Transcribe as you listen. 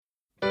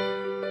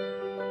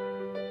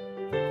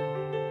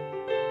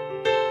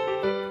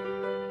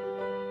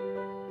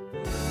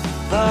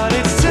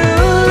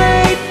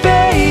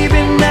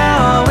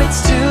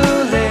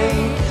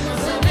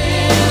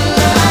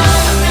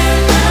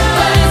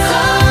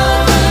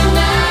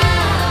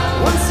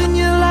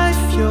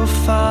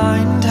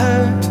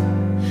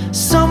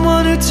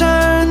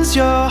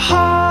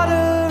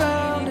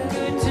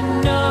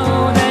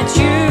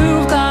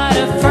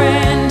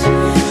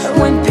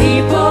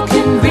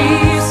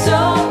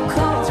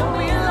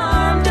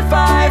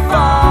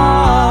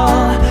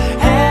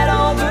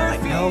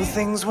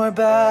were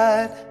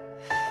bad,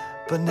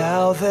 but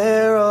now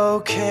they're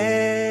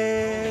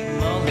okay.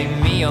 Only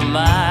me, oh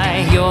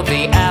my, you're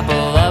the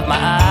apple of my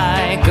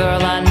eye.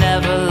 Girl, I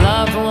never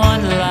loved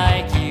one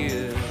like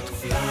you.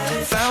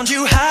 Found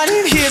you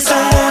hiding here, so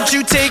won't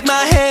you take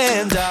my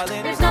hand,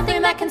 darling? There's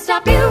nothing that can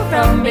stop you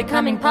from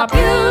becoming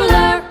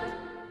popular.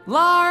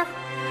 Lar.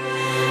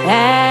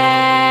 At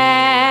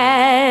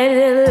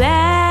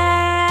last.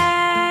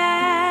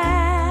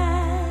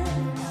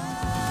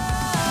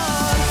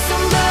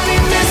 Somebody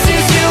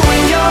misses you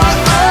when you're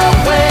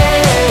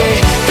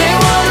away. They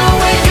wanna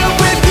wake up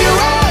with you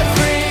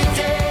every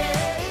day.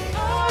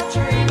 Our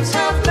dreams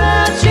have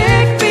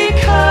magic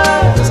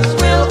because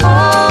we'll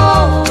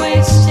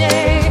always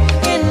stay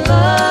in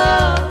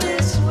love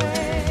this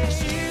way.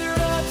 Cheer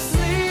up,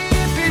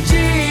 sleepy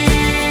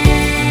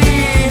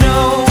Jean.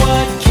 Oh,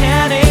 what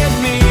can it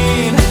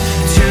mean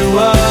to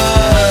a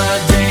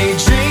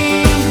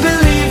daydream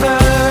believer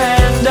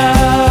and a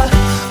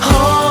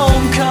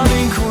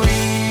homecoming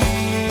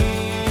queen?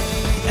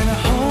 And I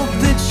hope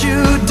that you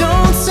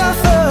don't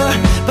suffer,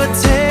 but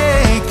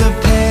take the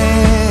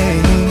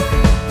pain.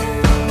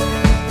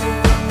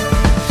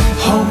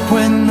 Hope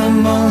when the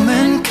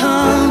moment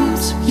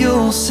comes,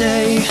 you'll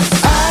say,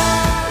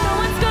 No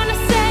one's gonna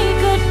say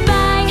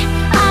goodbye.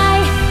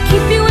 I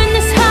keep you in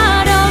this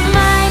heart of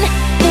mine.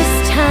 This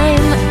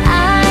time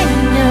I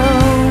know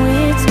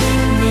it's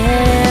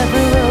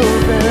never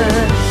over.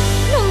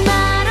 No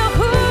matter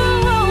who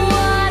or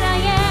what I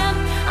am,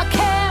 I'll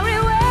carry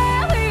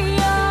where we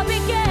all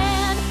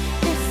began.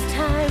 This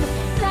time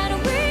that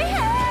we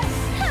had,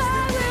 I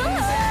will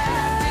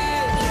hold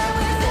you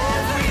with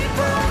every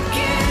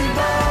broken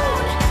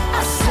bone.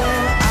 I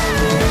swear I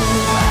will.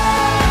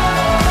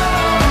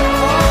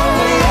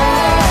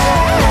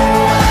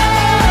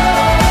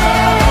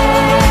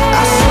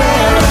 I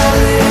swear I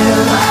will.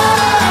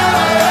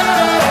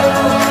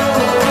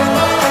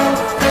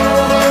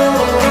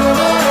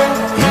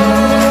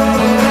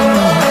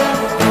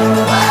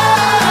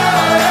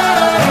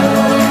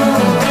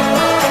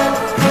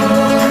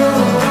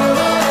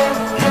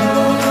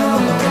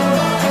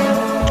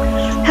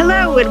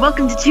 Hello and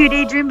welcome to 2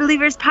 Daydream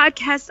Believers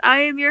podcast.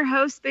 I am your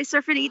host, Space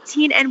Surfer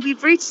 18, and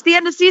we've reached the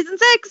end of season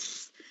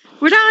 6.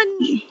 We're done.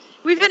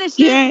 We finished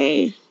it.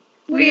 Yay.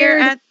 We're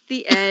at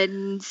the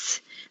end.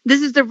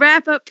 This is the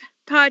wrap-up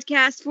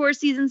podcast for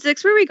season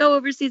 6, where we go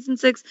over season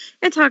 6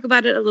 and talk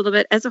about it a little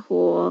bit as a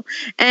whole.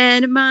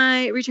 And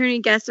my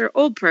returning guests are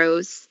old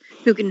pros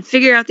who can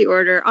figure out the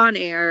order on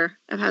air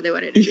of how they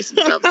want to introduce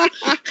themselves.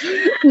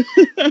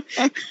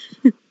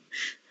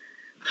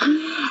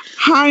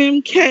 Hi,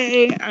 I'm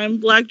Kay. I'm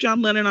Black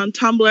John Lennon on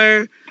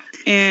Tumblr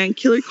and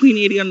Killer Queen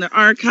 80 on the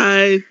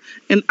archive.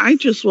 And I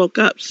just woke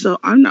up, so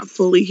I'm not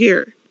fully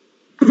here.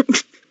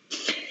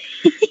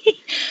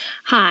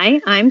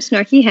 Hi, I'm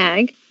Snarky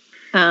Hag.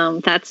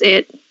 That's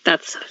it.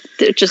 That's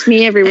just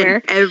me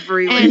everywhere. And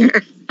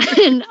everywhere.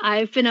 And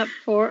I've been up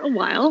for a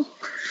while.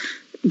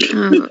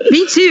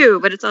 Me too,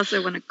 but it's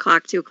also 1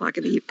 o'clock, 2 o'clock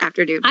in the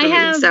afternoon. I for me,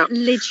 have so.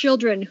 les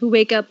children who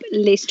wake up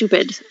les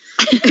stupid.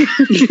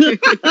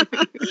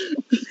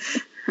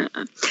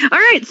 All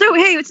right, so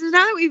hey, so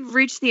now that we've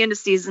reached the end of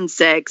season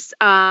 6,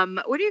 what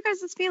are you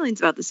guys'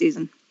 feelings about the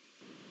season?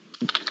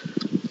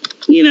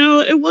 You know,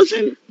 it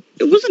wasn't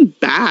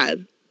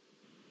bad.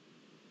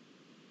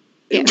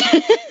 Yeah.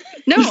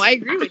 No, I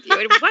agree with you.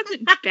 It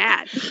wasn't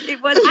bad.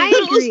 It wasn't. I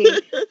agree.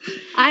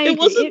 It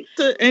wasn't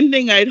the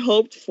ending I'd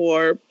hoped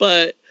for,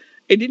 but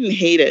I didn't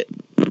hate it.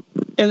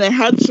 And it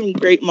had some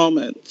great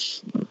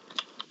moments.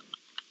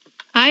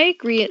 I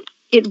agree.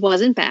 It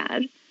wasn't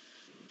bad.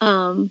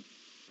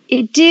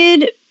 It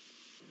did.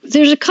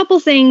 There's a couple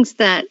things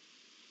that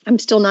I'm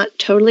still not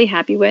totally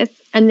happy with.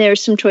 And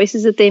there's some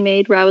choices that they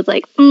made where I was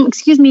like,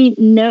 excuse me,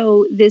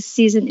 no, this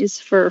season is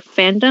for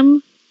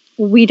fandom.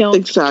 We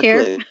don't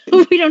care.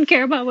 We don't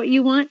care about what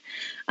you want.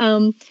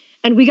 And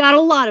we got a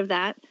lot of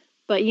that.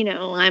 But, you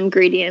know, I'm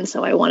greedy and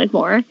so I wanted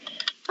more.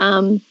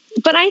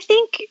 But I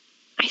think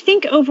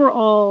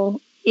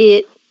overall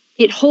it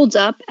holds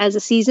up as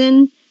a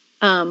season.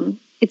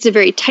 It's a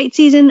very tight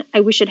season. I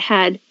wish it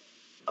had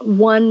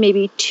 1,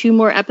 maybe 2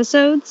 more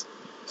episodes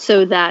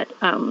so that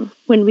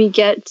when we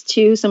get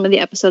to some of the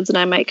episodes that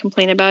I might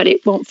complain about,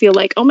 it won't feel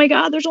like, oh my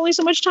God, there's only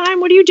so much time.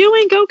 What are you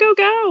doing? Go, go,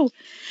 go.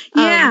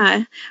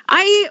 Yeah,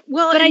 I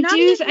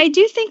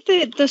do think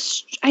that the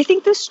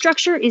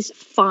structure is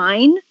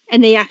fine,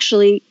 and they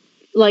actually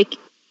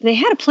they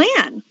had a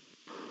plan,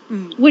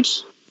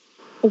 which,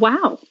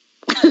 wow,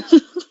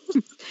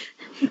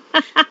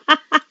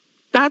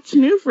 that's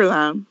new for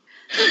them.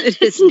 It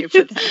is new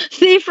for them.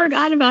 They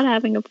forgot about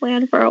having a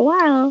plan for a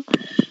while.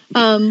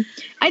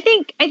 I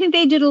think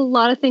they did a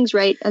lot of things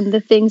right, and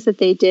the things that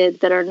they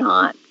did that are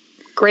not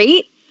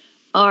great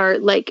are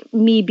like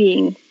me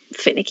being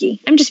finicky.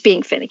 I'm just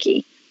being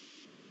finicky.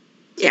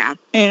 Yeah.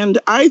 And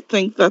I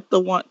think that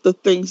the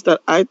things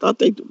that I thought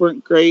they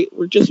weren't great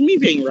were just me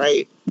being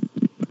right.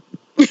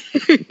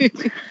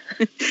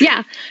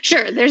 Yeah,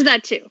 sure. There's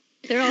that too.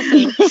 They're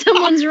also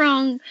someone's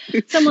wrong.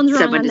 Someone's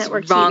wrong on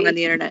network wrong TV. on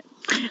the internet.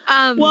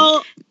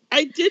 Well,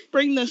 I did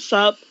bring this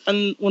up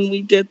when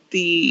we did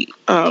the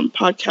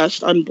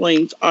podcast on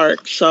Blaine's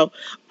arc, so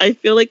I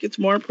feel like it's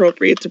more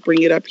appropriate to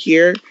bring it up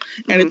here.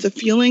 And it's a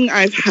feeling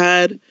I've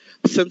had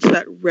since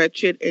that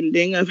wretched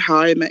ending of How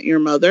I Met Your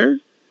Mother.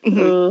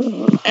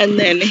 And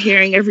then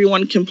hearing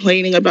everyone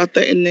complaining about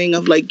the ending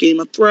of like Game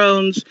of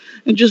Thrones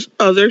and just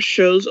other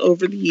shows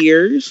over the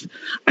years.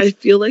 I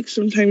feel like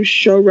sometimes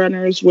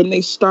showrunners, when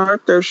they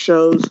start their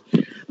shows,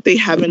 they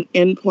have an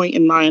end point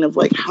in mind of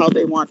like how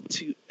they want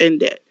to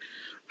end it.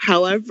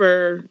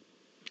 However,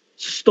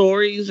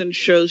 stories and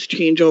shows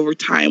change over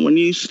time. When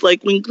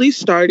Glee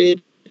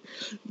started,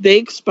 they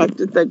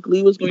expected that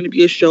Glee was going to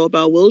be a show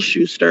about Will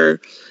Schuester,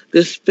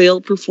 this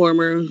failed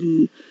performer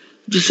who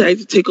decided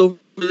to take over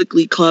the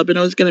Glee Club, and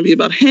it was going to be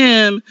about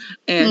him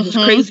and his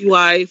crazy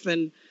wife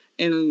and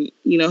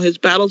his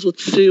battles with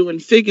Sue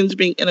and Figgins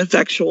being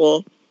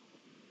ineffectual.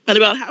 And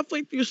about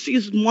halfway through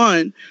season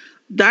 1,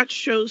 that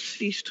show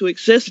ceased to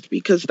exist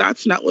because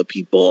that's not what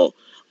people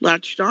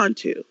latched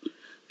onto.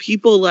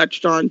 People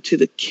latched on to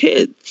the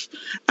kids.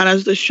 And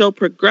as the show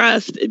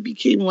progressed, it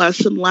became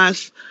less and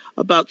less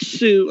about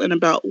Sue and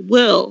about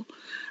Will.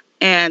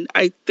 And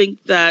I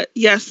think that,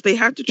 yes, they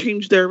had to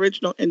change their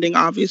original ending,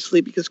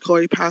 obviously, because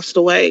Corey passed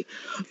away.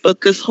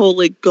 But this whole,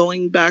 like,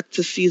 going back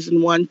to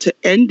season 1 to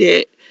end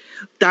it,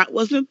 that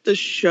wasn't the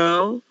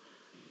show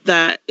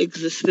that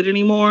existed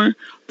anymore.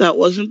 That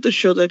wasn't the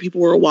show that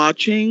people were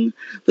watching.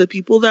 The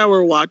people that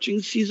were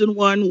watching season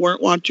 1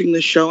 weren't watching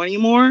the show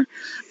anymore.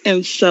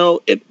 And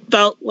so it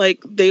felt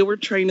like they were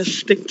trying to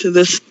stick to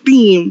this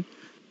theme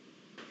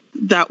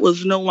that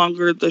was no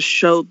longer the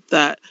show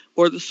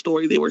or the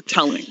story they were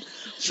telling.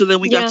 So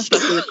then we got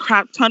stuck with a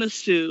crap ton of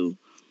Sue,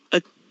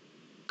 a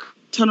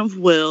ton of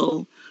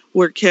Will,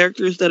 where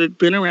characters that had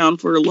been around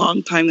for a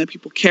long time that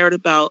people cared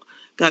about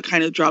got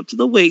kind of dropped to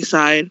the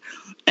wayside.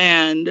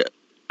 And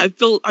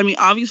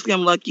obviously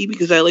I'm lucky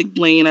because I like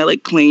Blaine, I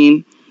like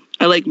Clayne,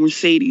 I like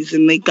Mercedes,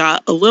 and they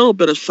got a little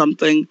bit of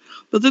something.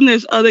 But then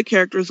there's other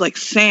characters like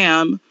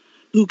Sam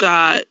who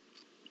got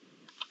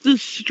the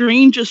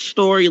strangest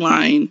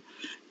storyline.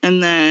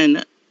 And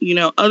then,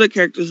 other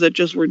characters that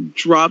just were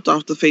dropped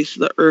off the face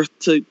of the earth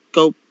to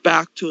go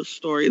back to a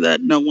story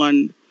that no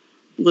one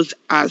was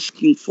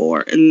asking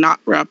for and not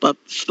wrap up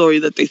the story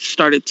that they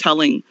started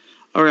telling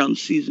around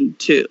season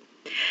 2.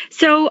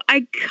 So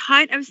I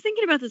was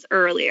thinking about this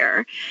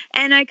earlier,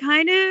 and I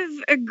kind of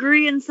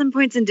agree in some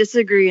points and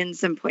disagree in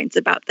some points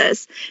about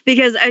this,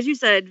 because as you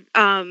said,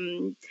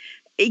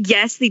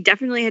 yes, they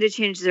definitely had to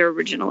change their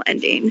original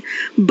ending,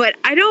 but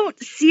I don't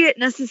see it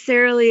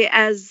necessarily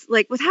as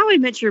like with How I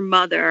Met Your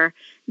Mother.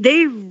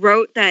 They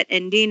wrote that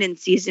ending in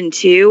season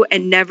 2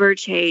 and never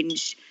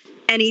changed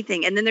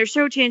anything. And then their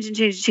show changed and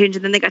changed and changed.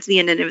 And then they got to the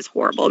end and it was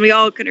horrible. And we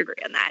all can agree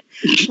on that.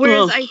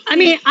 Whereas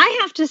I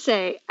have to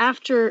say,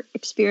 after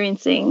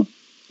experiencing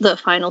the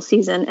final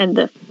season and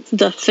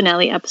the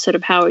finale episode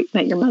of How I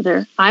Met Your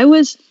Mother, I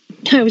was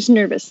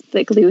nervous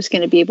that Glee was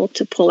going to be able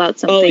to pull out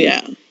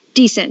something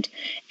decent.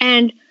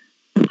 And,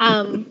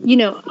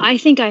 I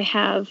think I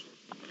have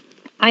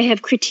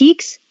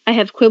critiques, I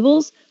have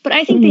quibbles, but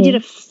I think they did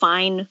a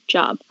fine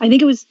job. I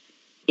think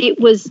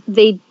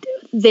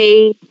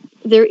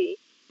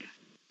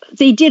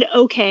they did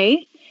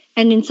okay,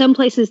 and in some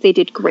places they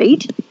did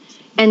great.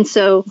 And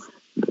so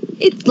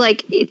it's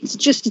like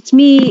it's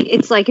me.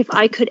 It's like if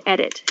I could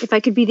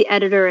be the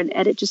editor and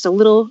edit just a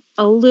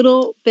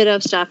little bit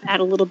of stuff,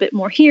 add a little bit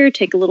more here,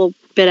 take a little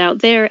bit out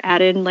there,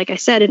 add in, like I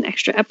said, an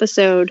extra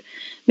episode,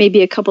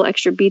 maybe a couple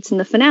extra beats in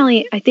the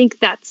finale. I think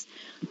that's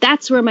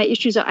where my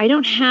issues are. I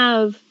don't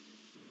have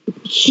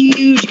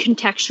huge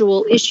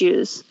contextual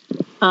issues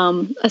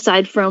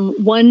aside from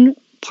one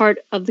part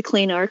of the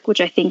Clayne arc, which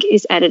I think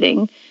is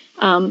editing,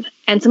 and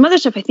some other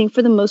stuff. I think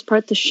for the most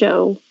part the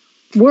show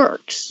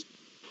works,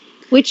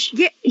 which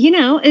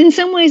in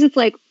some ways it's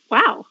like,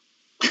 wow.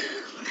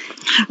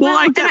 Well,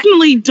 I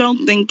definitely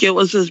don't think it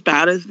was as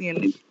bad as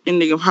the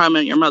ending of How I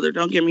Met Your Mother.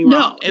 Don't get me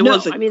wrong. It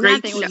was a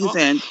great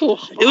season.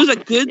 It was a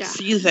good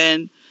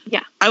season.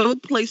 Yeah. I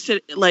would place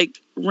it,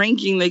 like,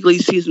 ranking the Glee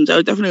seasons, I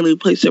would definitely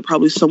place it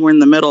probably somewhere in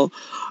the middle.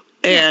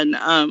 And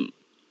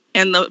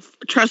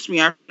trust me,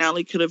 our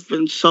finale could have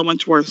been so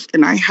much worse,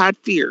 and I had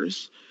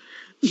fears.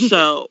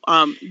 So,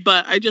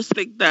 but I just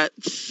think that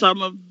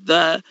some of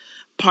the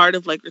part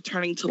of, like,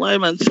 returning to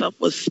Lima and stuff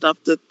was stuff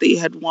that they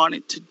had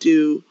wanted to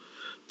do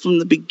from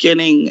the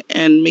beginning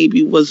and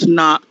maybe was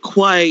not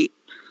quite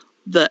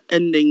the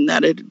ending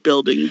that it had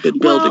been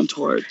building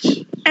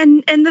towards.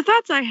 And the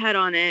thoughts I had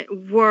on it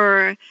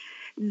were,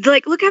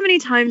 like, look how many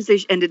times they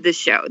ended this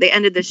show. They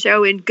ended the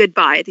show in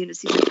Goodbye at the end of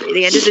season 3.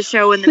 They ended the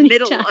show in the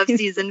middle of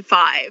season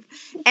 5.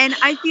 And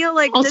I feel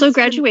like also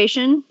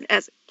Graduation,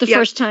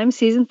 first time,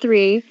 season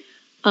 3. They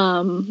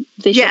shut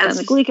down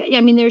the Glee. Yeah,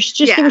 I mean, there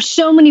were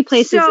so many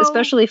places,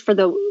 especially for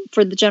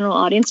the general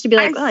audience, to be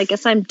like, I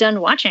guess I'm done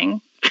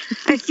watching.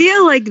 I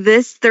feel like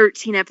this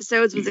 13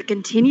 episodes was a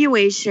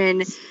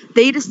continuation.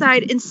 They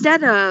decide,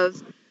 instead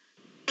of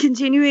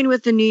continuing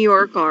with the New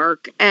York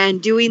arc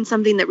and doing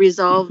something that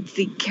resolved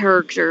the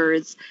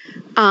characters,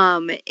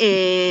 going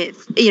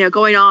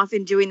off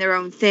and doing their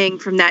own thing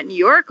from that New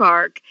York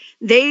arc,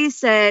 they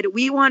said,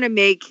 we want to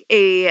make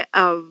a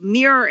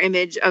mirror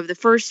image of the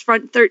first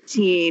Front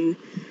 13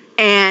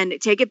 and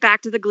take it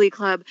back to the Glee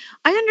Club.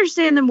 I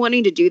understand them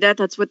wanting to do that.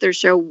 That's what their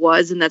show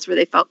was, and that's where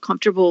they felt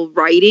comfortable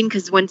writing.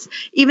 Because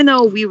even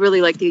though we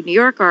really like the New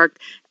York arc,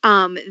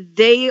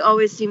 they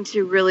always seem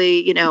to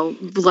really,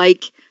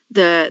 like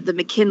the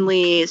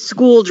McKinley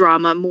school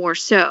drama more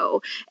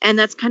so, and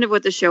that's kind of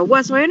what the show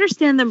was. So I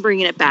understand them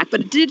bringing it back,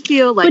 but it did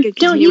feel like a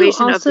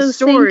continuation of the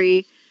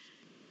story.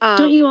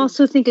 Don't you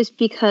also think it's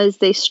because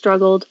they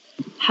struggled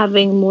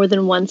having more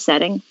than one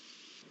setting?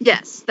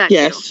 Yes, that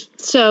yes. too.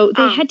 So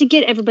they had to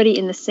get everybody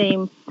in the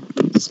same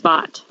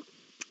spot.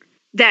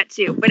 That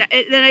too. But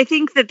then I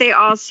think that they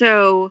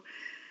also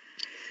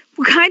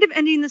were kind of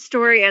ending the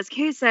story, as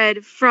Kay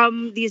said,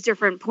 from these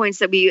different points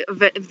that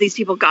these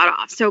people got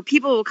off. So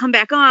people will come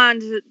back on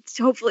to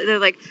hopefully they're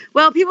like,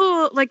 well,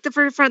 people like the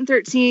Front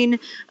 13,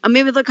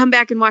 maybe they'll come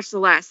back and watch the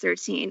last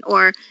 13.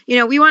 Or,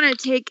 we want to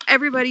take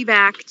everybody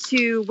back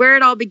to where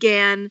it all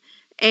began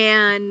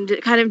and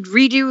kind of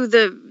redo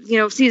the,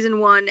 season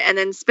 1 and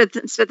then spit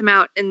them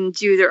out and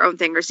do their own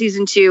thing, or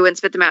season 2 and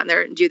spit them out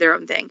and do their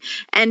own thing.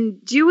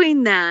 And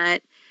doing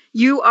that,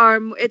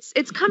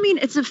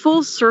 it's a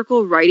full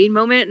circle writing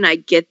moment, and I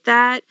get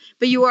that,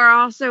 but you are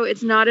also,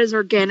 it's not as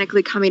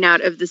organically coming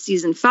out of the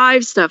season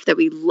 5 stuff that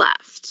we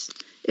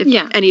left.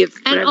 Any of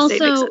what and I would say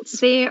makes also sense.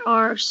 there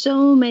are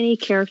so many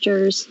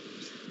characters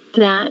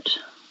that,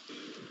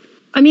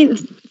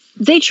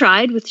 they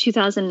tried with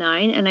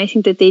 2009, and I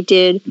think that they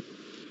did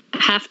a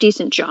half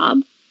decent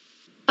job.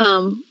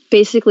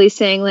 Basically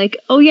saying like,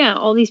 oh yeah,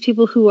 all these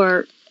people who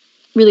are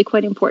really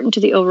quite important to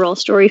the overall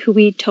story, who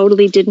we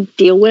totally didn't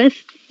deal with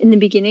in the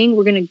beginning,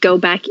 we're going to go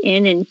back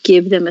in and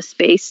give them a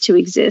space to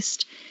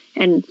exist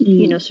and,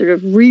 sort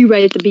of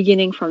rewrite the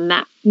beginning from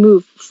that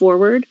move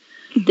forward.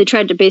 They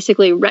tried to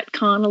basically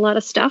retcon a lot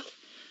of stuff.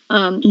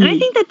 And I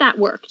think that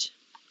worked.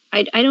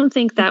 I don't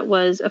think that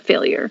was a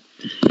failure.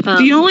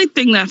 The only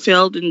thing that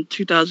failed in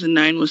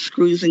 2009 was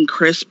squeezing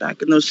Chris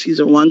back in those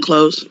season 1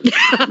 clothes.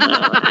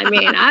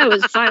 I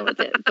was fine with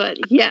it,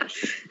 but yes,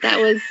 that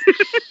was.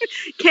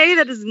 Kay,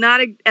 that is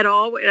not at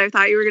all what I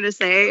thought you were going to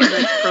say. And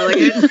that's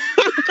brilliant.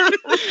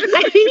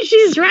 I think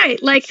she's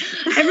right. Like,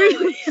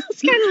 everybody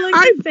else kind of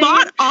I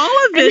bought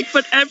all of it,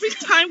 but every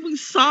time we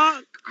saw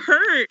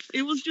Kurt,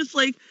 it was just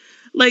like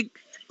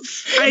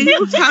I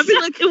was having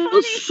it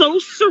was so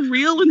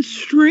surreal and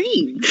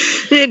strange.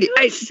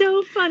 It's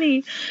so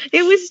funny.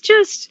 It was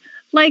just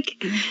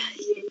like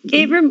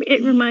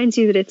it reminds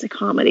you that it's a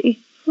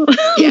comedy.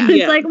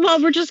 It's like, well,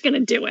 we're just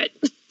gonna do it.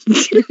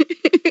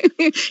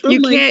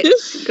 You can't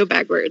go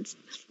backwards.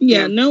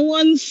 Yeah, no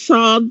one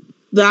saw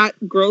that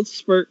growth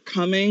spurt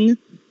coming.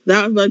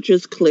 That much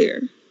is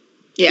clear.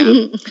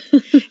 Yeah.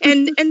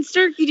 and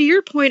Starkey, to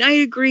your point, I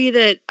agree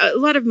that a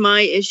lot of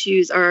my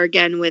issues are,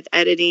 again, with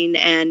editing.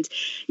 And,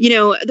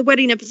 the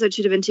wedding episode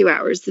should have been 2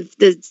 hours.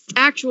 The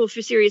actual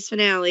series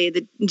finale,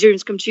 the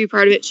Dreams Come True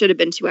part of it, should have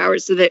been 2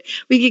 hours so that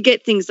we could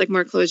get things like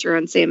more closure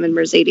on Sam and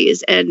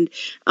Mercedes and,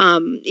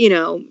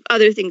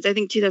 other things. I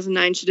think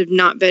 2009 should have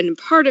not been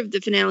part of the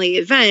finale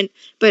event,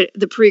 but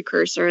the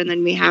precursor. And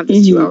then we have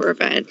this 2 hour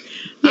event.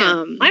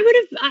 Yeah.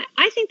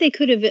 I think it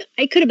could have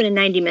been a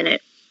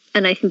 90-minute.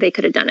 And I think they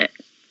could have done it.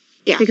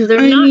 Yeah. Because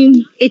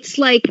it's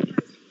like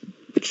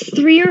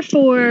 3 or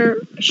 4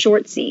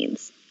 short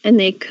scenes and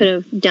they could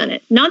have done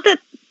it. Not that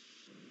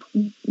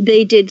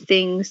they did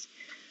things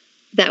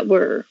that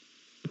were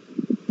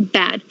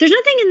bad. There's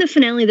nothing in the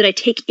finale that I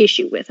take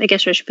issue with. I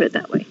guess I should put it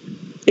that way.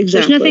 Exactly.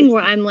 There's nothing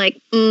where I'm like,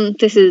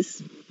 this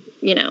is,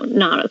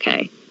 not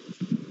okay.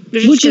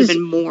 Which is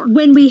been more.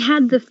 When we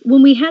had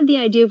the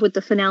idea of what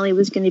the finale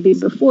was going to be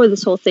before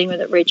this whole thing, where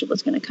that Rachel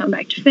was going to come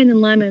back to Finn and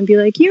Lima and be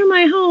like, "You're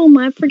my home.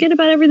 I forget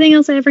about everything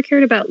else I ever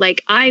cared about."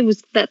 Like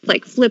that's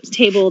like Flip's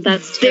table.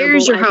 That's terrible.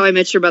 There's your How I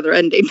Met Your Mother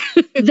ending.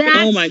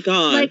 Oh my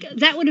god! Like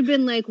that would have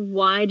been like,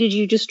 why did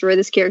you destroy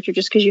this character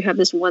just because you have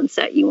this one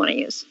set you want to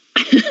use?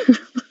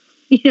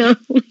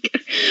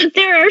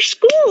 There are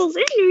schools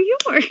in New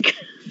York.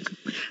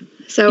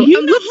 So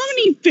you know how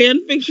many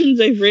fan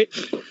fictions I've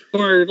written,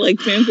 or like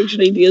fan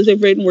fiction ideas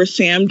I've written, where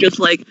Sam just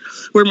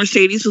where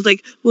Mercedes was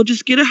like, "Well,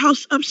 just get a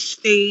house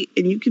upstate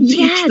and you can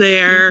teach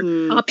there,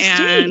 Upstate,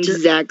 and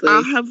exactly.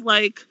 I'll have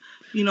a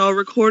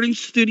recording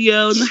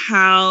studio in the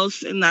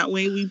house, and that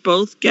way we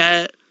both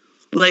get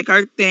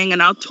our thing,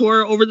 and I'll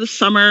tour over the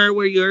summer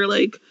where you're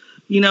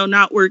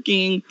not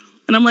working."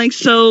 And I'm like,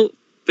 so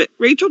but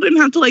Rachel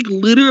didn't have to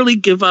literally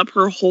give up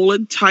her whole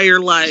entire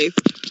life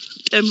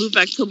and move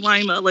back to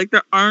Lima.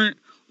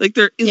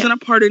 There isn't a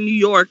part of New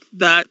York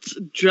that's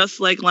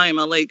just like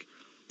Lima.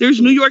 There's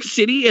New York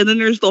City, and then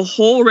there's the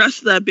whole rest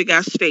of that big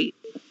ass state.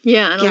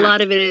 Yeah, and a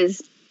lot of it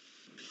is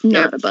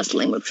not a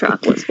bustling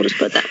metropolis. We'll just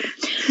put it that way.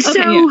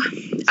 So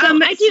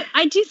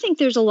I do think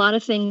there's a lot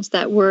of things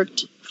that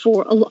worked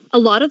for a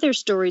lot of their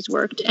stories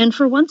worked, and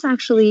for once,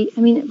 actually,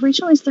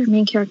 Rachel is their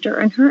main character,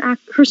 and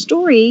her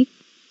story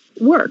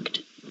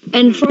worked.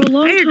 And for a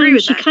long I agree time,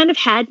 with she that. kind of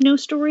had no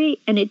story,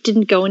 and it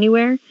didn't go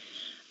anywhere.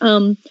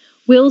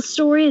 Will's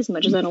story, as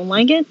much as I don't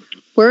like it,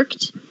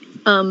 worked.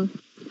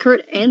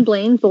 Kurt and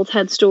Blaine both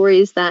had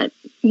stories that,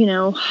 you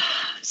know,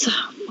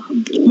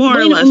 More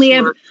or less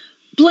work.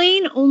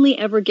 Blaine only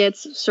ever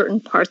gets certain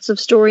parts of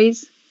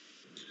stories.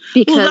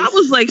 Because Well, that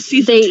was like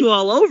season 2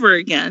 all over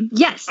again.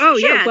 Yes. Oh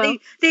sure, yeah, well,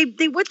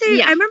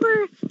 I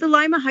remember the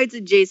Lima Heights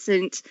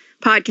adjacent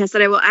podcast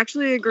that I will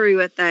actually agree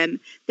with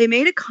them. They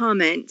made a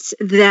comment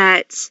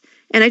that,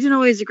 and I didn't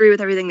always agree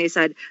with everything they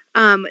said,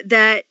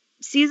 that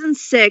season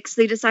 6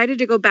 they decided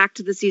to go back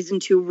to the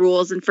season 2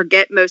 rules and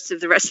forget most of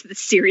the rest of the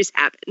series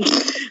happened.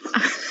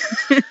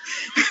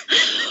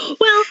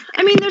 well,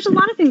 I mean, there's a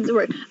lot of things that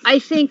work. I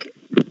think,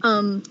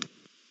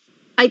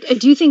 I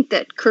do think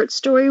that Kurt's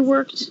story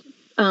worked.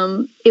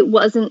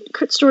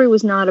 Kurt's story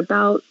was not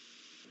about,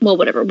 well,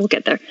 whatever, we'll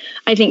get there.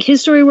 I think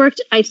his story worked.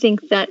 I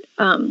think that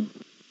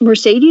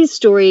Mercedes'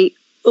 story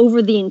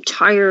over the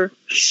entire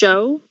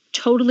show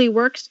totally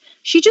works.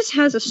 She just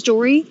has a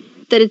story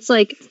that it's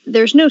like,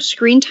 there's no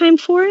screen time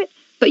for it,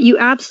 but you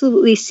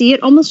absolutely see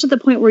it, almost to the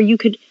point where we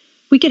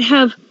could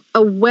have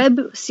a web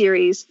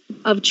series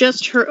of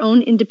just her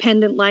own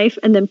independent life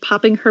and then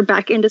popping her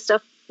back into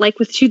stuff like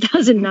with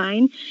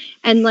 2009.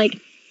 And like,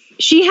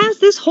 she has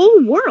this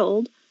whole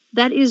world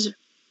that is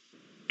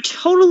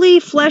totally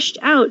fleshed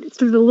out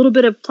through the little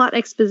bit of plot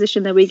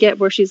exposition that we get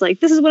where she's like,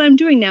 this is what I'm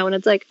doing now. And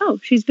it's like, oh,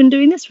 she's been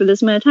doing this for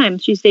this amount of time.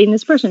 She's dating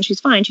this person. She's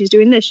fine. She's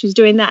doing this. She's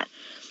doing that.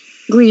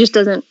 Glee just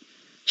doesn't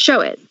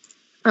show it.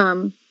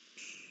 I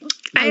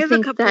have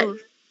a couple.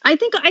 I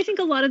think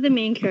a lot of the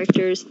main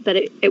characters that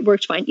it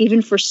worked fine,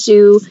 even for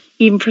Sue,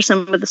 even for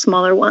some of the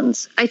smaller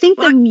ones. I think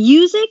the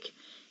music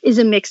is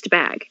a mixed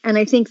bag. And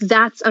I think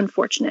that's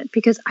unfortunate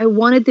because I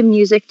wanted the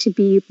music to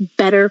be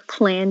better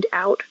planned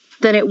out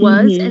than it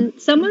was. Mm-hmm.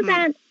 And some of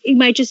that, it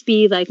might just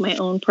be like my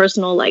own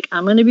personal, like,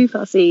 I'm going to be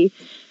fussy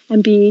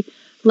and be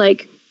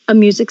like a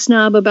music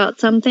snob about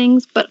some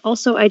things. But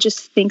also I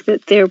just think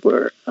that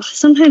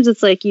sometimes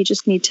it's like, you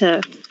just need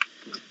to,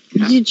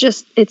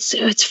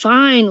 it's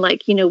fine.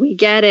 Like, you know, we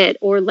get it.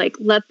 Or like,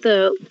 let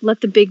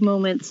the big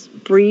moments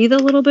breathe a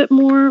little bit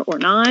more or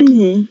not.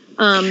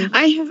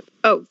 Mm-hmm.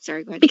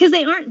 Sorry, go ahead. Because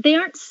they're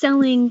not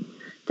selling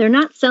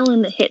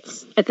the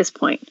hits at this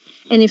point.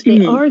 And if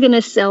they are going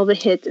to sell the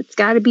hits, it's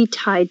got to be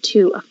tied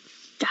to a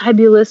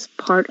fabulous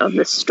part of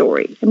the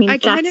story. I mean, I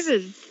kind of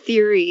have a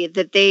theory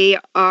that they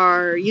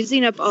are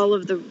using up all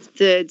of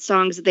the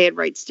songs that they had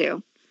rights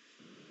to.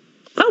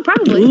 Oh,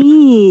 probably.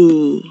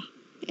 Ooh.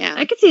 Yeah.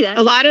 I could see that.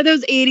 A lot of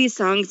those 80s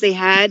songs they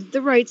had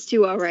the rights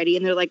to already,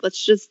 and they're like,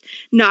 let's just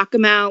knock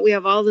them out. We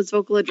have all this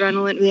vocal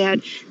adrenaline.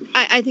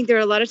 I think there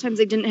are a lot of times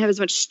they didn't have as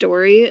much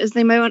story as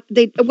they might want.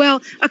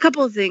 A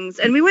couple of things,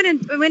 and we went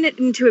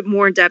into it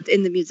more in depth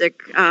in the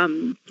music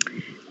on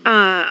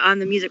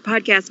the music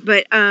podcast.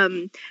 But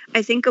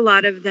I think a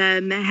lot of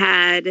them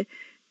had.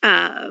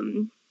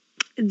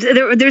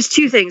 There's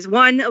two things.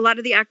 One, a lot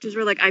of the actors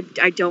were like,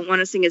 I don't want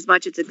to sing as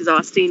much. It's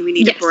exhausting. We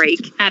need a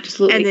break.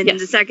 Absolutely. And then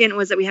the second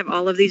was that we have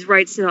all of these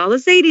rights to all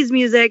this 80s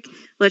music.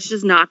 Let's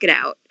just knock it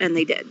out. And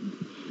they did.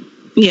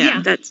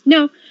 Yeah.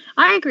 No,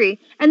 I agree.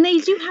 And they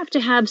do have to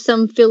have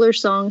some filler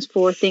songs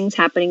for things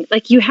happening.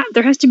 Like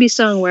there has to be a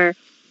song where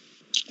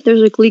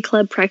there's a Glee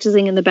club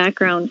practicing in the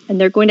background and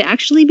they're going to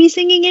actually be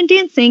singing and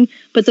dancing.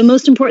 But the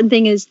most important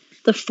thing is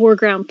the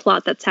foreground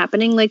plot that's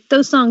happening. Like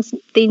those songs,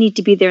 they need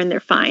to be there and they're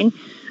fine.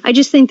 I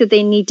just think that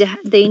they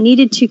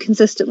needed to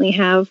consistently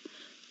have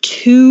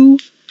 2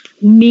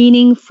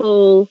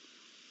 meaningful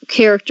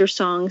character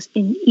songs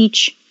in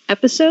each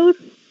episode,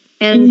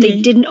 and they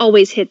didn't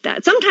always hit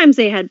that. Sometimes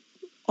they had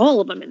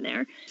all of them in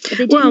there, but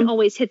they didn't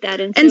always hit that.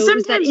 And so it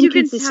was that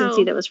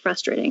inconsistency that was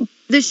frustrating.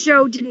 The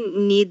show didn't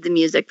need the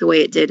music the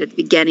way it did at the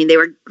beginning. They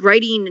were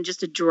writing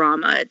just a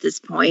drama at this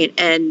point,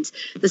 and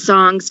the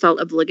songs felt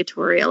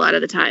obligatory a lot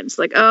of the times.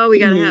 Like, oh, we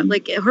gotta have,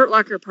 like, Hurt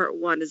Locker Part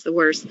 1 is the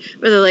worst.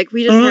 Where they're like,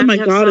 we just have to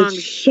have songs.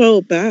 It's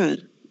so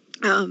bad.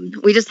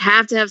 We just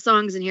have to have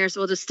songs in here, so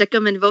we'll just stick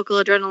them in vocal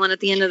adrenaline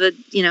at the end of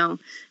the,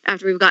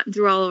 after we've gotten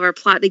through all of our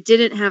plot. They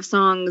didn't have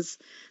songs.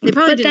 They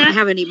probably didn't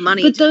have any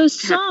money. But those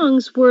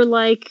songs were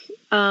like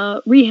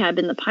Rehab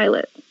in the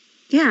pilot.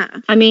 Yeah.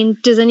 I mean,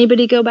 does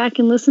anybody go back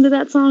and listen to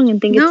that song and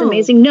think it's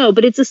amazing? No,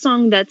 but it's a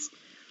song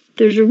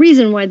there's a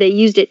reason why they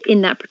used it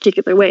in that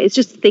particular way. It's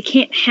just they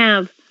can't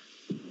have,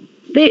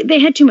 they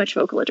had too much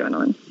vocal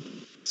adrenaline.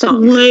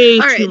 Songs. Way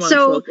all right, too much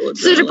so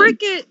to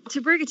break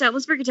it down,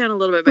 let's break it down a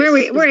little bit.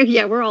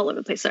 We're all over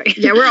the place. Sorry.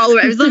 Yeah, we're all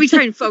over. Let me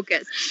try and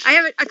focus. I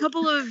have a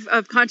couple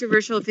of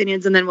controversial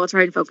opinions, and then we'll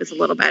try and focus a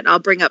little bit. I'll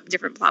bring up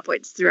different plot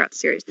points throughout the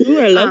series. Ooh,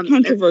 I love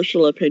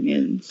controversial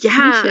opinions. Yeah,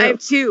 I have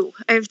two.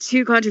 I have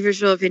 2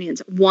 controversial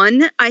opinions.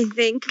 One, I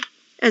think,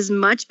 as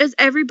much as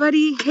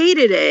everybody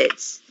hated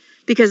it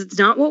because it's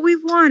not what we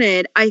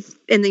wanted,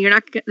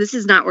 this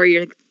is not where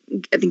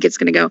I think it's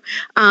going to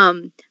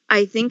go.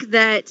 I think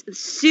that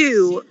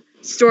Sue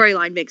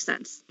storyline makes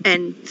sense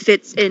and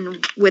fits in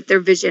with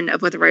their vision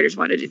of what the writers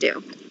wanted to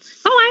do.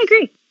 Oh, I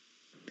agree.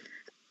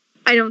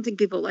 I don't think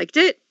people liked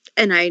it.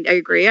 and I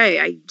agree.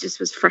 I just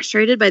was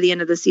frustrated by the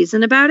end of the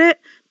season about it.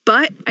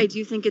 But I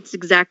do think it's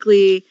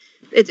exactly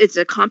it's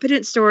a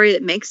competent story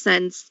that makes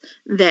sense,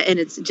 and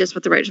it's just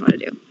what the writers want to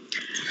do.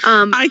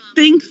 I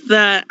think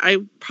that I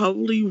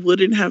probably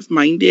wouldn't have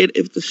minded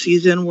if the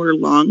season were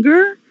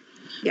longer.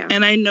 Yeah.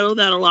 And I know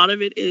that a lot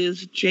of it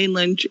is Jane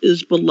Lynch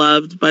is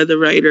beloved by the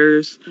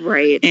writers.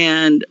 Right.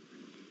 And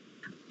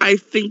I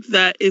think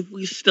that if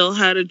we still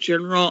had a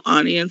general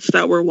audience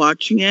that were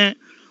watching it,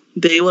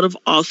 they would have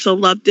also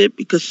loved it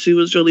because Sue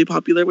was really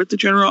popular with the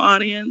general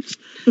audience.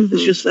 Mm-hmm.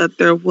 It's just that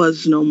there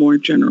was no more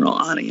general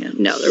audience.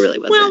 No, there really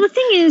wasn't. Well, the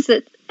thing is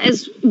that,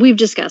 as we've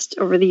discussed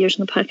over the years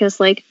in the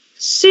podcast, like,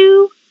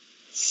 Sue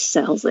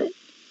sells it.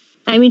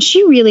 I mean,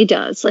 she really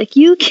does. Like,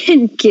 you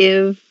can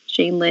give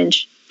Jane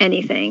Lynch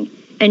anything,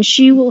 and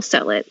she will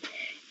sell it.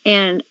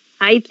 And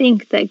I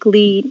think that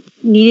Glee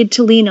needed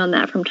to lean on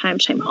that from time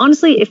to time.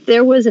 Honestly, if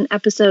there was an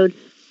episode,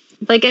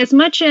 like, as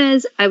much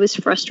as I was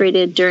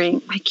frustrated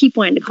during, I keep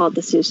wanting to call it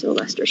the Sue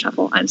Sylvester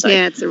shuffle. I'm sorry.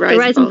 Yeah, it's the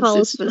Rise and Fall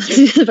of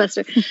Sue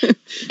Sylvester.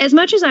 As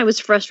much as I was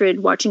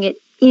frustrated watching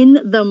it in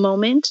the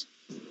moment,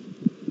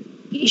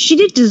 she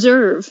did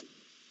deserve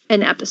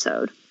an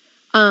episode.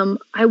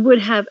 I would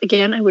have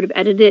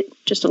edited it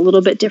just a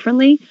little bit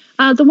differently.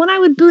 The one I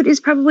would boot is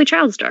probably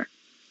Child Star.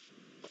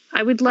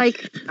 I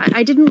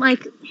didn't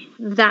like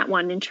that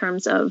one in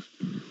terms of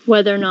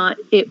whether or not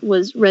it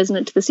was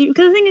resonant to the series.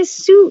 Because the thing is,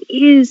 Sue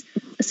is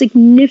a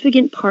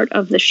significant part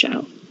of the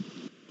show.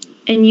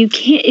 And you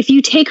can't, if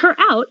you take her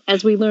out,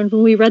 as we learned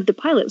when we read the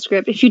pilot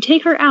script, if you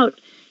take her out,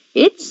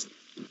 it's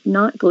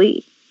not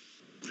Glee.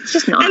 It's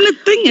just not. And the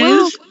thing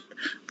is,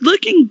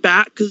 looking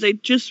back, because I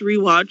just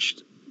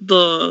rewatched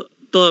the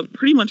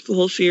pretty much the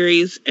whole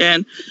series,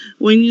 and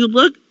when you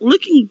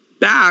looking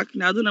back,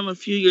 now that I'm a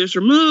few years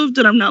removed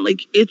and I'm not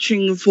like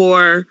itching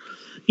for,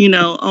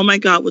 oh my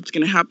God, what's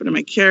going to happen to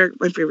my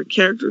favorite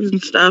characters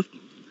and stuff.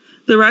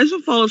 The Rise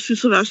and Fall of Sue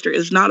Sylvester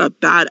is not a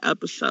bad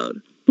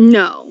episode.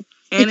 No,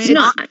 and it's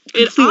not.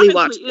 It Completely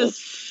honestly watchable. is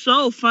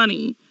so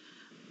funny.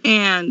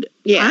 And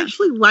Yeah. I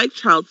actually like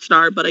Child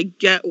Star, but I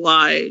get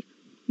why,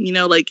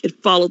 like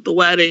it followed the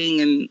wedding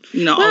and,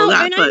 all of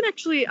that. And But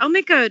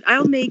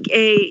I'll make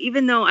a,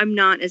 even though I'm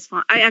not as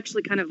fond, I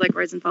actually kind of like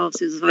Rise and Fall of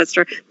Sue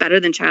Sylvester better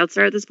than Child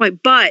Star at this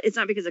point, but it's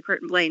not because of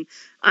Kurt and Blaine.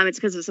 It's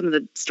because of some of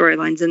the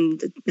storylines and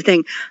the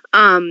thing.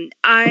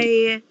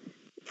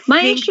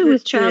 My issue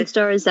with Child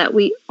Star is that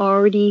we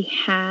already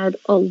had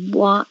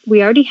what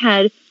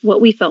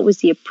we felt was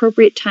the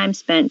appropriate time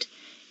spent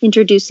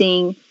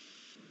introducing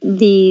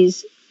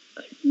these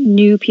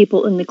new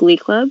people in the Glee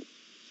Club.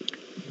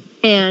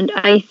 And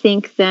I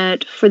think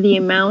that for the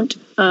amount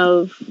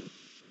of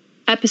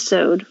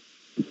episodes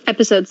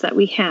that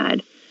we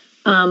had,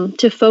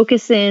 to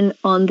focus in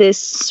on this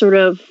sort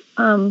of,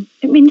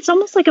 it's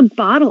almost like a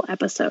bottle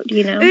episode,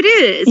 It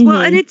is. Mm-hmm.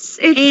 Well,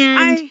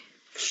 and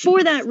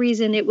for that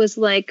reason, it was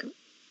like,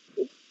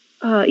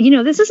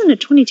 this isn't a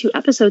 22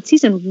 episode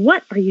season.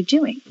 What are you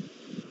doing?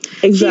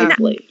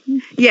 exactly.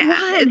 Yeah.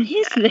 What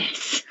is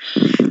this?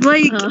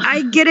 Like,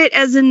 I get it,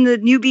 as in the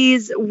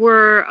newbies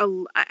were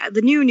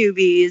the new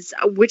newbies,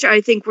 which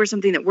I think were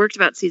something that worked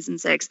about season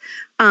 6.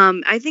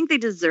 I think they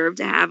deserve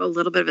to have a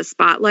little bit of a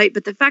spotlight,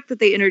 but the fact that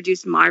they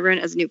introduced Myron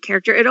as a new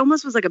character, it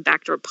almost was like a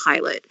backdoor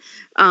pilot,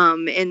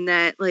 in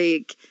that,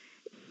 like,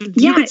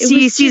 you could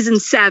see season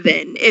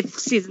 7 if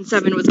season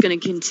 7 was going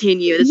to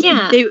continue.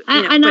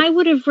 I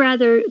would have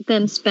rather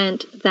them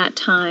spent that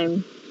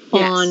time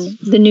on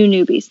the new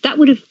newbies. That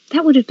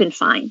would have been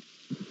fine.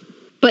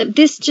 But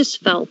this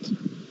just felt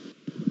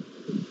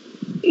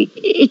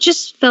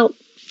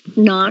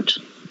not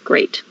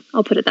great.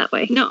 I'll put it that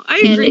way. No, I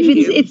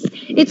agree.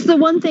 It's the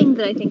one thing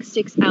that I think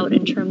sticks out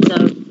in terms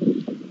of,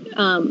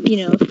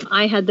 if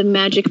I had the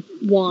magic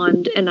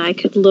wand and I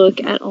could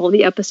look at all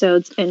the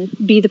episodes and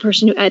be the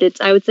person who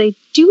edits, I would say,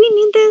 do we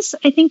need this?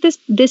 I think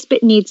this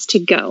bit needs to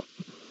go.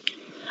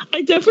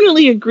 I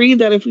definitely agree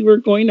that if we were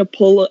going to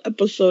pull an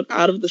episode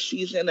out of the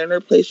season and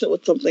replace it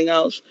with something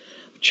else,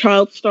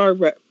 Child Star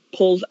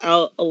pulls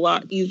out a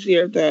lot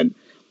easier than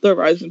the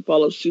Rise and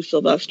Fall of Sue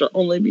Sylvester,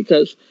 only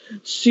because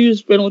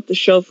Sue's been with the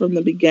show from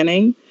the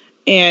beginning.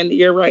 And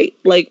you're right,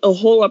 like a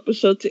whole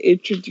episode to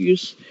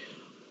introduce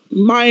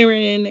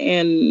Myron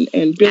and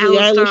Billie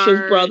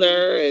Eilish's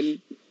brother and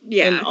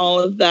all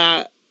of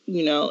that,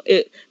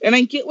 and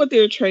I get what they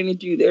were trying to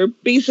do. They're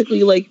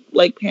basically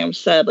like Pam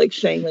said, like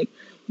saying like,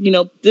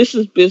 this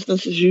is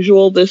business as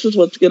usual. This is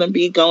what's going to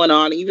be going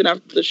on. Even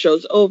after the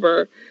show's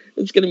over,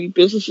 it's going to be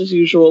business as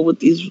usual with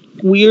these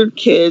weird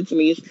kids and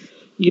these,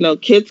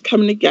 kids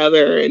coming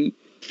together. And,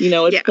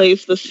 it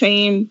plays the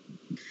same.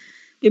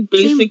 It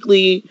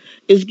basically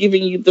is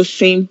giving you the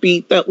same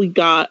beat that we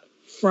got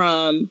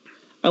from,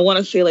 I want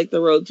to say, like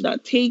The Road's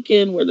Not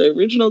Taken, where the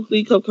original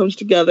Glee Club comes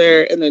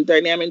together, and then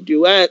Dynamic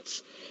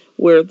Duets,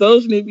 where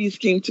those newbies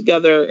came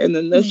together, and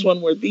then this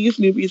one where these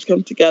newbies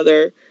come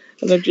together.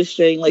 And they're just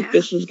saying, like,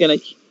 this is going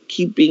to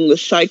keep being the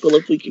cycle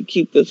if we can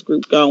keep this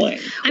group going.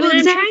 I'm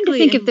trying to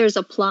think if there's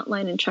a plot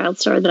line in Child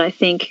Star that I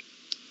think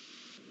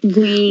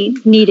we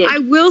needed. I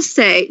will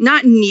say,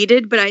 not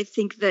needed, but I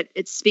think that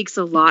it speaks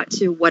a lot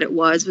to what it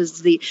was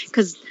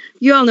because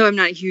you all know I'm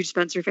not a huge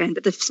Spencer fan,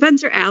 but the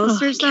Spencer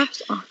Alistair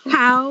stuff,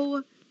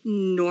 how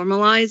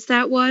normalized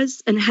that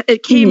was, and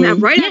it came out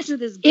right after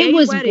this gay it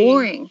was wedding.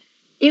 boring.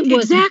 It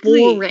was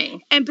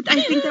boring. But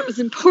I think that was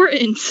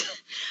important.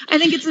 I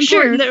think it's important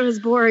Sure. that it was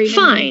boring.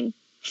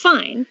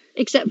 Fine.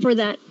 Except for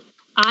that,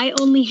 I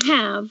only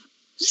have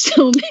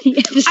so many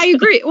episodes. I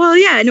agree. Well,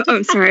 yeah. No,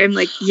 I'm sorry. I'm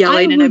like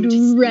yelling, and I'm just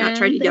not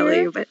trying to yell at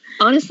you. But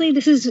honestly,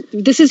 this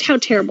is how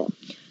terrible.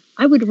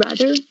 I would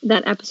rather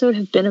that episode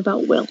have been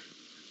about Will.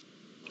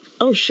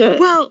 Oh shit.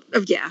 Well,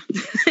 yeah.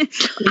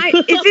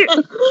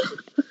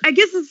 I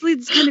guess this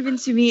leads kind of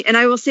into me, and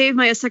I will save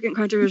my second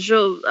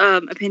controversial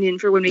opinion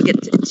for when we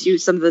get to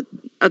some of the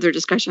other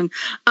discussion.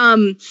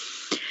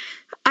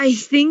 I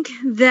think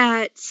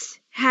that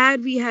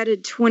had we had a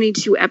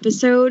 22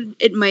 episode,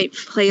 it might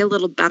play a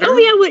little better. Oh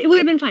yeah, it would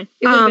have been fine.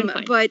 It would have been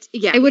fine. But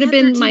yeah, it would have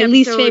been my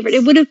least favorite.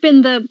 It would have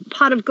been the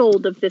pot of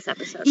gold of this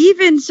episode.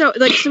 Even so,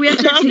 so we have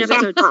 13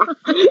 episodes.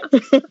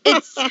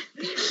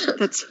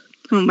 That's.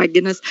 Oh my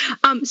goodness.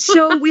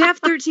 So we have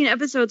 13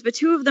 episodes, but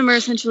 2 of them are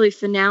essentially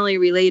finale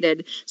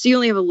related. So you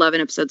only have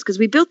 11 episodes because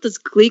we built this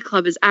Glee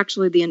Club is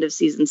actually the end of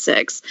season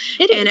 6.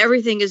 And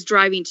everything is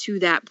driving to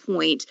that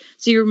point.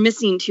 So you're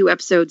missing 2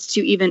 episodes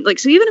to even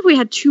so even if we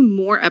had 2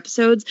 more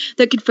episodes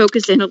that could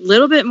focus in a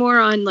little bit more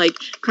on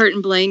Kurt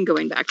and Blaine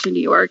going back to New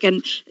York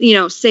and,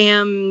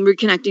 Sam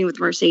reconnecting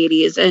with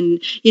Mercedes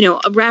and,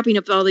 wrapping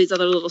up all these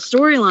other little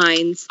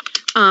storylines.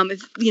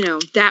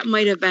 If that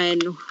might have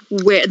been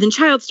where then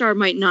Child Star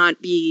might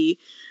not be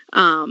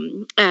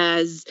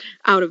as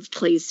out of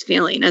place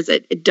feeling as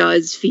it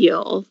does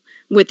feel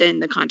within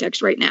the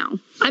context right now.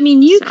 I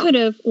mean, you could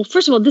have. Well,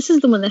 first of all, this is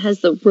the one that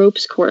has the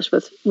ropes course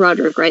with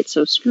Roderick, right?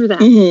 So screw that.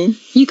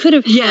 Mm-hmm. You could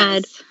have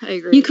had. I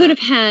agree. You could have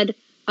had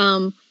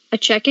a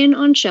check-in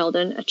on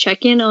Sheldon, a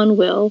check-in on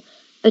Will,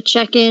 a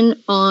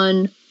check-in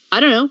on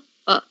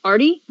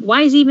Artie.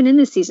 Why is he even in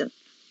this season?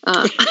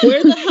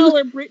 Where the hell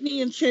are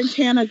Brittany and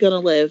Santana gonna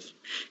live?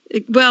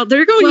 Well,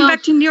 they're going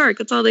back to New York.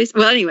 That's all they.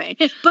 Well, anyway,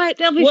 but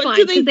they'll be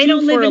fine because they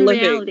don't live in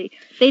reality.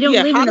 They don't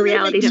live in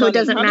reality, so it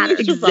doesn't matter.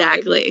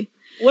 Exactly.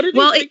 What are they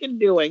freaking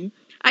doing?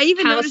 I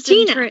even noticed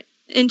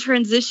in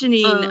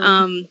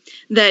transitioning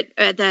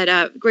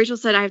that Rachel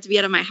said I have to be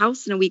out of my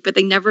house in a week, but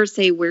they never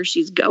say where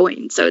she's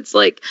going. So it's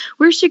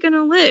where's she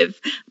gonna live?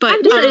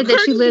 But where did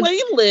Kurt and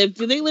Blaine live?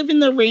 Do they live in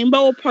the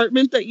rainbow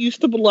apartment that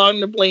used to belong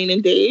to Blaine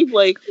and Dave?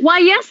 Why,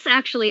 yes,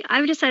 actually,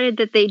 I've decided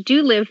that they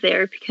do live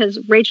there because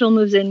Rachel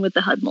moves in with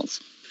the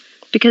Hudmels.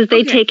 Because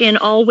they take in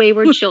all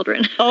wayward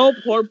children. Oh,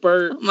 poor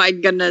Bert. Oh, my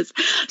goodness.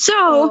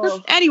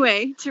 So,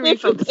 anyway, to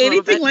refocus a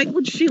little bit. Like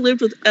when she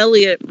lived with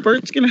Elliot,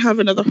 Bert's going to have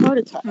another heart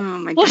attack. Oh,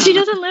 my God. Well, she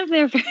doesn't live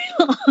there very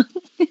long.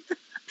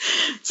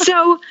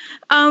 So,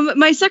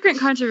 my second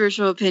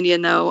controversial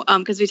opinion, though,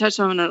 because we touched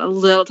on it a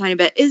little tiny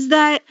bit, is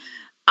that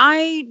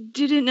I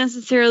didn't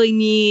necessarily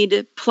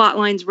need plot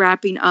lines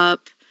wrapping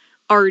up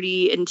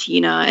Artie and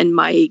Tina and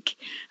Mike.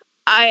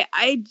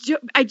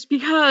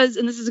 Because,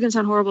 and this is going to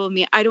sound horrible to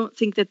me, I don't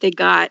think that they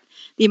got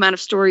the amount of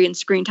story and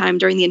screen time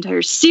during the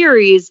entire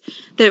series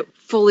that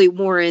fully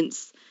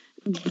warrants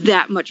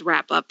that much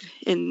wrap up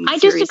in I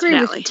disagree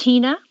with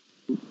Tina,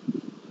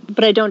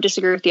 but I don't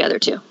disagree with the other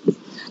 2.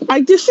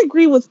 I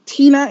disagree with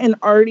Tina and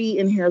Artie,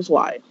 and here's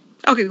why.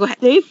 Okay, go ahead.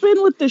 They've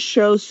been with the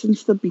show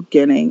since the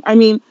beginning. I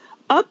mean,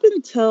 up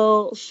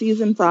until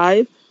season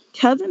 5,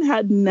 Kevin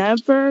had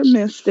never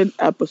missed an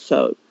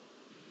episode.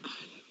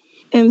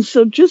 And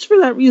so just for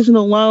that reason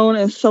alone,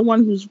 as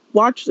someone who's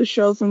watched the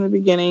show from the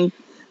beginning,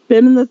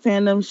 been in the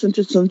fandom since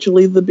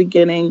essentially the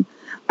beginning,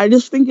 I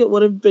just think it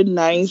would have been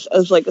nice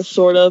as a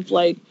sort of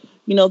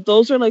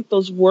those are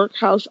those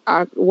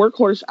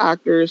workhorse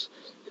actors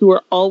who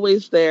are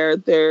always there.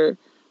 They're,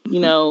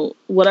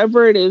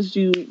 whatever it is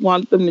you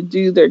want them to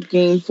do, they're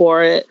game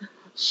for it.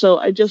 So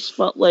I just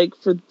felt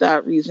for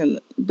that reason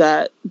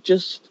that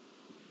just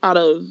out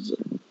of...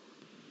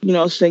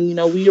 saying,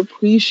 we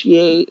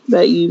appreciate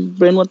that you've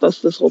been with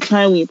us this whole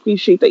time. We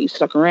appreciate that you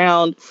stuck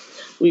around.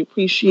 We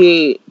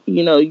appreciate,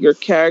 your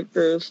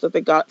characters that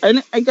they got.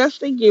 And I guess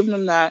they gave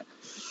them that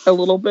a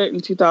little bit in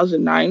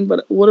 2009, but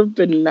it would have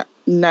been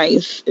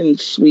nice and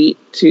sweet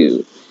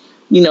to,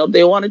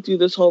 they want to do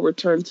this whole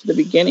return to the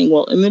beginning.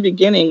 Well, in the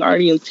beginning,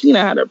 Artie and Tina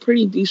had a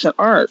pretty decent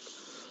arc.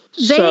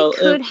 They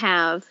could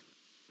have,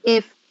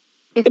 if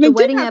the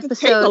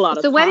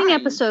wedding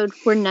episode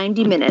were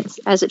 90 minutes,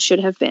 as it should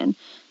have been,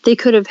 they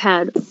could have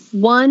had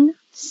one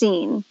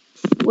scene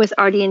with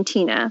Artie and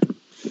Tina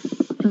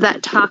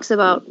that talks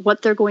about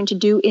what they're going to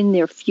do in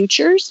their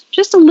futures.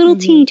 Just a little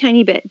teeny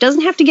tiny bit.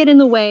 Doesn't have to get in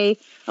the way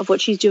of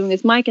what she's doing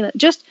with Mike. And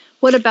just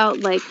what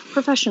about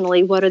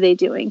professionally, what are they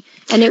doing?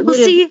 And it would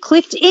have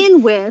clicked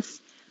in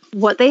with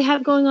what they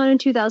have going on in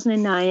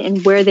 2009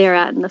 and where they're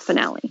at in the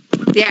finale.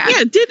 Yeah,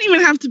 it didn't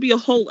even have to be a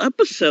whole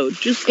episode.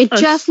 They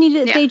just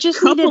needed a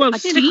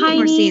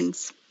tiny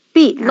scenes.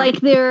 Beat,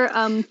 like their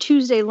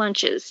Tuesday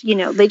lunches.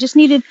 They just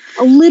needed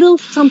a little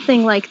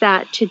something like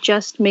that to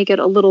just make it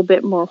a little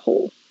bit more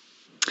whole.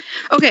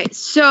 Okay,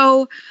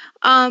 so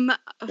oh,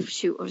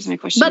 shoot, what was my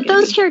question? But again?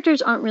 those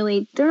characters aren't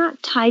really, they're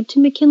not tied to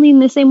McKinley in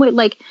the same way.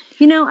 Like,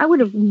 I would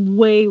have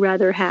way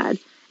rather had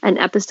an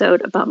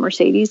episode about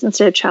Mercedes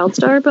instead of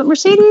Childstar, but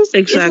Mercedes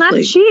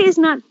Exactly. she is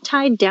not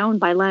tied down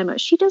by Lima.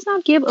 She does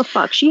not give a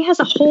fuck. She has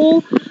a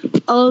whole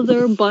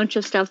other bunch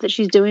of stuff that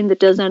she's doing that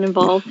does not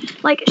involve,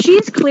 like,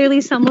 she's clearly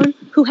someone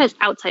who has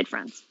outside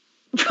friends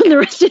from the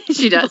rest of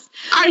She does.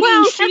 I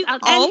Well, mean, she's and-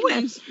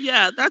 always,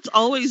 that's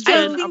always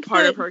been a think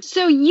part that- of her.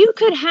 So you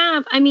could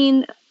have,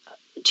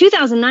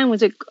 2009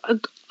 was a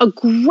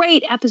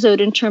great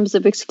episode in terms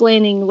of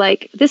explaining,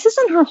 like, this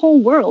isn't her whole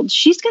world.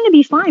 She's going to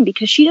be fine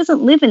because she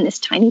doesn't live in this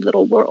tiny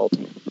little world.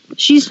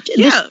 She's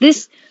Yeah.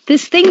 this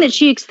thing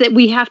that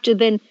we have to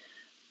then,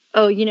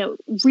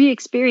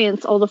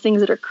 re-experience all the things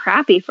that are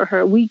crappy for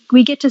her. We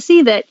get to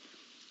see that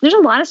there's a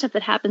lot of stuff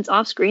that happens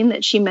off screen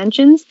that she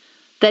mentions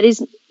that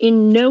is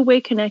in no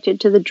way connected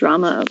to the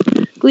drama of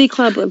Glee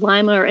Club or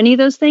Lima or any of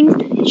those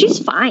things. She's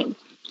fine.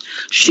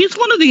 She's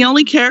one of the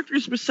only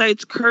characters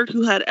besides Kurt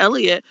who had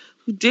Elliot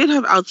who did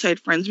have outside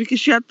friends, because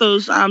she had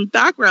those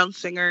background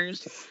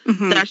singers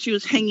that she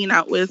was hanging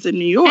out with in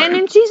New York. And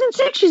in season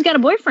 6, she's got a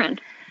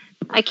boyfriend.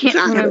 I can't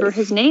Exactly. remember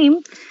his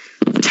name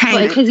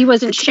Tank. because he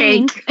wasn't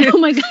Shane. Oh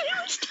my god,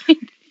 it was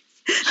Tank.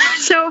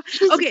 So,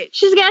 okay,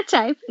 She's got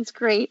type. It's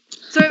great.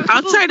 so I have a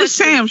couple Outside of questions.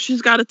 Sam,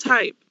 she's got a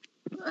type.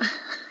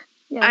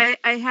 Yeah.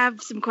 I have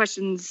some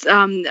questions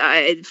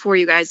for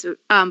you guys.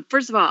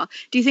 First of all,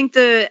 do you think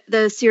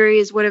the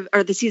series would have,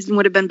 or the season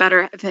would have been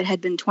better if it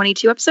had been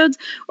 22 episodes,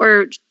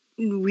 or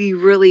we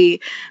really,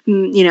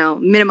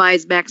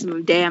 minimize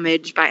maximum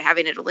damage by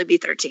having it only be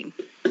 13?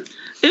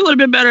 It would have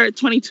been better at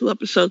 22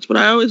 episodes, but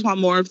I always want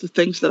more of the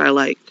things that I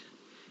like.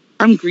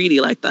 I'm greedy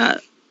like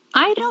that.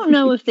 I don't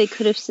know if they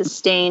could have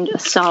sustained a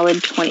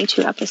solid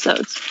 22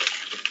 episodes.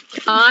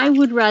 I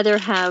would rather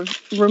have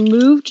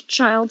removed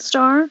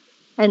Childstar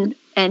and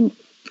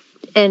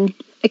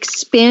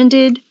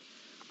expanded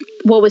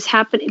what was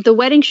happening. The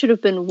wedding should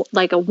have been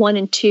like a 1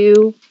 and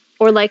 2,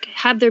 or like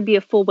have there be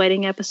a full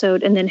wedding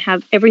episode and then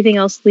have everything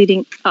else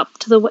leading up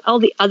to all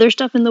the other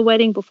stuff in the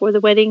wedding before the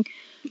wedding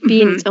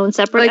be in its own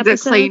separate Like the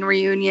episode. Clayton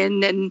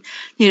reunion and,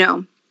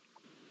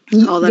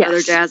 all that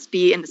other jazz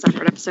be in a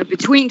separate episode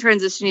between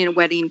transitioning and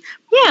wedding.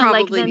 Yeah,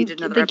 probably like then needed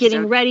another the getting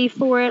episode. ready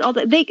for it. All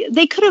that they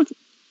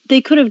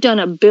could have done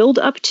a build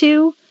up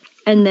to,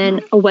 and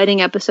then a wedding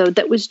episode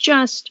that was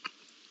just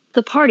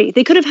the party.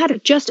 They could have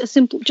had just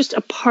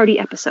a party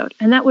episode,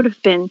 and that would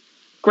have been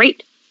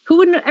great.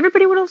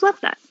 Everybody would have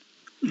loved that.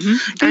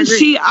 And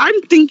see,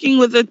 I'm thinking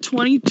with a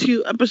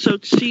 22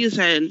 episode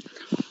season,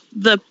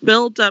 the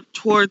build up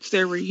towards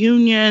their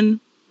reunion,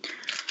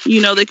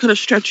 they could have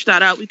stretched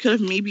that out. We could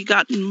have maybe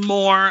gotten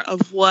more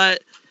of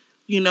what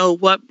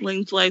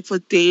Blaine's life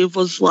with Dave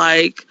was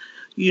like.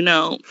 They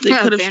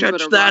could have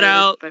stretched that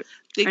out.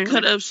 They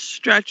could have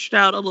stretched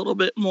out a little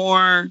bit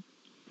more.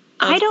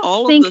 I don't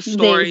all think of the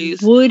stories.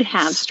 they would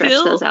have stretched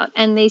those out,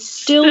 and they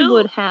still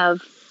would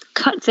have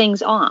cut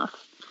things off.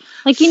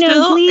 Like We'll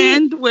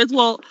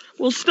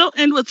still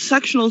end with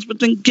sectionals, but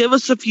then give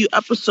us a few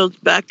episodes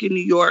back in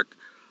New York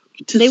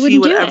to They see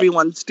wouldn't what do it.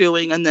 everyone's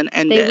doing, and then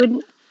end they it.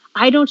 wouldn't.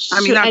 I that's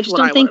just what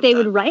don't I think they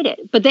would've would write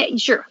it. But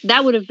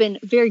that would have been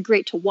very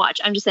great to watch.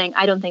 I'm just saying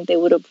I don't think they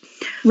would have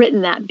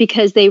written that,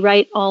 because they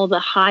write all the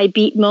high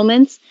beat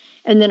moments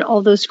and then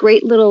all those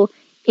great little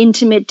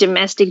intimate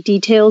domestic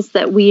details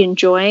that we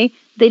enjoy.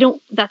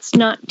 That's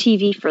not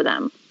TV for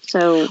them.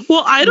 So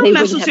Well, I they don't wouldn't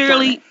have done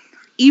necessarily it.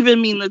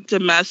 even mean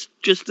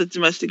just the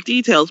domestic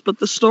details, but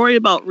the story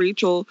about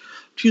Rachel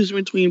choosing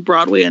between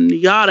Broadway and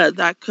Yada,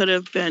 that could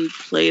have been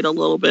played a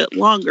little bit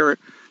longer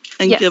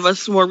and Yes. give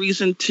us more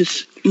reason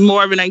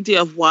more of an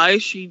idea of why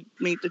she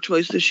made the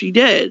choices she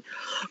did,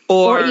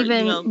 Or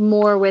even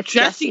more with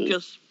Jesse Jessie.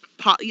 just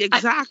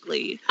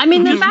exactly. I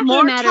mean, the Give fact of more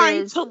the matter time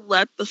is, to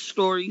let the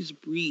stories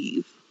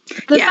breathe.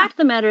 the fact of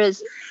the matter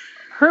is,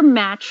 her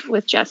match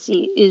with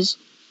Jesse is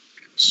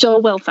so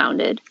well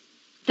founded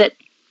that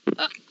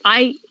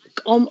I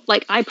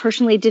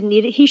personally didn't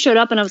need it. He showed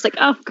up and I was like,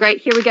 oh,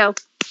 great, here we go.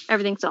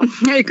 Everything's solved.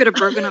 Yeah, you could have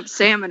broken up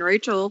Sam and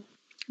Rachel,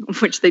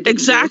 which they didn't.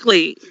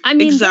 Exactly. I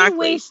mean, exactly.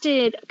 they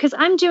wasted, because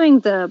I'm doing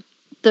the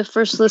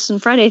First Listen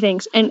Friday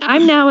things, and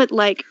I'm now at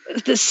like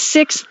the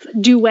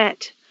 6th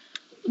duet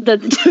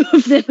that the two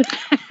of them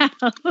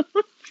have.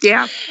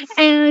 Yeah.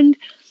 And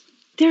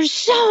there's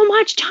so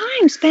much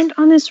time spent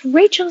on this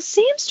Rachel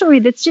Sam story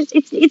that's just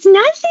it's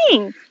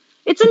nothing.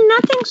 It's a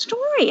nothing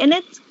story, and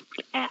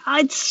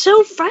it's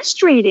so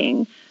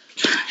frustrating.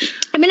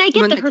 I mean, I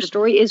get that her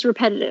story is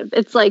repetitive.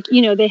 It's like,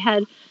 they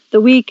had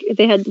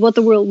What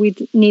the World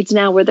Needs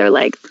Now, where they're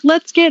like,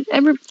 let's get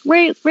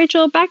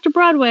Rachel back to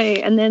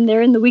Broadway, and then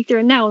they're in the week they're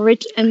in now,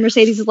 and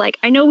Mercedes is like,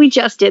 I know we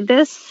just did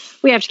this,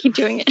 we have to keep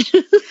doing it.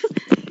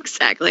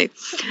 Exactly.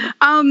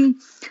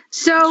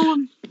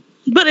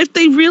 But if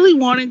they really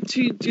wanted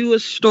to do a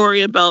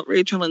story about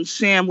Rachel and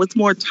Sam with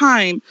more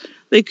time,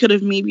 they could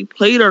have maybe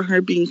played on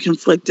her being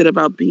conflicted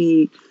about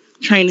being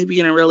trying to be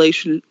in a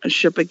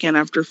relationship again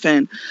after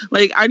Finn.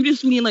 Like, I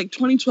just mean, like,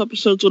 22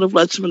 episodes would have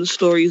let some of the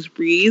stories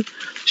breathe.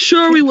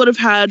 Sure, we would have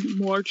had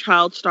more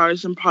child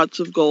stars and pots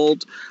of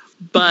gold,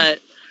 but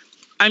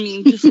I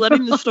mean, just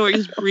letting the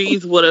stories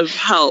breathe would have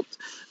helped.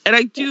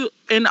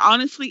 And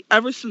honestly,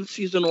 ever since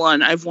season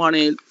 1, I've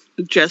wanted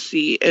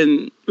Jesse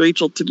and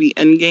Rachel to be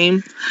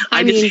endgame.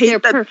 I mean, they're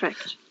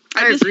perfect.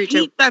 I just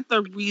hate that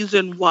the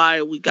reason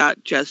why we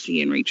got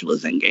Jesse and Rachel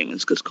as endgame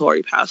is because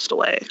Corey passed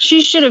away.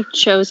 She should have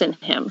chosen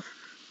him.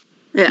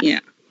 Yeah.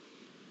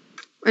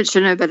 It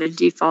shouldn't have been a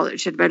default. It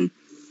should have been,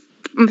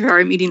 I'm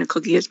sorry, I'm eating a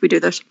cookie as we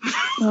do this.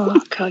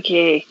 Oh,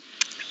 cookie.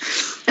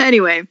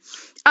 Anyway,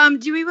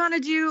 do we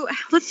want to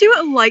let's do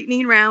a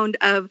lightning round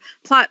of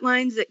plot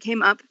lines that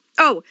came up.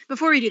 Oh,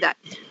 before we do that,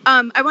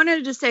 I wanted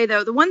to just say,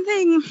 though, the one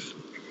thing,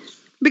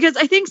 because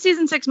I think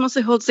season 6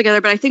 mostly holds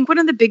together, but I think one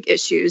of the big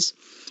issues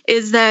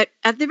is that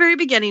at the very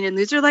beginning, and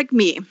these are like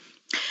me,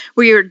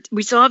 we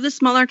still have the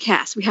smaller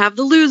cast. We have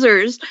the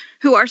losers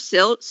who are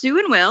still Sue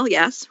and Will,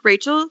 yes,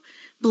 Rachel,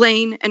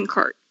 Blaine, and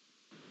Kurt.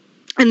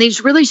 And they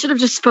really should have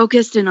just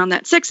focused in on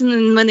that 6. And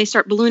then when they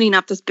start ballooning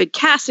up this big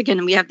cast again,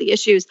 and we have the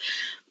issues.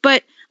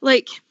 But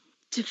like,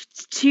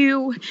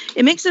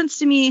 it makes sense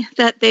to me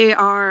that they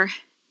are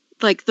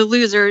like the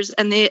losers,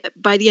 and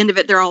by the end of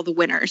it, they're all the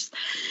winners.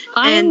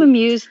 I am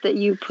amused that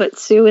you put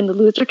Sue in the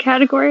loser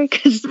category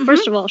because,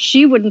 first of all,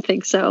 she wouldn't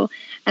think so.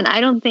 And I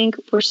don't think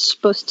we're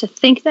supposed to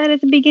think that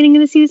at the beginning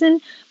of the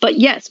season. But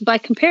yes, by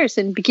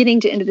comparison, beginning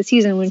to end of the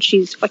season when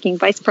she's fucking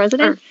vice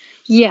president,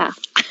 yeah,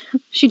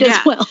 she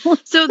does well.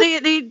 So they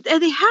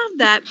have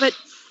that, but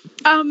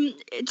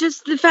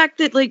just the fact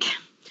that, like,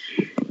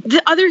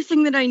 the other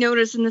thing that I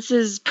noticed, and this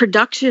is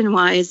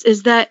production-wise,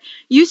 is that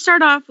you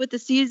start off with the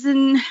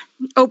season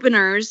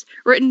openers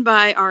written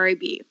by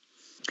R.A.B.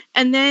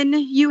 And then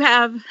you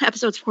have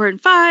episodes 4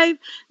 and 5.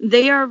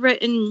 They are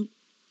written,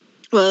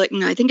 well,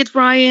 I think it's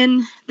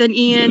Ryan, then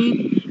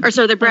Ian,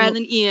 they're Brad,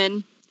 then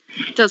Ian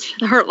does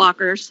the Hurt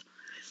Lockers.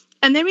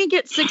 And then we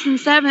get 6 and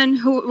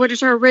 7,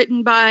 which are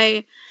written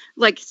by,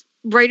 like,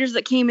 writers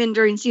that came in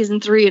during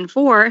season 3 and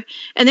 4.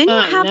 And then you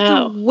have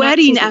the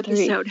wedding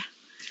episode.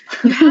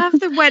 You have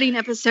the wedding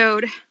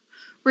episode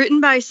written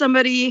by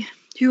somebody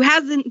who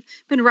hasn't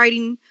been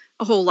writing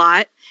a whole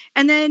lot.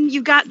 And then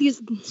you've got these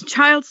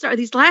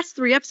these last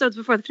 3 episodes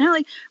before the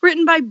finale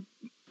written by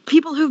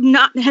people who've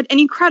not had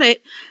any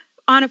credit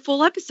on a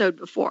full episode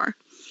before.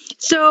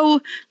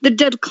 So the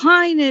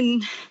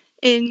decline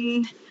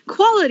in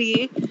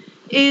quality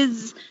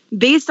is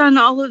based on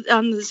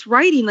on this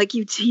writing. Like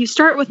you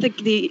start with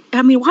the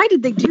I mean, why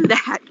did they do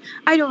that?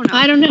 I don't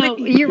know.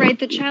 You're right.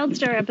 The Child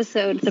Star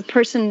episode, the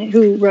person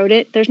who wrote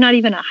it, there's not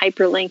even a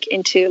hyperlink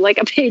into like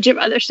a page of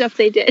other stuff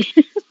they did.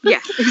 Yeah,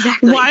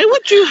 exactly. Why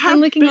would you have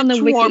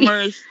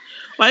Benchwarmers?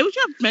 Why would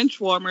you have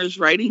Benchwarmers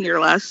writing your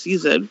last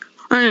season?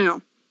 I don't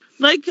know.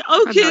 Like,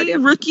 okay,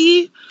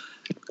 rookie,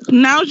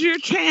 now's your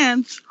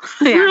chance.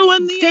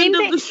 Ruin the end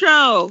of the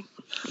show.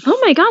 Oh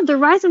my God, The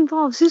Rise and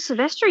Fall of Sue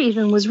Sylvester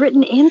even was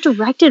written and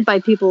directed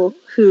by people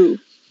who...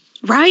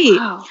 Right.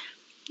 Wow.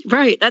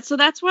 Right. That's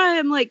why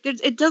I'm like,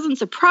 it doesn't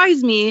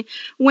surprise me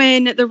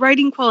when the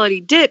writing quality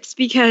dips,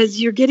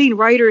 because you're getting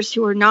writers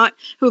who have not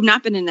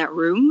been in that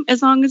room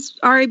as long as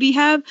RAB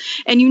have.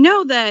 And you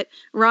know that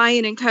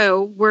Ryan and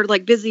co were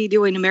like busy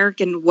doing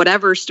American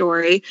Whatever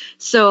Story.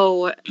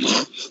 So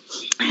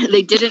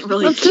they didn't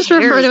really Let's just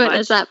refer to it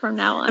as that from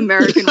now on.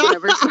 American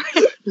Whatever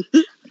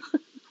Story.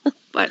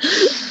 But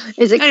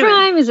is it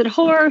crime? Is it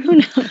horror? Who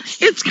knows?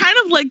 It's kind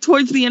of like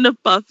towards the end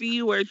of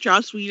Buffy where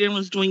Joss Whedon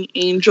was doing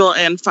Angel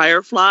and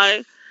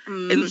Firefly.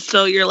 And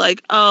so you're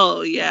like,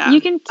 oh, yeah.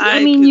 You can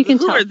who tell.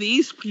 Who are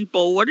these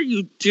people? What are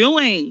you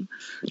doing?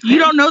 You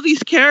don't know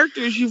these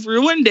characters. You've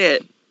ruined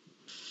it.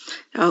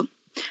 Oh.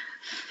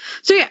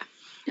 So, yeah.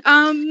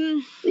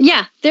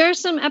 Yeah, there are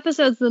some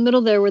episodes in the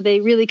middle there where they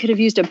really could have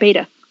used a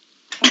beta.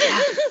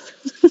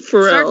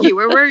 For real. Starkey,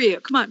 where were you?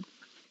 Come on.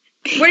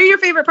 What are your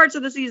favorite parts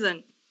of the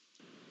season?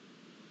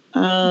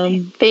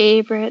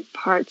 Favorite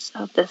parts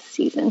of the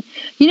season.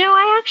 You know,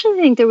 I actually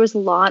think there was a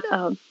lot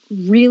of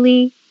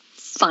really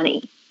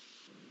funny.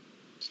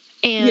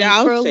 And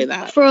yeah, I would say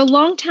that. For a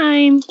long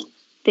time,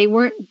 they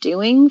weren't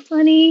doing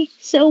funny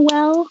so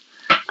well.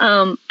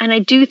 And I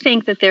do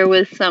think that there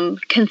was some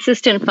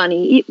consistent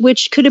funny,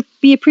 which could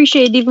be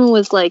appreciated even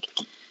with, like,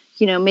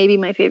 you know, maybe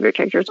my favorite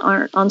characters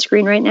aren't on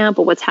screen right now,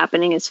 but what's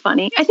happening is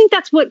funny. I think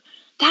that's what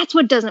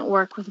doesn't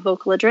work with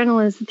Vocal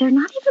Adrenaline is they're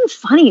not even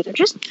funny. They're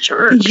just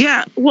jerks.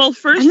 Yeah. Well,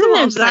 first of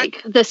all, like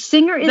the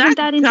singer isn't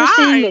that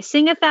interesting. They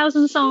sing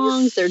 1,000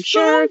 songs. They're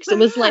jerks. Bad. It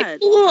was like,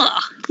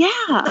 ugh. Yeah.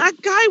 That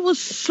guy was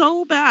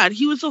so bad.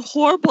 He was a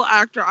horrible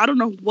actor. I don't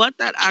know what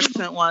that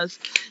accent was.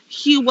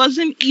 He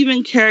wasn't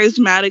even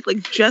charismatic.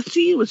 Like,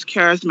 Jesse was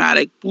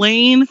charismatic.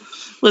 Blaine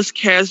was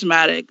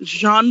charismatic.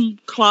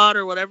 Jean-Claude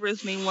or whatever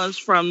his name was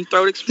from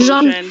Throat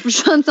Explosion.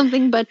 Jean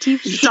something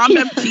Baptiste.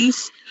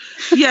 Jean-Baptiste.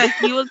 Yeah,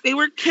 they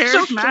were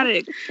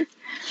charismatic.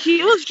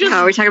 He was just...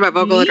 Are we talking about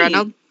Vocal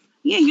Adrenaline?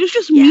 Yeah, he was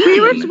just Yeah.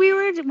 mean. We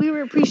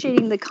were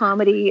appreciating the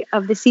comedy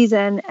of the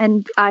season,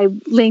 and I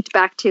linked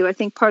back to, I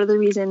think part of the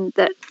reason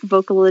that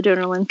Vocal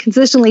Adrenaline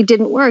consistently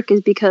didn't work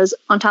is because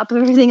on top of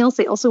everything else,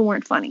 they also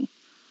weren't funny.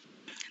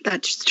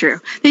 That's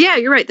true. Yeah,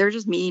 you're right. They're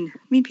just mean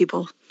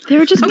people. They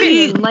were just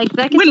Okay, mean. Like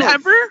that. Gets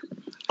Whenever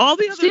all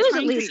the other Stu was at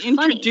times least they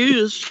funny.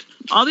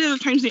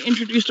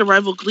 introduced a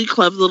rival Glee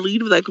club, the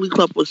lead of that Glee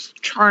club was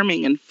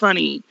charming and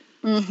funny.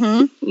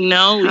 Mm-hmm. You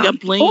know, we got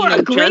Blaine Or a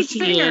and great Jesse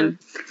singer.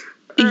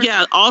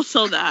 yeah,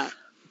 also that.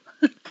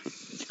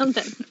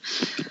 Something.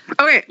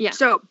 Okay, Yeah.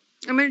 so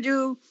I'm gonna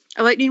do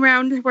a lightning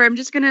round where I'm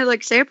just gonna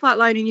like say a plot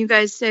line and you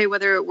guys say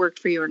whether it worked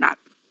for you or not.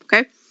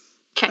 Okay.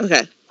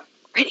 Okay.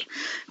 Ready?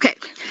 Okay.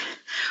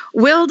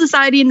 Will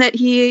deciding that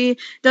he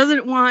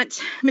doesn't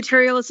want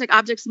materialistic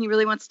objects and he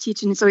really wants to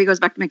teach, and so he goes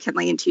back to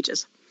McKinley and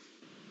teaches.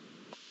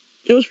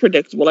 It was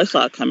predictable. I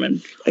saw it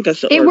coming. I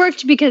guess It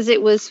worked because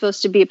it was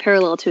supposed to be a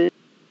parallel to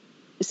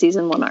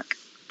season 1 arc.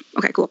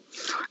 Okay, cool.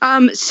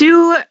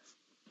 Sue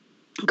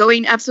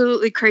going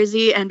absolutely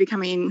crazy and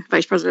becoming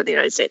vice president of the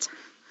United States.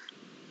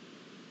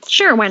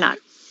 Sure, why not?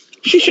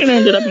 She should have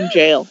ended up in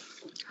jail.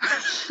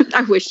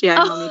 I wish,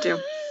 yeah, I know, me too.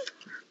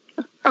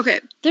 Okay.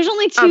 There's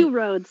only two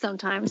roads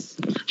sometimes.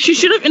 She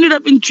should have ended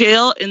up in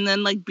jail and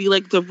then like be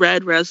like the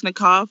Red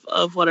Reznikov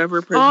of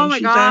whatever prison Oh my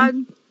she's god,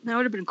 in. that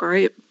would have been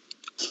great.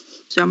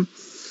 So,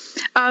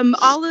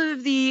 all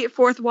of the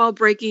fourth wall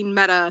breaking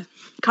meta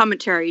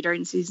commentary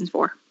during season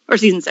 4 or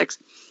season 6.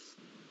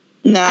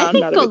 No, I I'm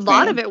think not a big lot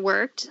fan. of it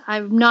worked.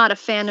 I'm not a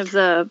fan of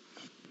the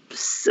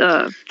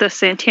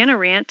Santana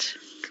rant.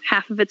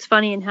 Half of it's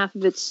funny and half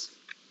of it's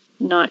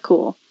not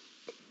cool.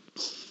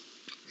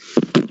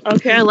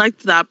 Okay, I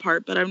liked that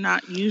part, but I'm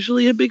not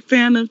usually a big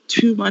fan of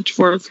too much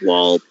fourth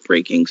wall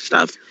breaking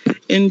stuff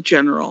in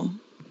general.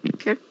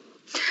 Okay.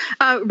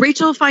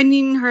 Rachel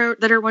finding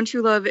that her one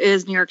true love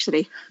is New York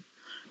City.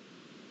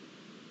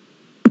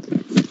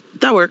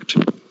 That worked.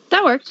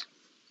 That worked.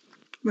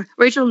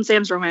 Rachel and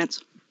Sam's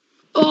romance.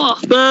 Oh,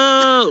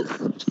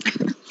 Boo!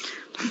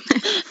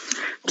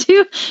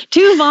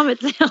 two vomit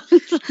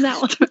sounds on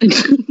that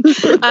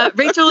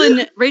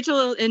one.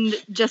 Rachel and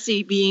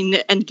Jesse being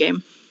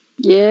Endgame.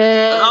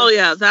 Yeah. Oh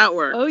yeah, that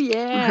worked. Oh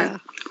yeah.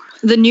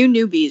 The new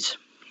newbies.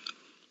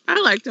 I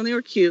liked them. They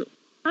were cute.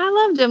 I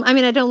loved them. I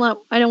mean, I don't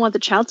want the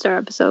Child Star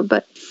episode,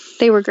 but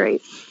they were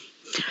great.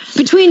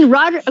 Between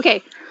Roderick,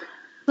 okay,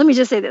 let me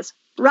just say this: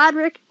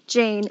 Roderick,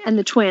 Jane, and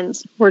the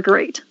twins were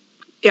great.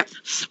 Yeah.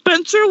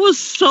 Spencer was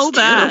so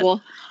bad.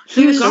 Terrible.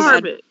 He was so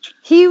bad. garbage.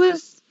 He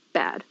was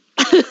bad.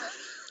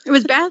 It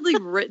was badly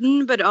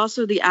written, but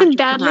also the actor And could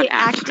badly not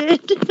act.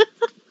 acted.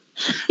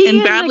 And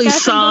had badly the guy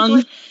from sung.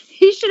 Vocal-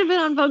 He should have been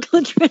on Vocal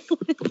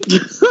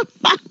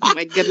Adrenaline. Oh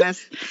my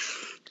goodness.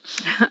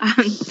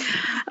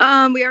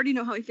 We already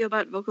know how we feel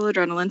about Vocal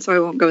Adrenaline, so I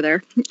won't go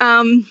there.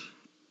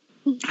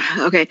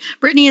 Okay,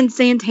 Brittany and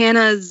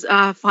Santana's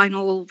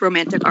final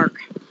romantic arc.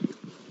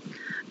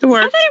 It I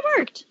worked. thought it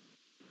worked.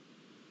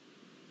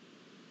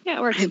 Yeah,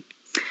 it worked.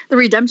 The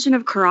redemption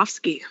of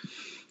Karofsky.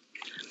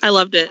 I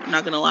loved it.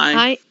 Not gonna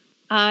lie.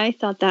 I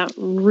thought that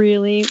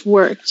really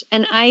worked.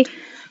 And I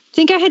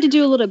think I had to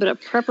do a little bit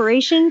of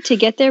preparation to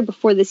get there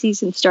before the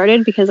season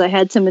started because I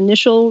had some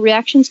initial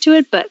reactions to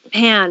it, but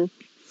man,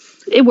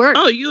 it worked.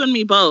 Oh, you and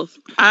me both.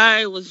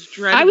 I was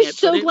dreading I was it,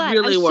 so but glad. it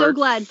really I'm worked. so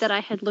glad that I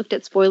had looked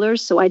at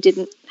spoilers so I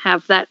didn't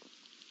have that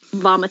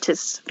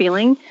vomitous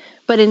feeling.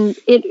 But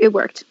it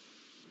worked.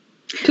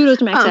 Kudos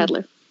to Max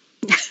Adler.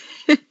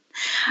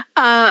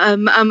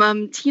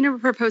 Tina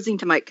proposing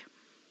to Mike.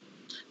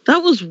 That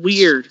was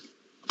weird.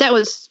 That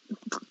was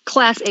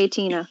class A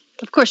Tina.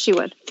 Of course she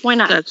would. Why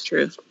not? That's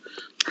true.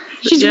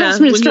 She's Yeah,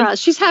 grasping at when you- straws.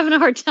 She's having a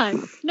hard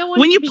time. No one.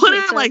 When you put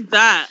appreciates it her.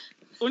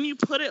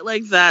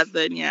 like that,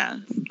 then yeah.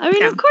 I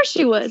mean, Yeah. of course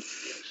she would.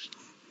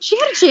 She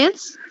had a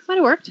chance. Might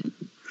have worked.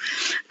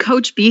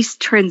 Coach Beast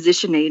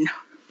transitioning.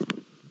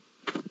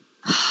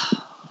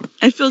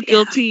 I feel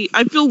guilty.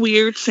 I feel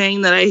weird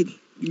saying that I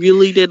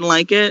really didn't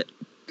like it.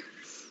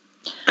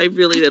 I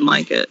really didn't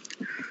like it.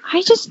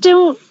 I just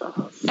don't.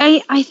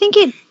 I think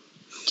it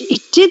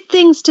did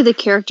things to the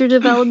character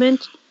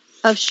development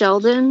of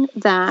Sheldon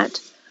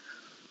that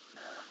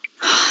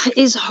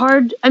is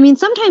hard. I mean,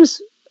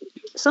 sometimes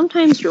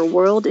your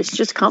world is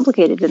just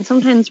complicated, and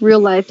sometimes real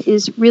life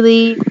is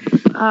really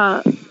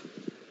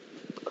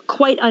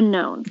quite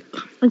unknown.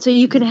 And so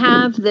you can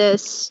have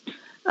this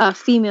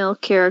female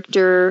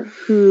character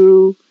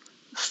who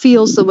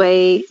feels the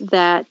way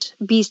that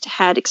Beast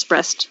had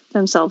expressed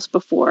themselves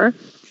before.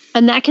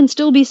 And that can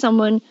still be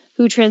someone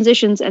who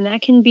transitions, and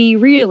that can be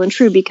real and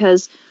true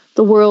because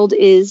the world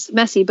is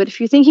messy. But if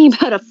you're thinking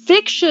about a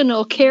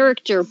fictional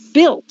character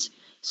built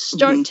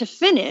start to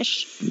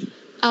finish,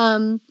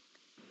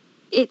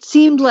 it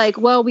seemed like,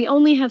 well, we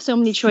only have so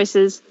many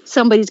choices.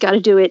 Somebody's got to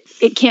do it.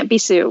 It can't be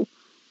Sue.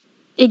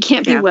 It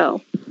can't be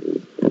Will.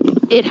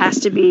 It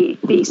has to be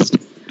Beast.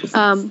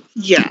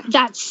 Yeah.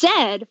 That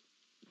said,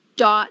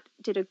 Dot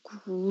did a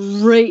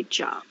great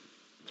job.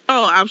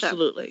 Oh,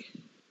 absolutely.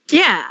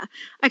 Yeah,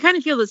 I kind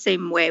of feel the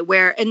same way.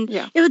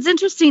 Yeah. It was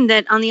interesting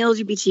that on the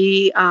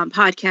LGBT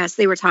podcast,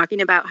 they were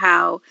talking about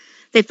how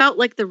they felt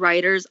like the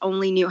writers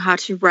only knew how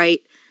to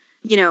write,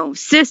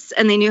 cis,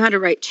 and they knew how to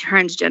write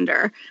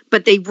transgender,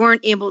 but they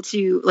weren't able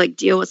to like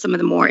deal with some of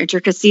the more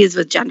intricacies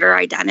with gender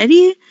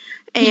identity.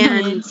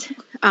 And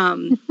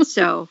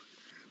so,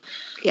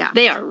 yeah,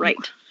 They are right.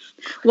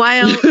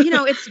 while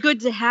it's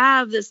good to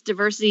have this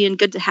diversity and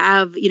good to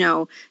have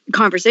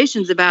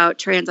conversations about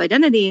trans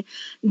identity,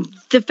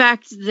 the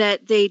fact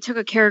that they took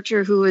a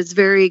character who was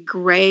very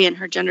gray in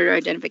her gender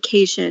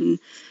identification,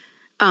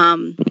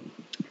 and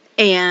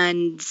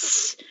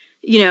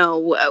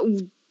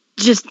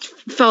just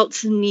felt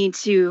the need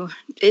to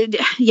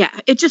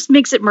it just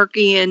makes it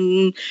murky.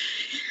 And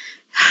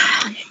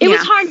It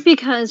was hard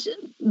because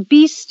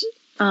Beast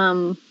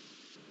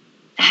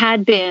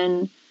had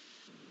been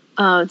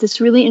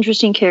this really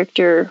interesting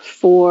character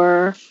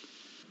for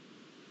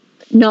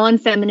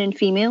non-feminine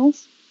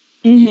females.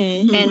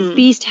 Mm-hmm. And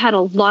Beast had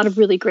a lot of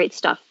really great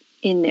stuff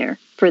in there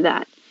for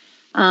that.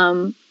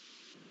 And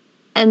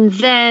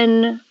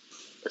then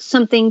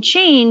something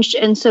changed.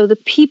 And so the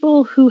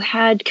people who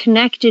had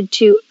connected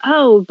to,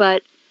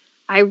 but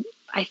I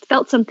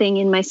felt something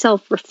in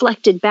myself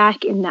reflected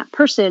back in that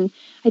person.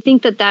 I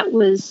think that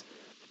was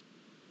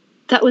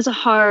a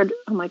hard,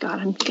 oh my God,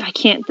 I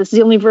can't, this is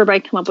the only verb I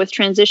come up with,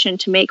 transition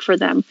to make for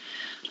them.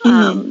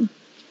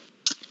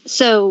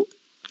 So,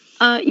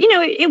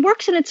 it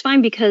works and it's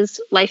fine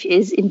because life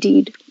is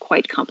indeed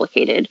quite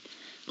complicated.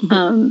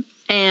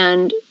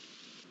 And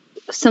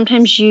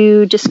sometimes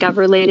you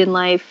discover late in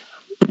life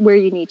where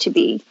you need to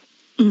be.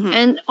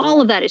 And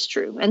all of that is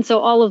true. And so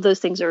all of those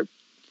things are,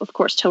 of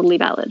course, totally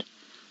valid.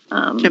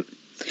 And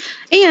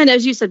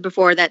as you said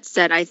before, that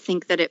said, I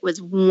think that it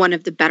was one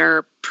of the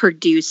better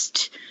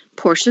produced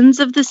portions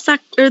of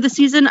the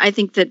season. I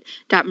think that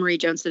Dot Marie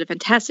Jones did a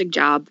fantastic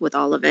job with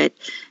all of it,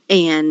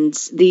 and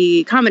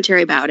the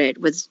commentary about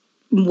it was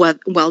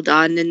well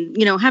done. And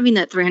having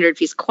that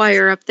 300-piece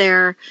choir up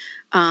there,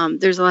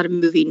 there's a lot of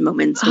moving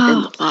moments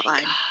within the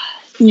plotline.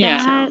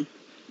 Yeah.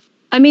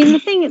 I mean,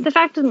 the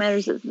fact of the matter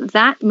is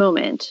that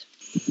moment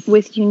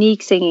with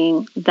Unique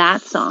singing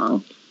that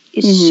song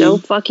is so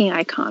fucking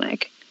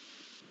iconic.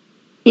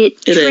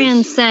 It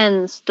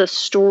transcends the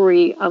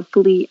story of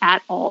Glee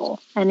at all.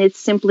 And it's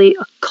simply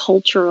a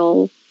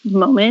cultural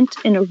moment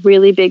in a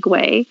really big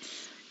way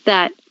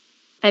that,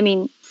 I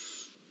mean,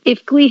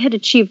 if Glee had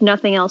achieved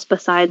nothing else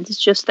besides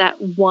just that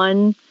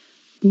one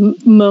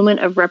moment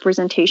of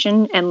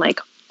representation and like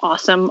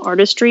awesome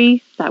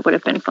artistry, that would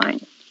have been fine.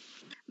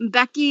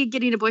 Becky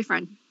getting a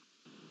boyfriend.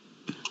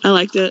 I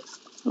liked it.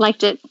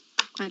 Liked it.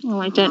 I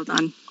liked well it.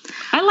 Done.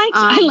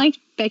 I liked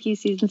Becky's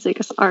season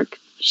 6 arc.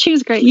 She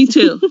was great. Me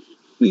too.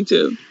 Me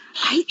too.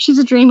 She's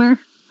a dreamer.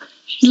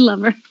 She's a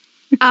lover.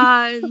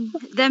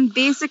 Them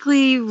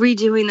basically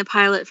redoing the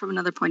pilot from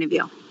another point of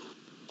view.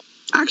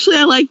 Actually,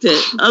 I liked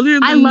it. Other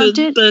than I loved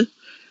it.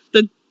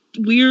 The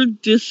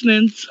weird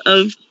dissonance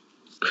of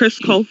Chris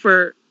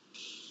Colfer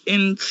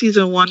in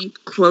season 1,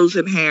 clothes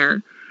and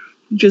hair,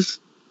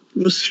 just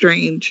was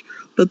strange.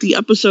 But the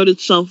episode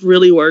itself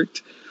really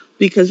worked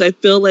because I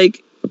feel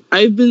like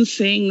I've been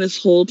saying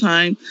this whole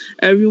time,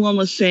 everyone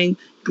was saying,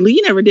 Glee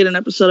never did an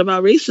episode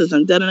about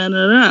racism.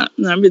 Da-da-da-da-da.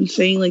 And I've been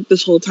saying like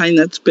this whole time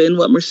that's been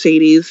what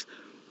Mercedes,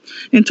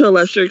 and to a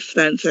lesser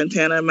extent,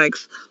 Santana and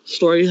Mike's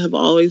story have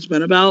always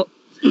been about.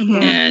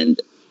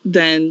 And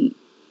then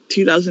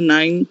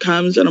 2009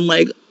 comes and I'm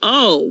like,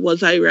 oh,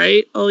 was I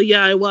right? Oh,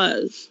 yeah, I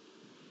was.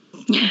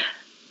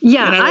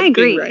 Yeah, I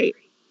agree. Right.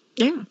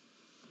 Yeah.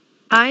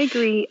 I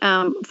agree.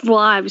 Well,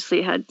 I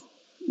obviously had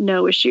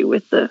no issue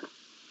with the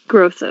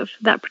growth of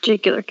that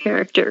particular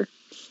character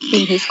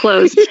in his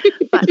clothes.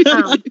 But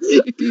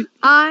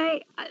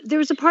there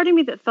was a part of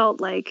me that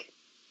felt like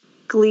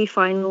Glee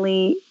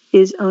finally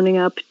is owning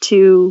up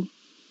to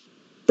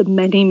the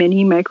many,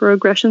 many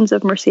microaggressions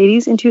of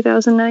Mercedes in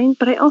 2009.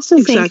 But I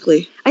also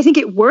think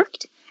it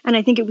worked, and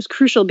I think it was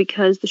crucial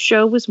because the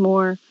show was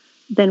more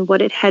than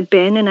what it had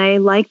been, and I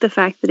like the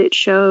fact that it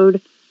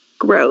showed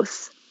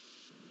growth.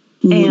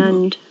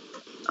 And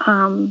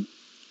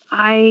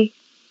I,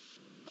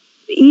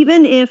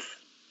 even if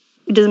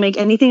it doesn't make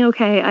anything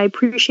okay, I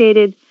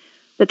appreciated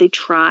that they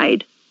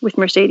tried with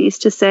Mercedes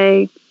to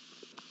say,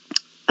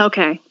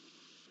 okay,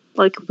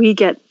 like we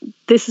get,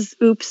 this is,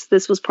 oops,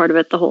 this was part of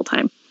it the whole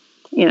time,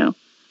 Yeah.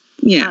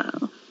 Yeah.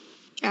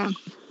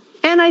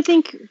 And I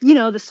think,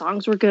 the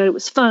songs were good. It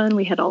was fun.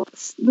 We had all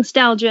this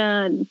nostalgia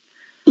and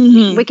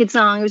Wicked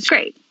song. It was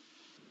great.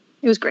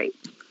 It was great.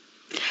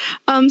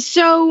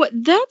 So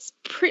that's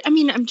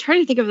I'm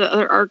trying to think of the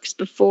other arcs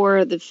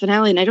before the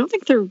finale, and I don't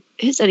think there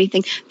is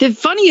anything. The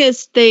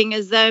funniest thing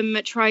is them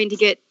trying to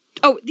get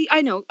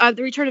the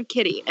return of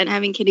Kitty and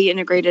having Kitty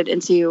integrated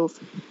into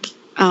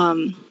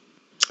the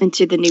new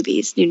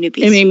newbies.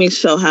 It made me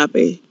so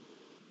happy.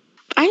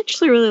 I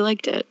actually really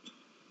liked it.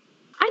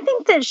 I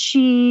think that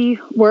she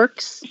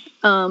works.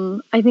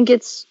 I think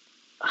it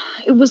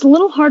was a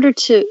little harder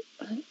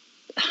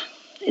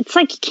it's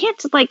like you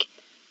can't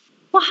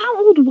well,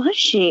 how old was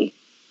she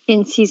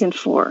in season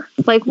 4.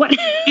 Like what?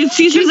 In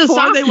season She's a 4,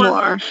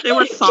 sophomore. they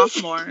were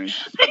sophomores.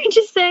 I'm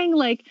just saying,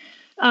 like,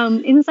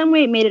 in some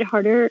way, it made it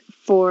harder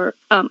for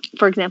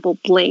example,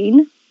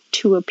 Blaine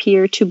to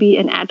appear to be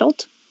an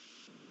adult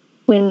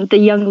when the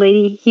young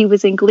lady he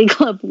was in Glee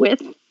Club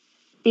with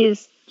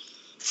is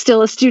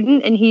still a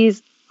student and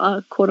he's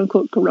a quote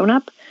unquote grown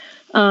up.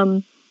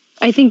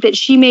 I think that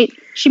she made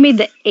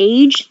the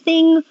age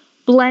thing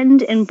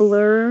blend and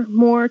blur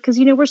more because,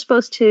 you know, we're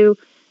supposed to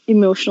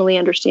emotionally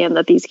understand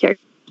that these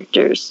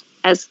characters,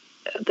 as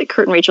the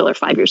Kurt and Rachel, are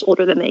 5 years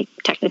older than they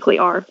technically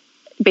are,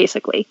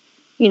 basically.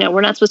 You know,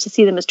 we're not supposed to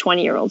see them as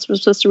 20-year-olds. We're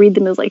supposed to read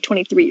them as like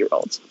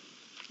 23-year-olds.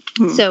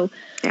 So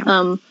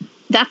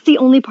that's the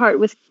only part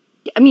with,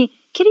 I mean,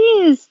 Kitty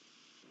is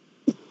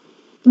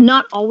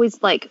not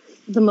always like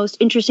the most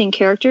interesting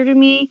character to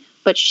me,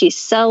 but she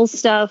sells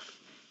stuff.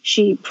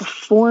 She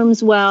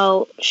performs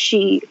well.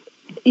 She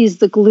is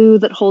the glue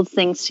that holds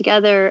things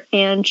together.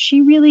 And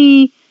she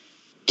really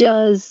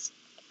does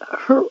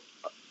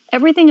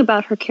everything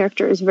about her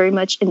character is very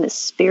much in the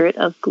spirit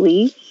of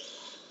Glee.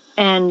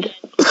 And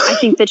I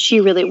think that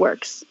she really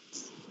works.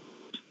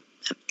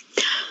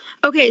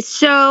 Okay,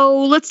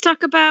 so let's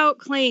talk about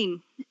Klaine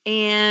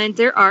and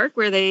their arc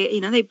where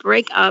they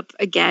break up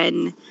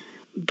again,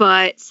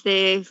 but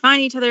they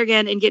find each other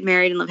again and get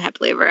married and live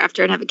happily ever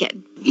after and have a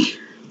kid.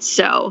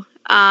 So,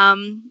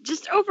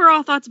 just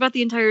overall thoughts about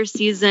the entire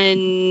season.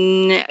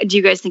 Do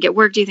you guys think it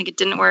worked? Do you think it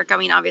didn't work? I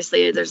mean,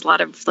 obviously there's a lot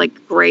of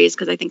like grays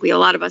because I think a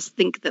lot of us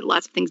think that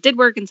lots of things did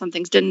work and some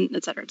things didn't,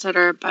 et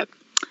cetera, but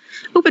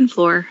open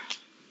floor.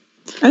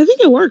 I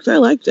think it worked. I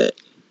liked it.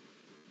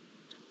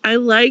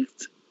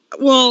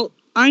 Well,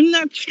 I'm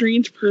that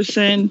strange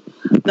person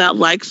that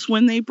likes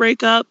when they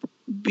break up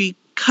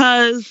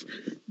because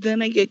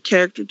then I get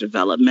character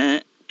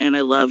development and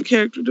I love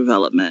character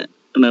development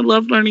and I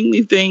love learning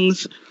new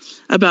things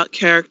about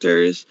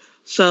characters.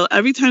 So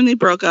every time they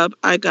broke up,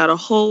 I got a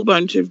whole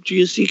bunch of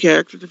juicy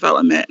character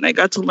development and I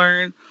got to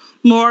learn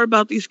more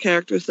about these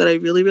characters that I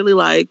really, really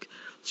like.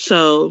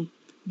 So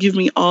give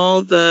me all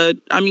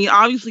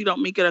obviously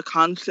don't make it a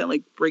constant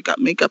like breakup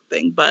makeup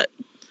thing, but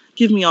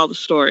give me all the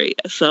story.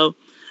 So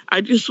I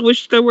just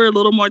wish there were a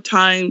little more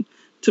time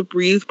to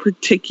breathe,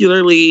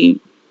 particularly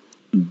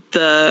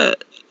the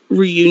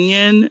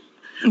reunion.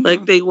 Mm-hmm.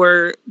 Like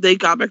they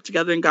got back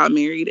together and got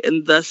married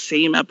in the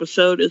same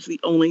episode is the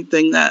only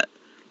thing that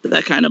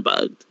kind of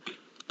bugged.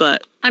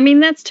 But I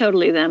mean, that's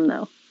totally them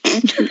though.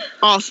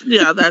 Also,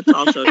 yeah, that's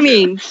also I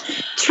mean,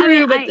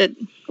 true, but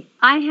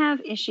I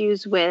have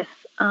issues with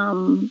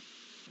the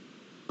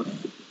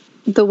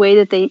way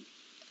that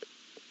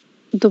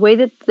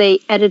they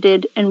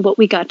edited and what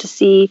we got to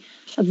see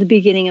of the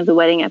beginning of the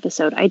wedding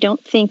episode. I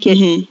don't think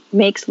it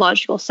makes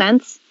logical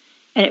sense,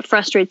 and it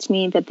frustrates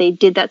me that they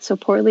did that so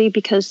poorly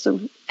because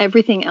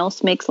everything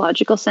else makes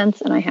logical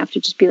sense, and I have to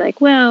just be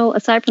like, well,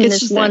 aside from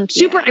this one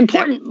super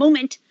important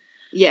moment.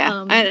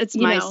 Yeah, it's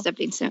my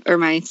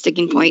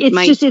sticking point.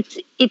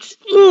 It's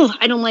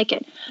I don't like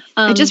it.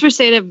 I just wish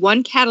they'd have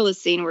one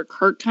catalyst scene where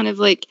Kurt kind of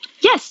like,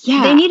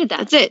 they needed that.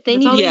 That's it. They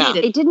needed.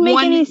 It didn't make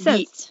any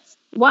sense.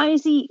 Why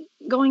is he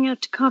going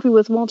out to coffee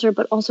with Walter,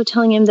 but also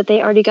telling him that they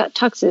already got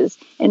tuxes?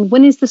 And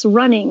when is this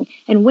running?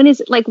 And when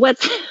is it like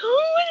what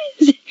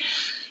is it?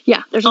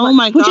 Yeah, there's a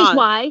lot, which is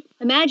why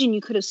imagine you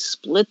could have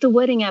split the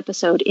wedding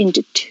episode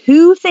into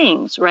 2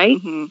 things, right?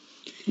 Mm-hmm.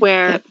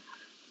 Where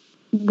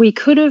we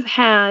could have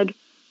had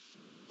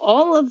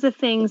all of the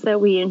things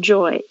that we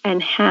enjoy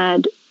and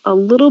had a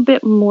little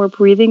bit more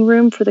breathing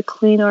room for the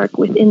Klaine arc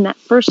within that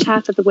first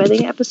half of the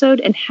wedding episode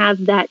and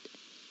have that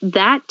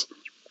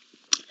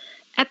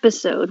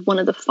episode, one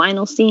of the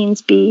final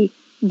scenes, be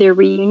their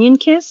reunion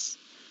kiss,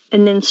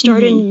 and then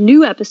start a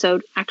new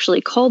episode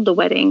actually called The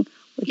Wedding.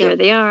 There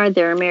they are,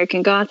 they're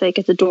American Gothic,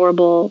 it's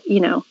adorable, you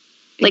know.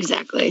 Like,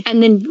 exactly.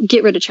 And then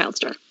get rid of Child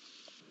Star.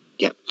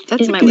 Yep.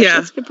 That's a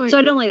good point. So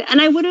I don't like that.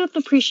 And I would have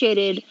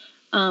appreciated,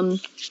 I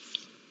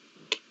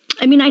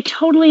mean, I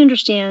totally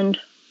understand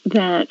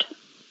that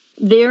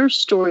their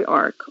story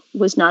arc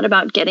was not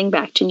about getting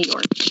back to New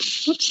York.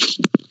 Whoops,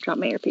 dropped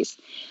my earpiece.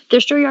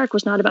 Their story arc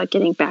was not about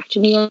getting back to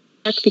New York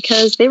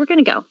because they were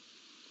going to go.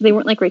 They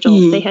weren't like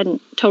Rachel. They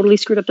hadn't totally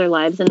screwed up their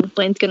lives, and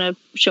Blaine's going to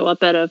show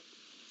up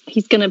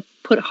he's going to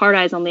put hard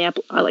eyes on the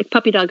like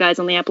puppy dog eyes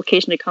on the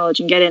application to college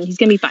and get in. He's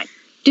going to be fine.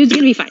 Dude's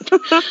going to be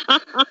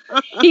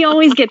fine. He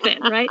always gets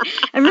in, right?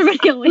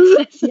 Everybody always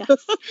says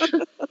yes.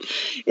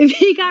 If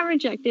he got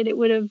rejected, it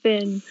would have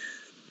been,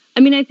 I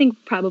mean, I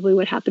think probably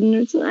what happened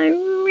is I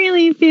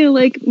really feel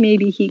like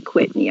maybe he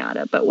quit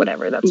NYADA, but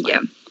whatever, that's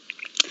fine.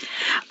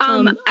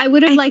 Yeah. I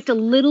would have liked a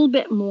little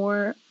bit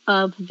more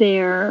of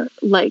their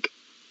like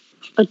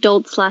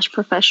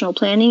adult/professional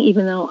planning,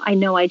 even though I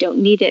know I don't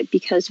need it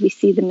because we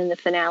see them in the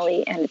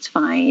finale and it's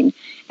fine.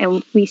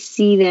 And we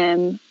see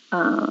them,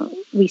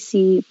 we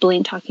see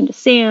Blaine talking to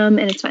Sam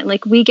and it's fine.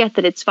 Like, we get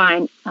that it's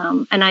fine.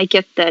 And I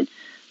get that,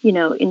 you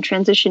know, in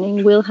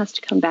transitioning, Will has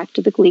to come back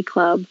to the Glee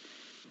Club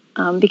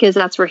because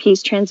that's where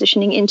he's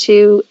transitioning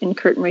into, and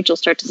Kurt and Rachel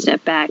start to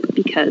step back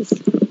because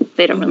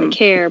they don't really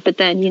care. But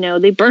then,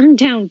 they burn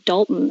down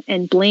Dalton,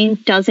 and Blaine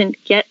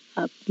doesn't get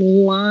a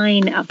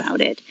line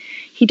about it.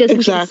 He doesn't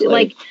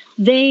Exactly.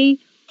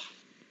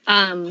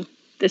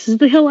 this is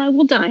the hill I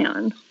will die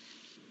on.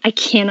 I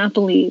cannot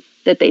believe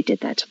that they did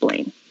that to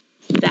Blaine.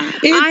 It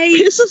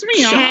pisses me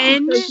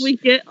can- off because we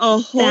get a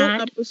whole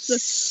That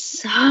episode.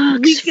 sucks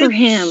We for get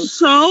him.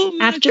 so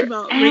much After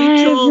about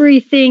Rachel.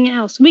 everything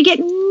else, we get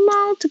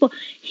multiple.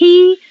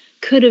 He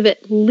could have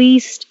at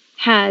least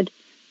had.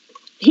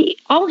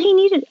 All he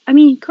needed. I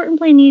mean, Kurt and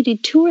Blaine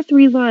needed 2 or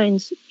 3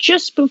 lines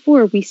just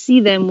before we see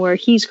them where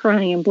he's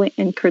crying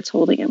and Kurt's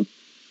holding him.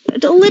 A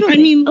little. I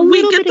bit, mean, a we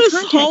little get bit of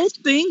this context. whole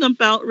thing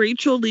about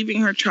Rachel leaving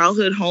her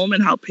childhood home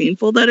and how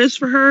painful that is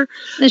for her.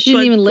 that she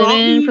didn't but even live in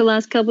Dalton- for the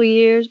last couple of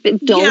years.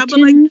 But Dalton, Yeah, but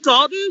like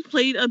Dalton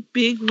played a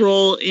big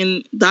role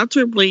in. That's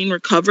where Blaine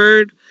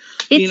recovered.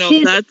 it's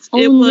his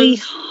only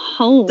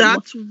home.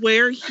 That's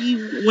where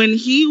when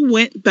he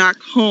went back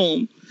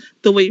home,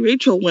 the way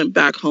Rachel went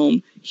back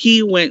home,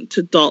 he went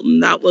to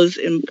Dalton. That was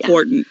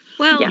important.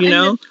 Well, Yeah. You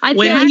know, I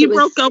when feel like he it was-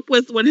 broke up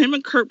when him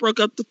and Kurt broke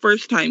up the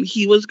first time,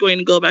 he was going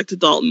to go back to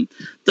Dalton.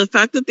 The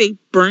fact that they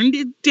burned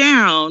it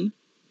down,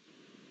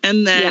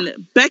 and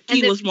then Becky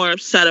And was more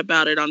upset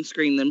about it on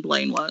screen than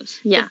Blaine was.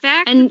 Yeah, the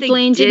fact and that they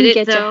Blaine did didn't it,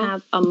 get though, to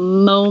have a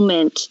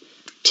moment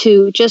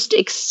to just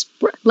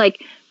express.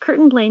 Like Kurt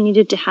and Blaine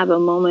needed to have a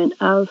moment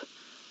of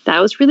that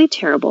was really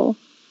terrible.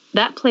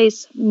 That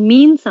place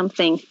means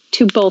something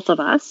to both of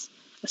us,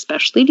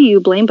 especially to you,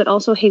 Blaine, but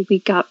also, hey, we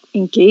got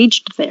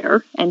engaged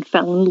there and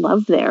fell in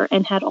love there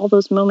and had all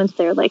those moments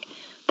there. Like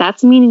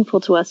that's meaningful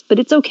to us, but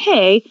it's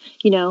okay.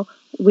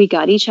 We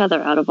got each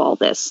other out of all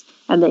this,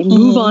 and they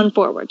move on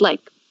forward. Like.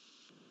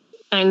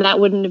 And that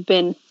wouldn't have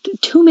been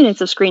 2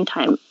 minutes of screen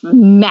time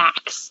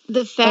max.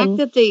 the fact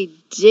that they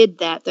did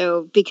that,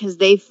 though, because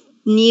they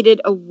needed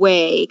a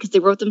way, because they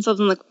wrote themselves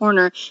in the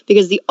corner,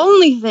 because the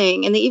only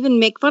thing, and they even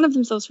make fun of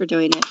themselves for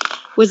doing it,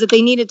 was that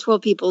they needed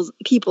 12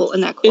 people in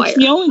that choir. It's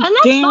the only And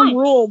that's damn fine.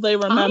 rule they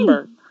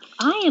remember.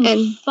 I am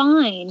And-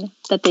 fine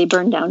that they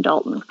burned down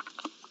Dalton.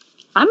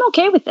 I'm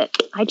okay with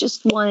it. I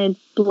just wanted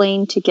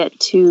Blaine to get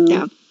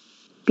to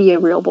be a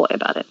real boy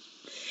about it.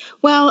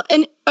 Well,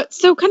 and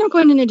so kind of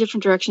going in a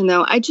different direction,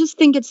 though, I just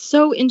think it's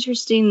so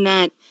interesting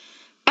that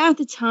at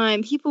the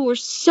time, people were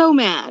so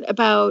mad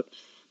about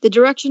the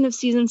direction of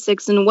season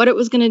 6 and what it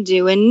was going to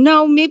do. And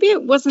no, maybe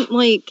it wasn't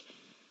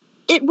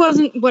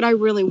what I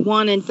really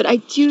wanted, but I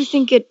do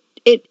think it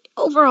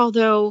overall,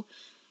 though,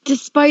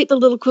 despite the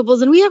little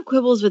quibbles, and we have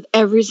quibbles with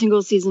every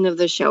single season of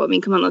the show. I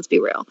mean, come on, let's be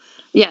real.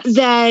 Yes.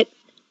 That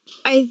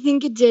I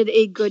think it did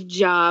a good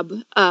job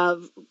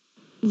of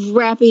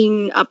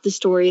wrapping up the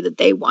story that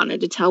they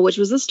wanted to tell, which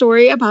was a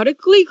story about a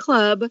Glee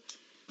Club.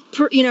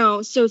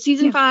 So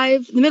season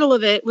 5, the middle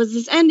of it was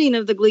this ending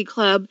of the Glee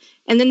Club,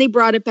 and then they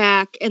brought it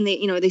back, and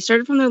they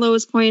started from their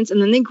lowest points,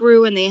 and then they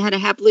grew, and they had a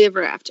happily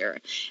ever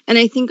after. And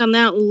I think on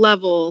that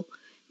level,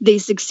 they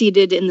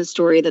succeeded in the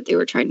story that they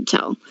were trying to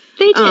tell.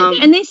 They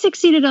did. And they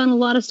succeeded on a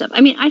lot of stuff. I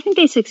mean, I think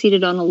they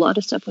succeeded on a lot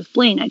of stuff with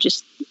Blaine. I agree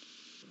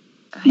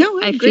feel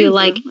with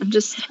like, you. I'm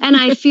just and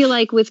I feel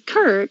like with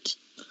Kurt,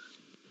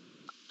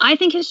 I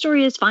think his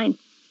story is fine.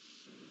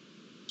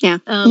 Yeah.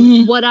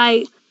 What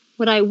I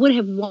would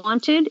have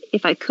wanted,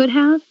 if I could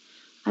have,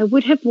 I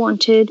would have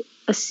wanted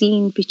a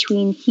scene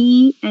between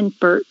he and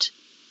Bert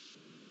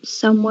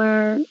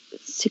somewhere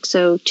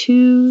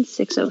 602,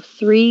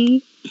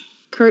 603,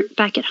 Kurt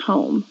back at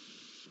home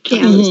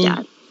talking to his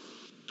dad.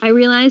 I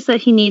realize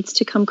that he needs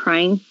to come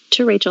crying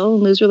to Rachel, a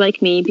loser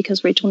like me,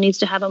 because Rachel needs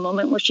to have a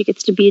moment where she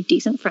gets to be a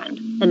decent friend,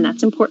 and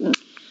that's important.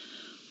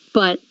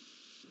 But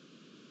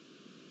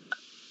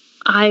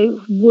I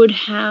would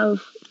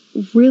have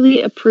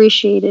really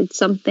appreciated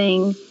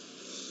something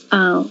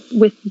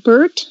with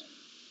Bert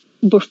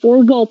before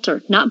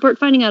Walter, not Bert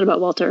finding out about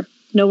Walter.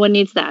 No one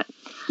needs that.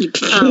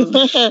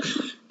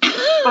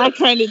 I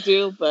kind of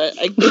do, but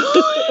I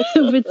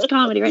It's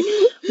comedy, right?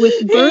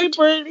 With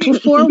Bert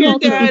before Your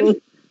Walter.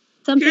 dad,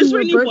 Something here's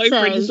where my new Bert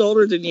boyfriend. He's says,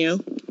 older than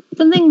you.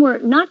 something where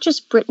not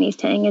just Brittany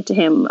saying it to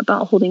him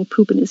about holding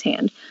poop in his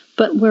hand,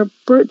 but where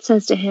Bert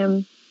says to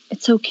him,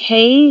 it's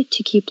okay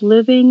to keep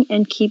living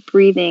and keep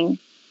breathing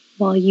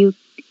while you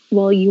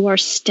are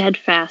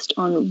steadfast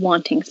on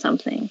wanting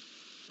something.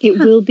 It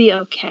will be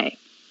okay.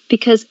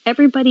 Because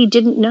everybody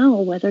didn't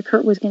know whether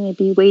Kurt was going to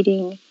be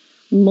waiting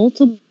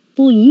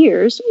multiple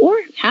years or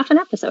half an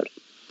episode.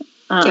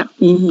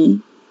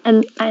 And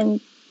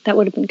that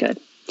would have been good.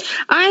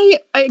 I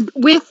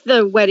with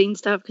the wedding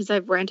stuff, because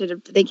I've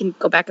ranted, they can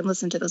go back and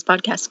listen to this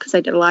podcast because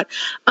I did a lot.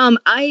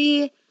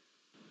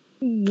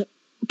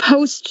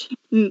 Post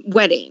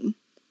wedding,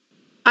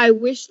 I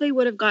wish they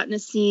would have gotten a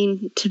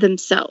scene to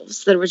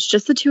themselves. There was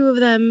just the two of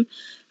them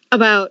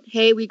about,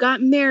 hey, we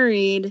got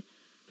married.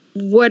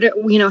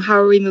 How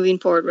are we moving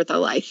forward with our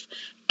life?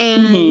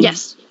 And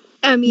Yes.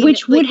 I mean,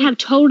 Which would have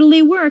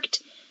totally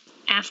worked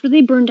after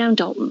they burned down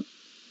Dalton.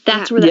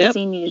 That's where that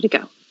scene needed to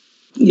go.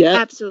 Yeah.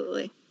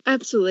 Absolutely.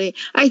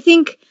 I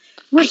think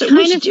We I should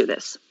kind of do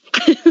this.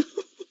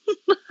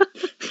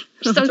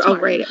 I'll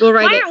write it. We'll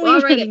write Why it. aren't We'll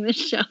we write running it.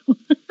 this show?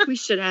 We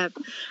should have.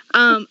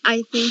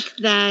 I think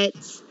that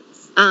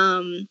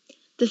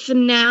the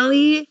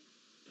finale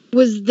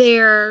was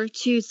there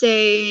to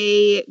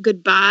say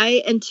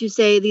goodbye and to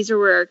say these are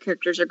where our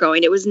characters are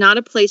going. It was not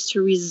a place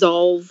to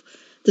resolve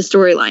the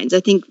storylines. I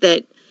think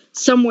that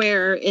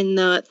somewhere in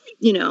the,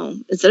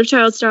 instead of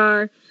Child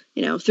Star,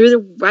 through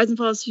the Rise and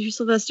Fall of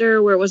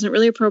Sylvester, where it wasn't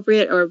really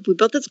appropriate, or we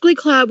built this Glee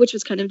Club, which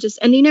was kind of just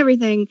ending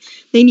everything,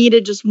 they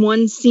needed just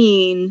one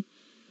scene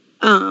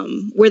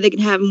where they could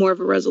have more of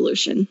a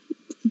resolution.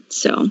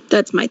 So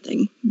that's my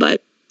thing.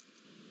 But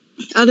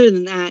other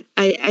than that,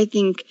 I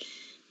think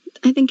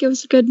it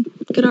was a good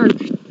arc.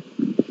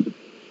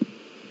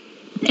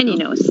 And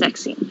a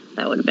sex scene.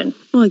 That would have been.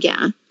 Well,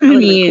 yeah. I would've been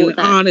mean, cool with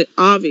that. on it,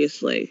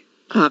 obviously.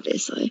 Okay,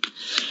 so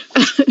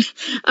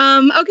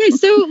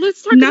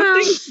let's talk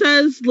Nothing about.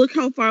 says, look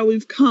how far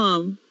we've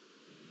come,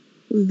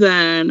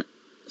 than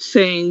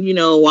saying,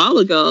 a while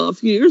ago, a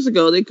few years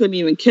ago, they couldn't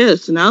even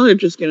kiss. And now they're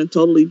just going to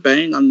totally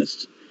bang on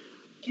this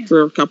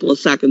for a couple of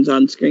seconds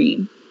on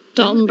screen.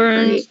 Dalton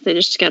Burns. They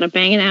just got to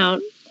bang it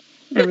out.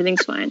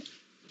 Everything's fine.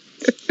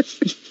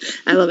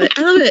 I love it.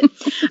 All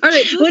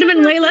right. So Would have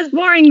been way less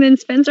boring than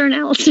Spencer and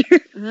Alistair.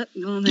 Well,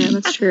 yeah,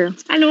 that's true.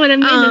 I know what I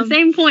made the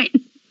same point.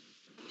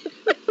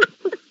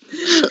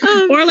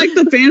 Or like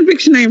the fan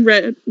fiction I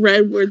read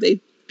where they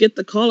get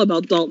the call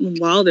about Dalton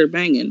while they're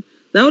banging.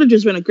 That would have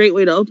just been a great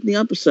way to open the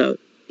episode.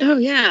 Oh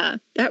yeah,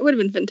 that would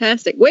have been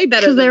fantastic. Way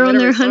better Because than they're on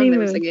their whatever song they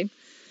were honeymoon.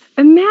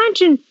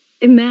 singing.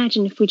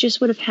 Imagine if we just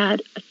would have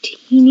had a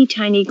teeny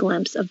tiny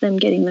glimpse of them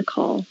getting the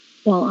call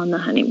while on the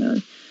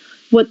honeymoon.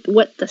 What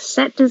the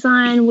set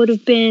design would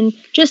have been,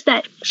 just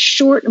that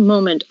short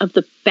moment of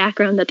the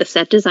background that the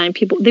set design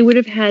people, they would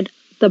have had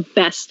the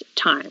best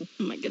time.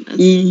 Oh my goodness.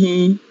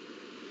 Mm-hmm.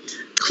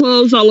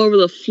 Clothes all over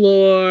the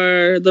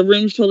floor. The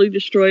room's totally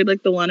destroyed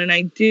like the one in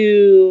I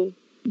Do.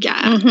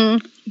 Yeah.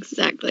 Mm-hmm.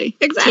 Exactly.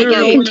 Take They're out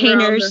rolling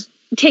containers.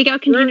 Take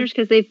out containers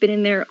because they've been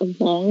in there a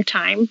long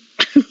time.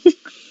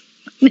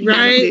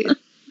 Right?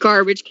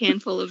 Garbage can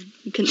full of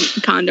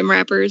condom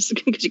wrappers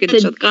because you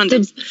couldn't show the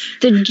condoms.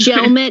 The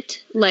gel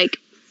mitt, like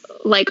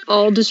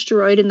all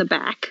destroyed in the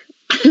back.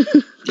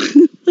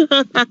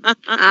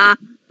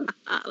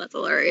 That's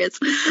hilarious.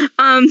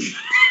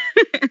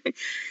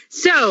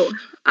 So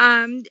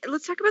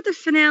let's talk about the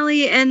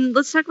finale and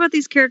let's talk about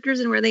these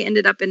characters and where they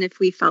ended up and if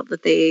we felt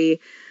that they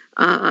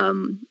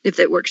if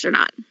it works or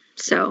not.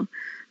 So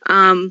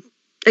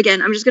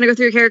again, I'm just gonna go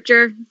through your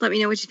character. Let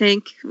me know what you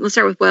think. Let's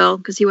start with Will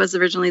because he was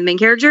originally the main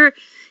character.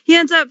 He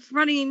ends up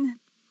running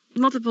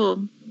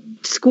multiple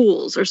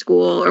schools or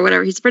school or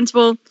whatever. He's the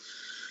principal.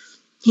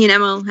 He and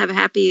Emma have a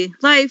happy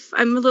life.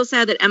 I'm a little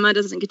sad that Emma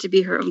doesn't get to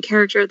be her own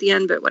character at the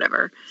end, but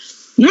whatever.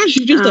 No,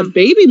 she's just a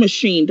baby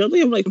machine. Don't they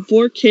have like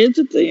 4 kids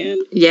at the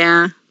end?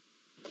 Yeah.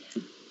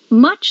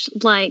 Much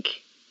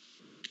like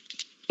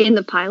in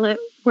the pilot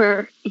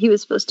where he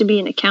was supposed to be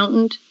an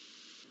accountant,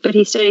 but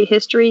he studied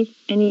history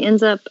and he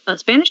ends up a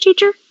Spanish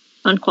teacher,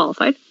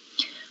 unqualified.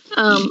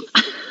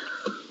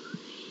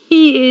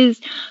 He is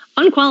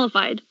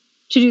unqualified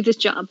to do this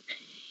job.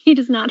 He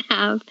does not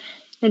have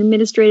an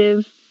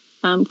administrative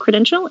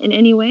credential in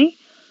any way.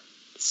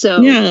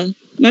 So yeah,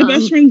 my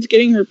best friend's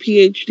getting her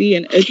PhD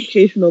in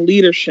educational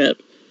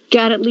leadership.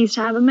 Got to at least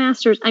have a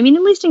master's. I mean,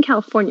 at least in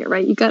California,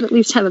 right? You got to at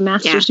least have a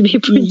master's to be a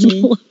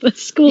principal of a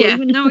school. Yeah,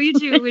 even no, though- you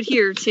do it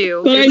here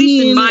too. But At I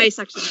least in mean, my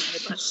section of the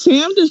Midwest.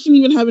 Sam doesn't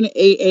even have an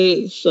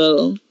AA,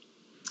 so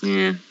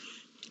Yeah.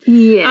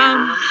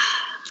 Yeah.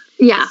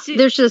 Yeah. so-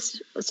 There's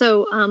just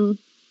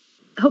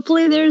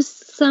hopefully there's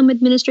some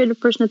administrative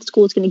person at the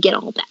school is going to get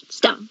all that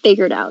stuff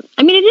figured out.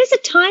 I mean, it is a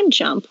time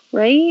jump,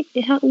 right?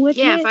 Yeah,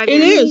 5 it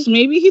years. is.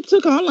 Maybe he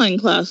took online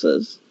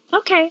classes.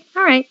 Okay.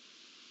 All right.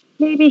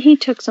 Maybe he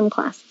took some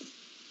classes.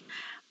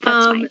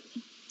 That's fine.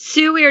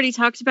 Sue, we already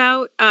talked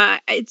about.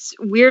 It's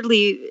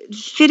weirdly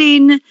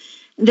fitting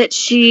that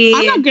she.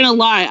 I'm not gonna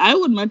lie. I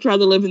would much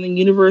rather live in the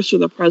universe where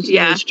the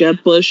president is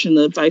Jeb Bush and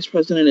the vice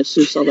president is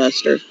Sue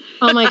Sylvester.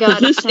 Oh my God.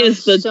 This that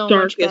is the sounds so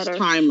much darkest better.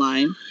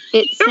 timeline.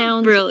 It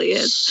sounds really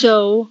is.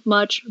 so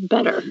much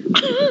better.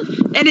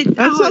 And it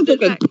That sounds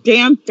like a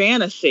damn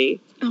fantasy.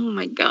 Oh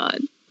my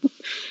God.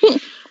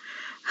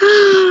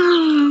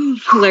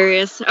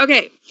 Hilarious.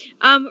 Okay.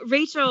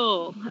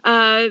 Rachel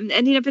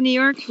ending up in New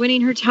York,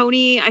 winning her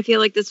Tony. I feel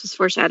like this was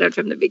foreshadowed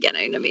from the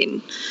beginning. I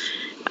mean,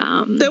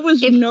 There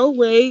was no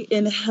way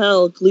in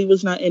hell Glee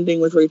was not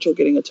ending with Rachel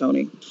getting a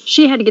Tony.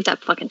 She had to get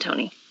that fucking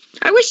Tony.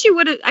 I wish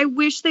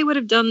they would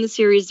have done the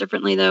series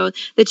differently though,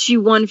 that she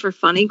won for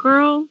Funny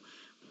Girl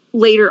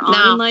later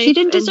on in life. She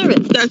didn't deserve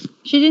it.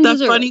 She didn't The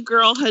deserve funny it.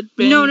 girl had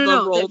been No,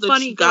 the role the that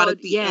funny she got girl,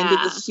 at the end of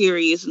the yeah.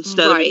 series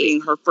instead of it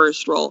being her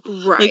first role.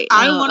 Right. Like,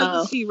 I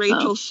wanted to see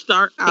Rachel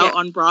start out Yeah.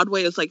 on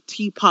Broadway as like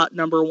teapot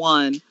number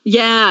 1.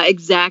 Yeah,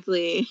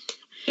 exactly.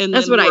 And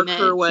That's then what I work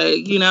meant. her way,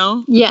 you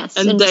know? Yes,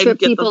 and then trip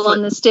get the people foot-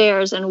 on the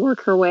stairs and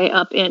work her way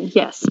up in.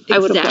 Yes, I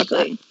would have loved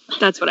that. Exactly.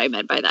 That's what I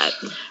meant by that.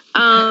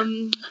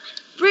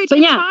 Rachel, But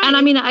yeah, fine. and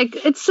I mean,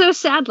 it's so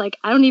sad. Like,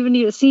 I don't even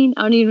need a scene.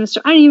 I don't even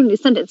need a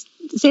sentence.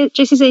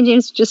 JC St.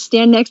 James just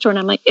stand next to her, and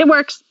I'm like, it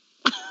works.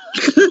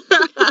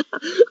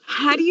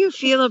 How do you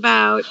feel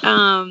about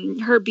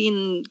her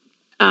being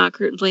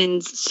Kurt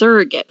Flynn's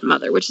surrogate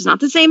mother, which is not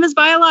the same as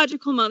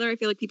biological mother? I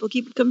feel like people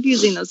keep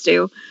confusing those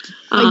two.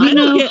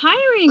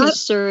 Hiring a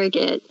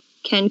surrogate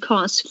can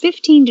cost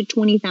 $15,000 to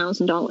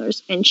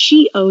 $20,000, and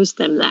she owes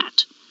them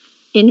that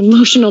in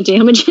emotional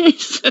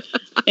damages.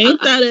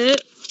 Ain't that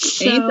it?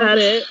 So, Ain't that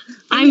it?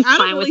 I'm I fine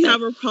don't really with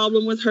have a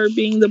problem with her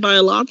being the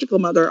biological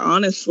mother,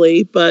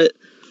 honestly, but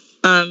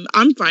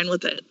I'm fine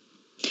with it.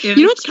 And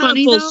You know it's what's kind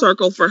funny, of full though?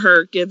 circle for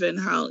her, given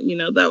how,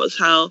 that was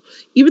how,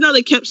 even though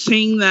they kept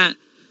saying that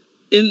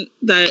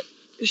that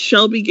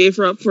Shelby gave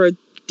her up for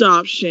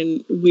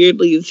adoption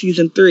weirdly in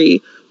season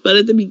 3, but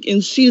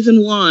in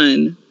season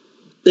 1,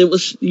 it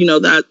was,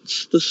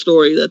 that's the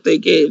story that they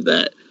gave,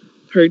 that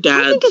her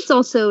dad. I think it's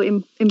also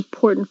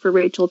important for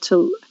Rachel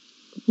to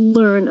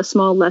learn a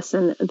small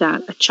lesson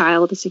that a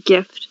child is a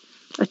gift,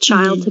 a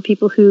child to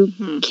people who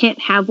can't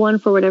have one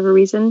for whatever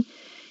reason,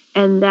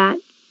 and that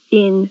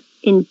in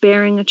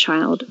bearing a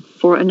child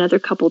for another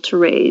couple to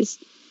raise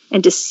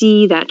and to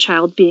see that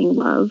child being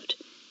loved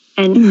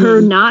and her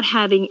not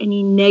having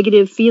any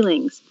negative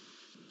feelings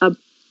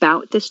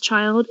about this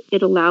child,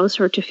 it allows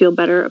her to feel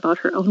better about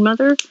her own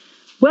mother.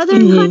 Whether or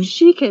not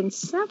she can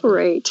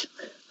separate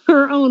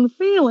her own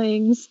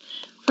feelings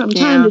from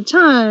time to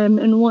time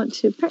and want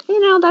to,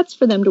 that's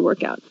for them to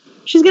work out.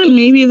 She's gonna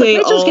maybe they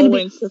Rachel's all gonna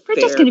went to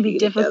Rachel's gonna be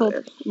therapy difficult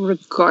together.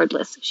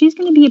 regardless. She's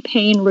gonna be a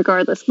pain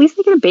regardless. At least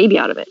they get a baby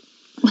out of it.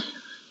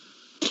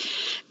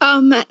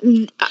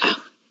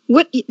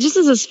 What just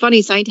as a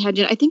funny side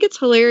tangent, I think it's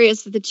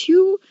hilarious that the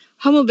 2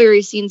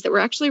 Humbleberry scenes that were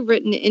actually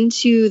written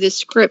into the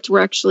script were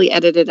actually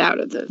edited out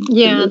of the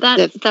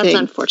That's thing.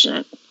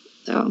 unfortunate.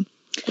 So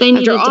They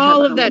needed after to have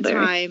all a of that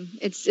Humbleberry. time,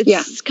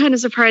 it's kind of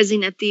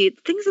surprising at the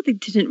things that they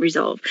didn't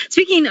resolve.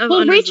 Speaking of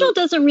Rachel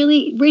doesn't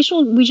really.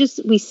 Rachel,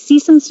 we see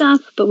some stuff,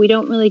 but we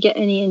don't really get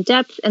any in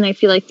depth. And I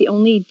feel like the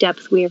only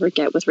depth we ever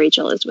get with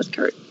Rachel is with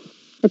Kurt.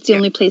 It's the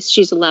only place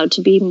she's allowed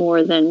to be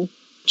more than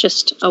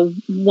just a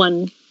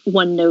one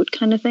note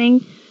kind of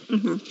thing.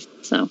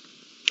 So,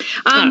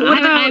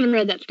 I haven't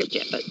read that script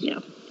yet, but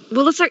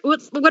well, let's start.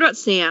 What about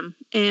Sam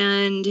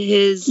and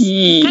his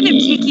kind of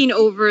taking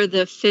over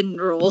the Finn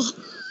role?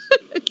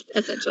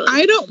 Essentially,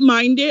 I don't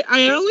mind it.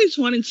 I always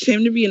wanted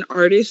Sam to be an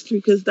artist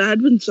because that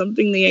had been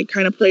something they had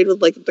kind of played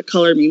with, like the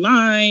Color Me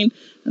Mine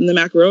and the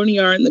macaroni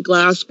art and the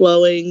glass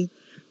blowing.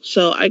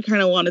 So I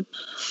kind of wanted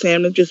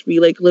Sam to just be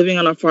like living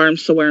on a farm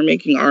somewhere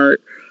making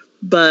art.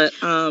 But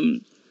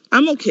I'm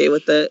okay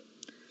with it,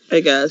 I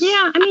guess.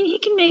 yeah. I mean, he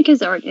can make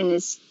his art in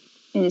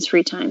his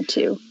free time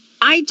too.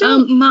 I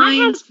don't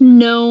mind. I have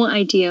no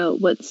idea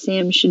what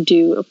Sam should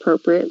do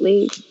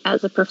appropriately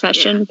as a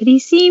profession, but he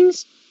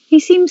seems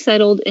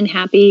settled and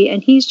happy,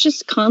 and he's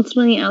just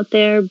constantly out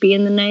there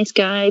being the nice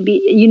guy.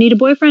 You need a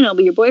boyfriend? I'll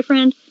be your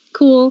boyfriend.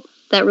 Cool.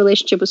 That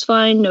relationship was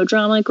fine. No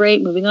drama.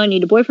 Great. Moving on.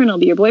 Need a boyfriend? I'll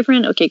be your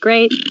boyfriend. Okay,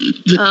 great.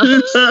 I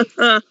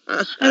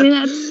mean,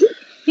 that's,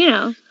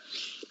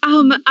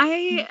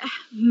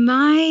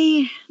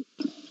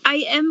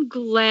 I am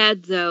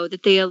glad though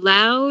that they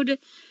allowed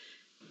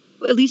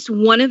at least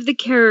one of the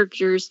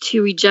characters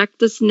to reject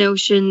this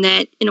notion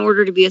that in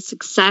order to be a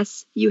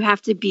success, you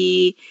have to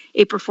be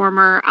a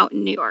performer out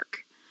in New York.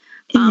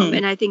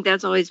 And I think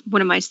that's always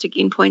one of my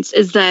sticking points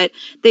is that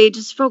they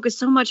just focus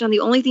so much on the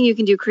only thing you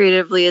can do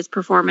creatively is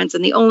performance.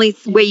 And the only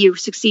way you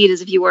succeed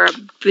is if you were a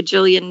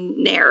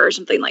bajillionaire or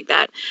something like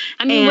that.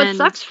 I mean, what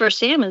sucks for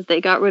Sam is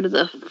they got rid of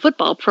the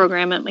football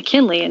program at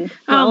McKinley, and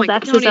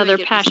that's his other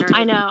passion.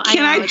 I know.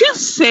 Can I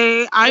just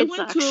say, I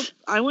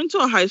went to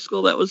a high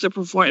school that was a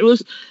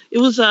it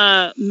was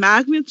a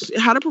magnet. It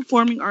had a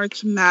performing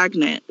arts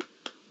magnet,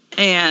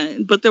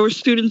 but there were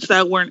students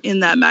that weren't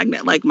in that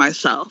magnet like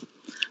myself.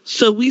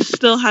 So we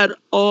still had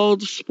all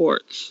the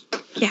sports.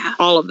 Yeah.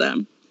 All of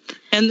them.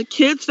 And the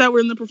kids that were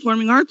in the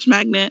performing arts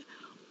magnet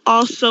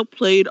also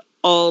played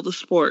all the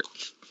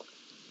sports.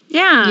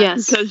 Yeah.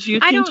 Yes. Because you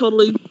can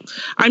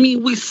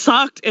we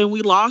sucked and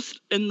we lost,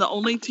 and the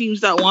only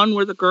teams that won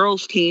were the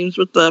girls' teams.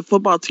 With the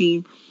football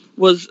team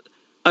was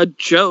a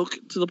joke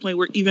to the point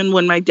where even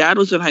when my dad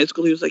was in high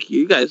school, he was like,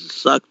 you guys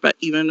suck, but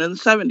even in the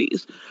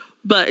 70s.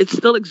 But it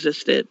still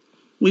existed.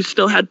 We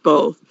still had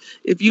both.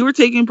 If you were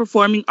taking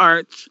performing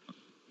arts,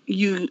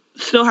 you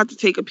still have to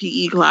take a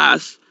PE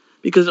class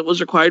because it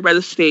was required by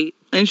the state.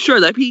 And sure,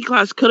 that PE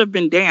class could have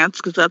been dance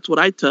because that's what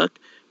I took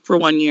for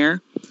 1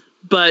 year.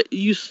 But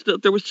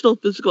there was still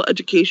physical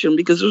education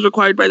because it was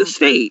required by the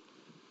state.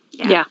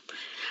 Yeah.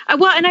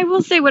 Well, and I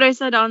will say what I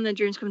said on the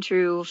Dreams Come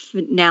True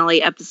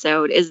finale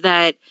episode is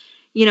that,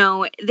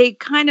 they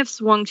kind of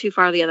swung too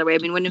far the other way. I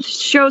mean, when the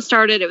show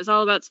started, it was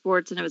all about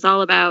sports and it was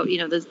all about,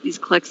 these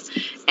cliques.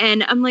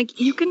 And I'm like,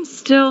 you can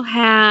still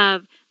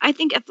have... I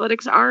think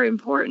athletics are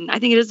important. I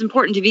think it is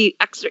important to be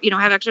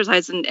have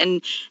exercise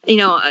and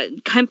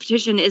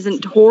competition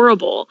isn't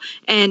horrible.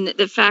 And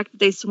the fact that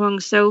they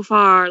swung so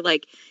far,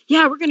 like,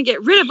 yeah, we're going to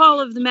get rid of all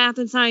of the math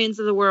and science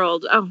of the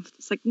world. Oh,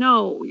 it's like,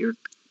 no, you're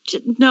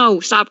No,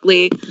 stop,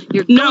 Glee.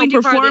 You're No, going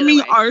too far the other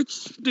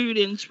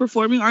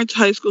performing way. arts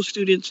high school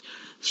students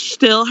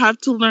still have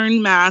to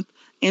learn math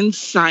and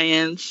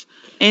science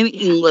and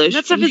English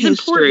that stuff and is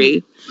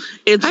history.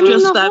 It's I mean,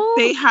 just the that whole-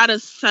 they had a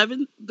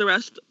 7th,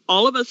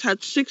 all of us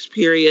had 6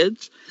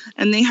 periods,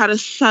 and they had a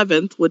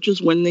 7th, which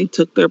is when they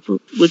did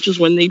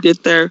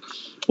their,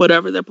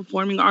 whatever their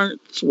performing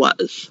arts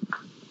was.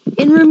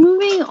 In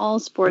removing all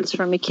sports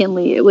from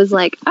McKinley, it was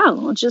like, oh,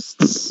 we'll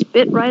just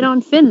spit right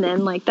on Finn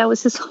then. Like that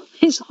was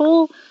his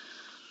whole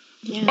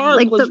Art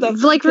like was the that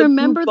like he could do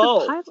remember the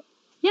both. pilot.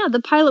 Yeah,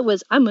 the pilot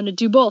was I'm gonna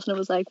do both, and it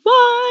was like,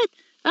 what?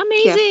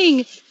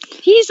 Amazing!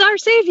 He's our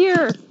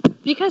savior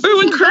because Or he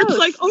when can Kurt's both.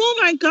 like, oh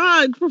my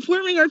God,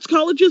 performing arts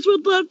colleges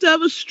would love to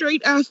have a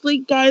straight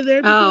athlete guy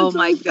there Oh because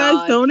my those guys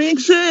God. don't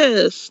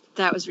exist.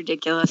 That was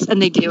ridiculous,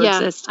 and they do yeah,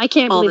 exist. I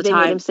can't all believe the they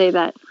made time. him say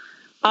that.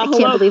 I Hello,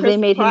 can't believe they Chris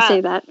made him Pratt.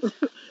 say that.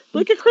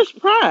 Look at Chris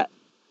Pratt.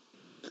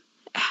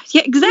 Yeah,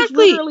 He's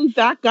exactly. literally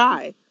that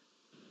guy.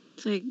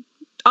 It's like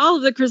all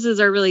of the Chris's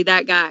are really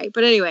that guy.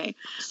 But anyway,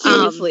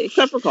 Seriously,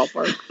 except for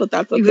Culper, but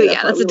that's okay. but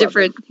yeah, why that's we a love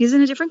different. He's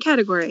in a different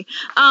category.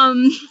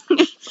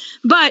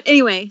 But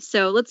anyway,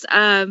 so let's.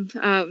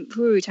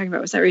 Who were we talking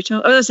about? Was that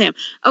Rachel? Oh, that's Sam.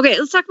 Okay,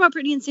 let's talk about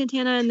Brittany and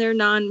Santana and their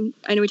non.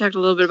 I know we talked a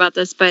little bit about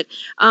this, but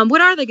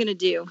what are they going to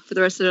do for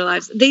the rest of their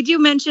lives? They do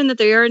mention that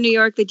they are in New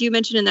York. They do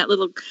mention in that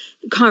little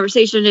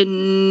conversation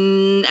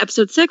in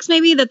episode 6,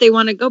 maybe, that they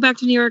want to go back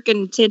to New York,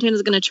 and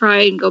Santana's going to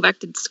try and go back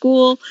to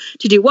school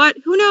to do what?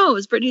 Who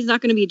knows? Brittany's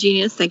not going to be a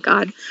genius, thank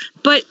God.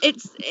 But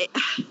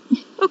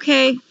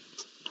okay.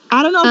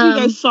 I don't know if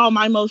you guys saw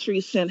my most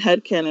recent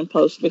headcanon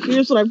post, but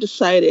here's what I've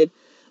decided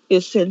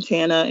is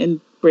Santana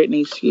and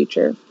Brittany's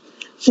future.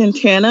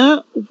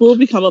 Santana will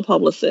become a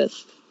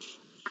publicist.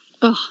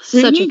 Oh, such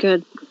a Brittany-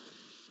 good.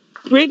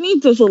 Brittany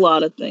does a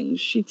lot of things.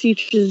 She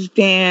teaches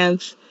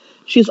dance.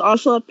 She's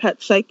also a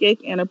pet psychic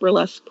and a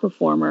burlesque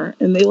performer,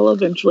 and they will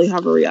eventually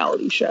have a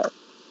reality show.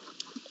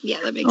 Yeah,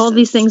 that makes All sense.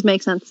 these things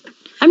make sense.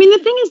 I mean,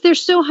 the thing is, they're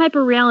so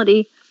hyper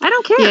reality. I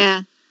don't care.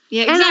 Yeah.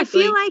 Yeah,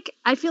 exactly. And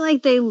I feel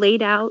like they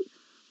laid out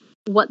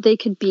what they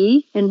could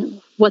be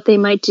and what they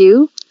might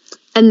do,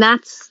 and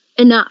that's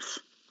enough.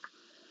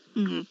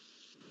 Mhm.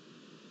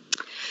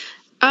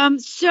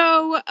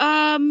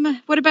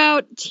 What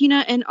about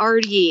Tina and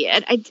Artie?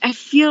 And I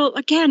feel,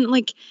 again,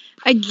 like,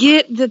 I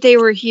get that they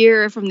were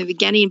here from the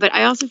beginning, but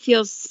I also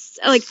feel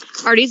like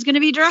Artie's going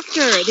to be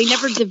director. They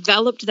never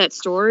developed that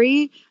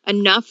story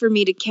enough for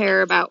me to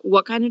care about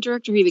what kind of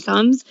director he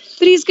becomes,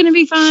 but he's going to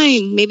be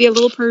fine. Maybe a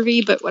little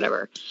pervy, but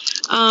whatever.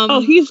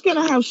 He's going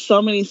to have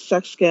so many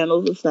sex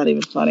scandals, it's not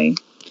even funny.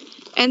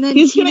 And then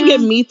He's going to Tina-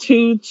 get Me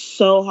Too'd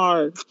so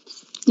hard.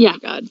 Yeah. Oh my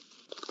God.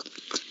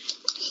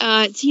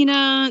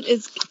 Tina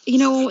is,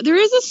 there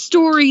is a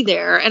story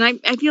there, and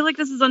I feel like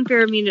this is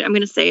unfair of me. I'm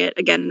going to say it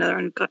again,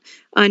 another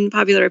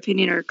unpopular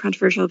opinion or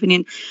controversial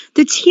opinion.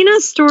 The Tina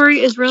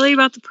story is really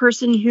about the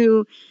person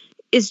who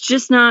is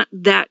just not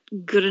that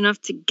good enough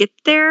to get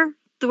there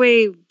the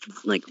way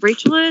like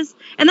Rachel is,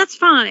 and that's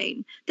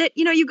fine. That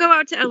you go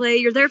out to LA,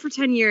 you're there for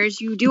 10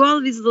 years, you do all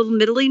of these little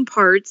middling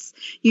parts,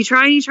 you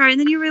try, and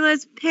then you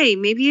realize, hey,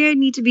 maybe I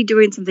need to be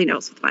doing something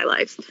else with my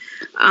life.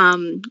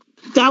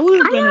 That would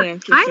have been an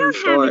interesting I don't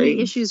story. have any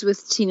issues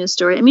with Tina's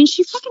story. I mean,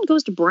 she fucking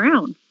goes to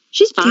Brown.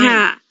 She's fine.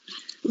 Yeah,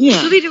 Yeah.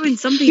 she'll be doing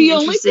something The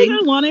only thing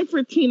interesting. I wanted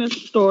for Tina's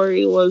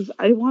story was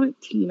I wanted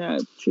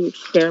Tina to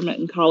experiment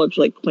in college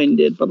like Quinn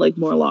did, but like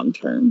more long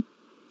term.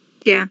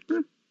 Yeah.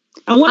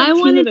 I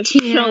wanted Tina to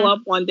Tina- show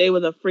up one day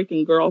with a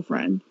freaking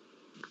girlfriend.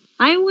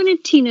 I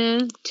wanted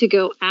Tina to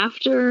go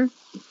after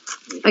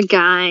a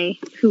guy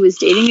who was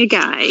dating a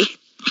guy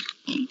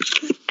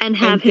and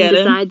have And him get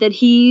him? decide that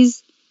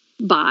he's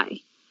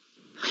bi.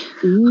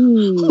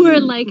 Where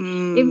like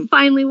Mm. it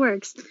finally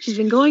works. She's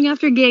been going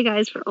after gay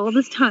guys for all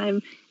this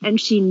time and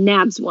she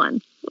nabs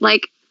one.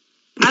 Like,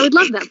 I would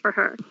love that for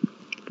her.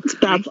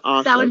 That's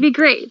awesome. That would be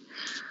great.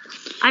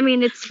 I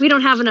mean, we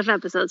don't have enough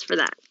episodes for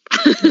that.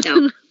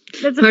 No.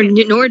 That's Nor,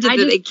 okay. nor did I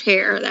they just-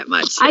 care that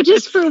much. I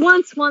just for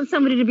once want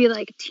somebody to be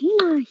like,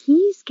 Tina,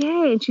 he's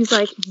gay. And she's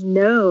like,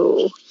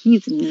 no,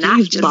 he's not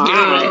He's just bi.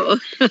 gay.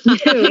 Hey,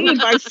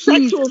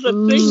 bisexual's a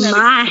thing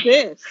that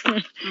exists.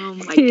 Oh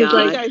my He's God.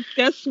 like- Guys,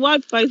 guess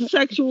what?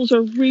 Bisexuals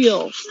are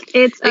real.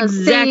 It's a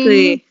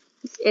Exactly. thing.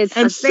 It's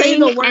And a say thing.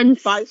 the word And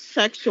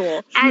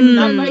bisexual. and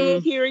Not the my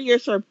way-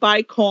 curious or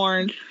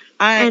bicorn.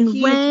 and He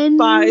is when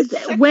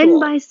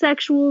bisexual.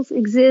 bisexuals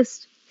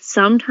exist,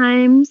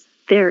 sometimes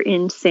they're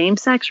in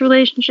same-sex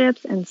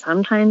relationships and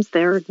sometimes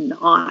they're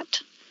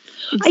not.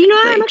 You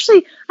know,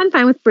 I'm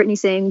fine with Brittany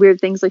saying weird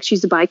things like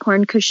she's a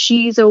bicorn because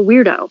she's a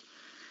weirdo.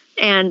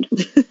 And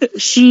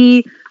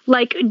she,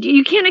 like,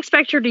 you can't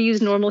expect her to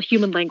use normal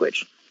human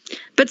language.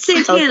 But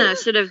Santana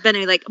should have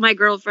been like, my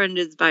girlfriend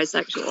is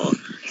bisexual.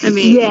 I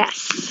mean,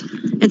 Yes.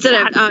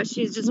 instead of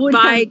she's just would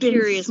have been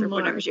bi-curious or smart.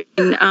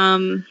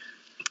 whatever.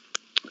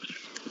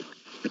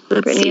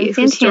 Let's Brittany see. and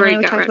whose story Santana,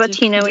 we got talked wrapped about into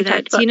Tina, we that?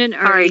 talked about Tina and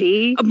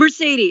Artie. Artie.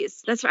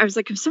 Mercedes. That's what I was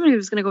like. Somebody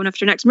was going to go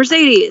after next.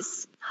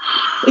 Mercedes.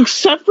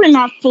 Except for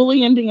not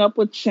fully ending up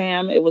with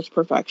Sam, it was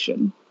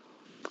perfection.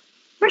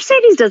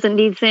 Mercedes doesn't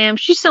need Sam.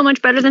 She's so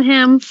much better than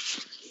him.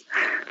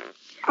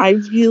 I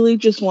really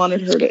just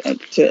wanted her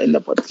to end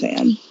up with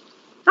Sam.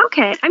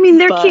 Okay. I mean,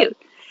 they're But- cute.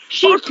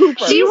 Or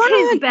Cooper. She's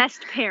his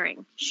best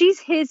pairing. She's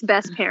his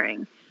best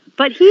pairing.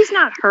 But he's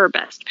not her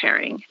best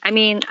pairing. I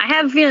mean, I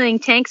have a feeling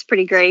Tank's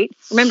pretty great.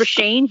 Remember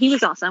Shane? He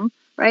was awesome,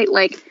 right?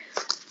 Like,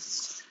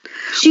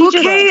 she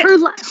Okay.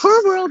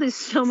 her world is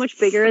so much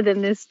bigger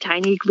than this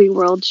tiny Glee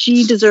world.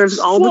 She deserves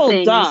all Well, the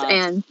things, duh.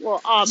 and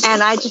Well,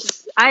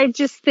 I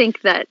just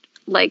think that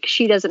like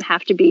she doesn't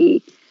have to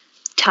be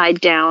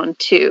tied down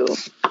to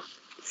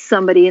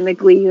somebody in the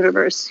Glee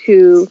universe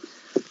who,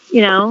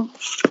 you know,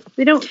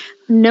 they don't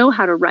know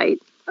how to write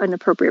an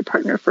appropriate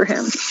partner for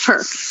her.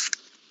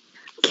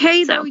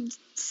 Kay, So- though,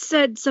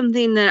 said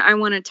something that I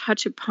want to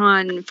touch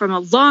upon from a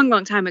long,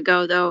 long time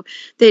ago, though,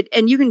 that,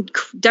 and you can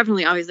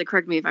definitely obviously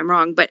correct me if I'm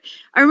wrong, but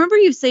I remember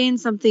you saying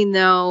something,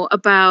 though,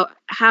 about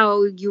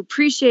how you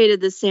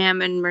appreciated the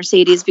Sam and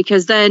Mercedes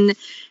because then,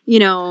 you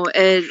know,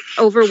 an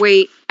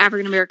overweight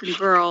African-American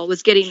girl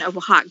was getting a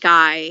hot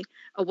guy,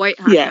 a white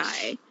hot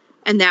Yes. guy,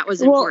 and that was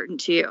Well,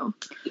 important to you.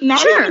 Not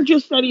Sure. even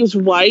just that he's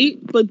white,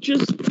 but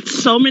just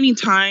so many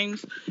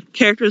times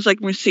characters like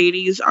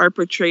Mercedes are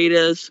portrayed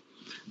as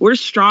we're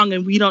strong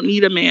and we don't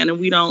need a man and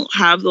we don't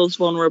have those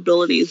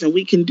vulnerabilities and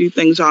we can do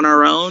things on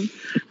our own.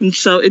 And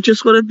so it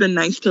just would have been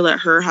nice to let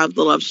her have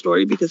the love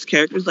story because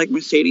characters like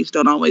Mercedes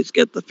don't always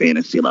get the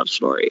fantasy love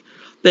story.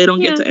 They don't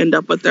get Yeah. to end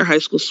up with their high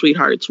school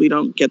sweethearts. We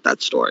don't get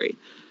that story.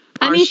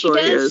 I Our mean, she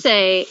story does is-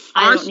 say,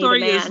 I our don't need a story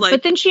man. is, like,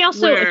 But then she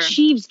also where-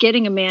 achieves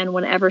getting a man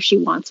whenever she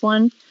wants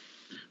one.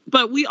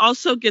 But we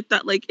also get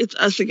that like it's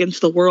us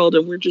against the world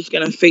and we're just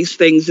gonna face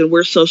things and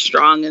we're so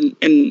strong and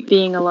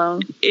Being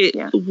alone. it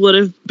Yeah. would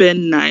have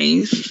been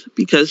nice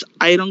because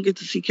I don't get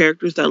to see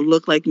characters that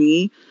look like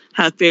me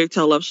have fairy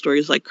tale love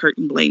stories like Kurt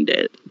and Blaine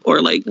did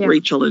or like Yeah.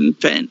 Rachel and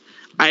Finn.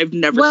 I've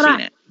never What seen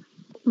I- it.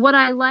 What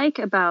I like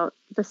about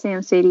the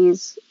Sam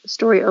Sadie's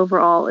story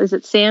overall is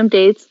that Sam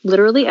dates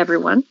literally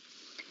everyone,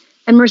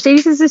 and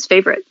Mercedes is his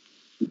favorite.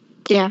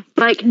 Yeah.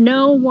 Like,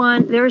 no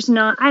one, there's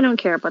not, I don't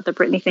care about the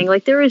Britney thing.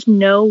 Like, there is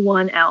no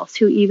one else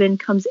who even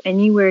comes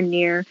anywhere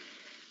near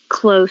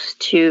close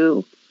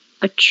to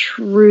a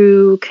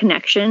true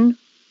connection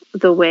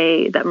the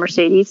way that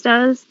Mercedes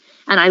does.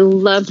 And I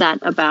love that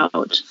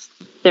about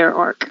their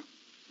arc.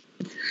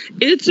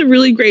 It's a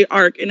really great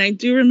arc, and I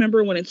do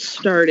remember when it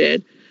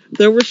started,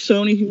 there were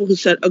so many people who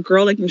said a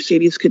girl like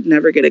Mercedes could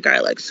never get a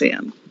guy like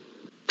Sam.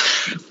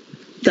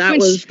 That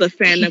was the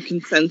fandom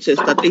consensus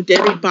that they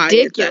didn't buy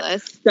it.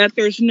 Ridiculous. That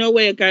there's no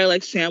way a guy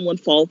like Sam would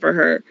fall for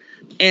her.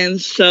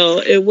 And so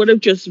it would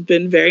have just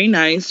been very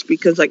nice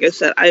because, like I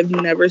said, I've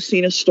never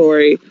seen a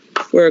story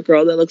where a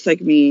girl that looks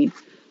like me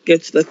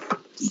gets the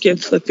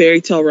fairy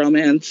tale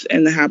romance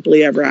and the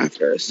happily ever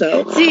after.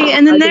 So See,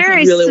 and then I just there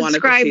I really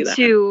wanted to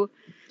see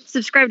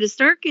subscribe to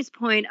Snarky's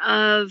point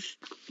of,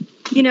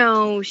 you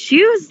know,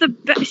 she was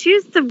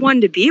the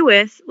one to be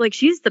with. Like,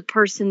 she's the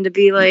person to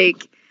be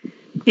like,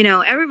 you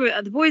know, everybody,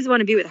 the boys want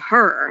to be with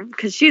her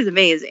because she's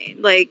amazing.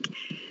 Like,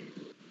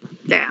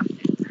 yeah.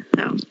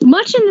 So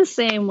Much in the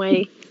same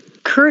way,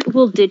 Kurt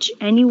will ditch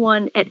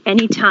anyone at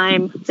any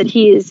time that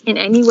he is in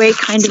any way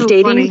kind So of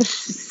dating funny. the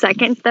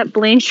second that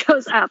Blaine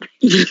shows up.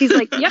 He's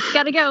like, yep,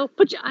 gotta go.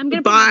 I'm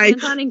going to put my Bye.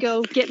 pants on and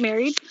go get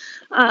married.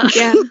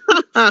 yeah.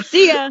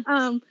 See ya.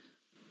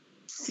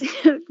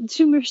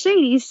 To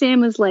Mercedes,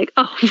 Sam is like,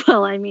 oh,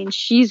 well, I mean,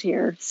 she's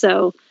here.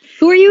 So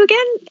who are you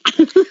again?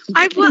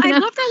 I love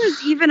that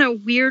was even a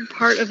weird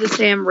part of the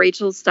Sam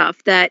Rachel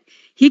stuff that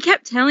he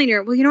kept telling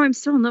her, well, you know, I'm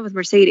still in love with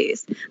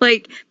Mercedes.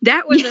 Like,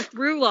 that was a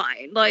through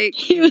line. Like,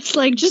 He was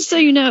like, just so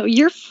you know,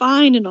 you're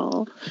fine and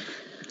all.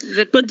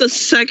 But the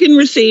second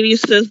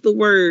Mercedes says the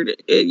word,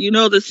 you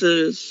know this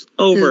is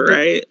over,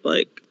 right?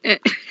 Like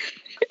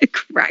it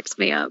cracks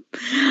me up.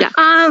 Yeah.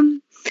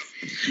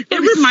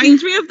 it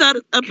reminds me of that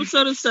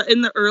episode of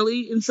in the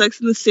early in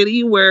Sex and the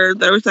City where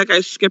there was that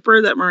guy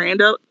Skipper that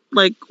Miranda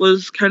like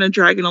was kind of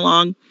dragging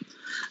along.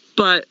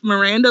 But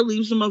Miranda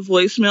leaves him a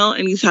voicemail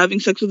and he's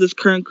having sex with his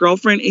current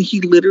girlfriend and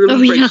he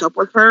literally breaks up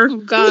with her Oh,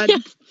 God. Yeah.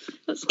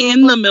 That's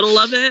in the middle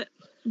of it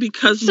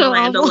because So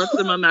Miranda awful. left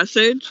him a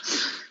message.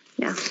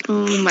 Yeah.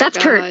 Oh, my That's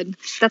God. Kurt.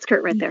 That's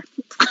Kurt right there.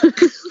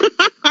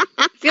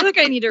 I feel like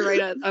I need to write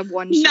a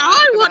one shot. Now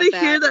I want to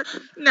about hear that.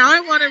 Now I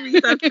want to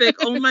read that fic.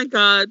 Oh my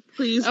God.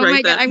 Please Oh write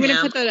my God. that. I'm going to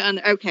Pam. put that on.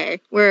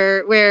 Okay.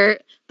 Where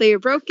they are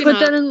broken Put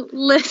up. that in a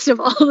list of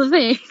all the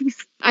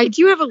things. I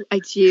do have a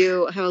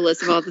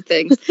list of all the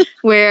things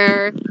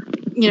where,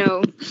 you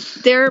know,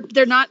 they're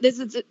not, this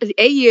is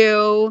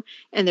AU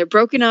and they're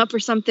broken up or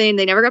something.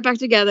 They never got back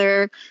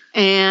together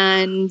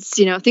and,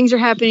 you know, things are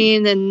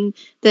happening. And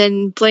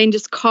then Blaine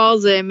just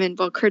calls him and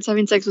while Kurt's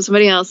having sex with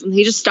somebody else and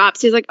he just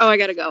stops. He's like, oh, I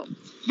gotta go.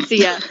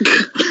 See ya.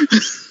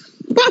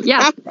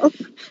 Yeah.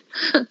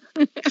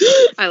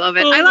 I love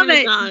it. Oh I love my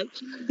it. God.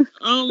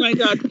 Oh my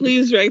God.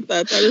 Please write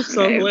that. That is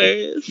so Okay.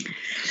 hilarious.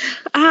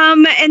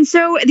 And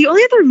so the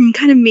only other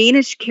kind of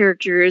mainish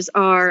characters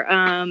are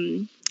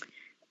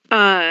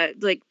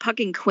like Puck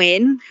and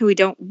Quinn, who we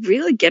don't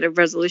really get a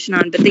resolution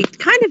on, but they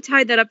kind of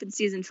tied that up in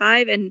season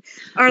 5 and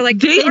are like,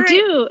 They all right,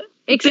 do,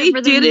 except They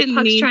for then didn't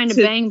Puck's need trying to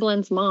to- bang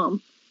Blend's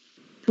mom,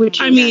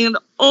 which I is, mean,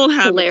 old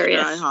habits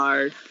hilarious. die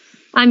hard.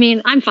 I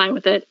mean, I'm fine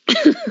with it.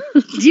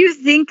 do you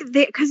think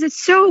they, because it's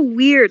so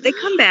weird, they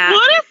come back.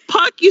 What if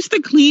Puck used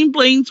to clean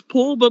Blaine's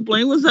pool, but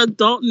Blaine was at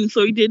Dalton,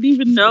 so he didn't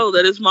even know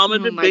that his mom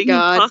had Oh been my banging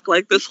God. Puck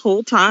like this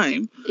whole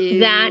time? Ew.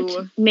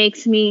 That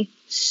makes me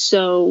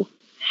so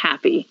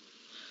happy.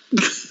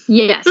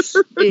 Yes,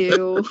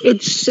 Ew.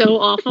 it's so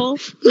awful.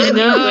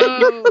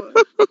 No.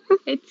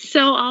 It's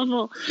so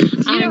awful. Do you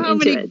know I'm how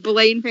into many it.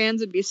 Blaine fans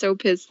would be so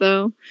pissed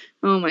though?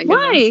 Oh my god.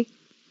 Why?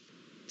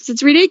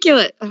 It's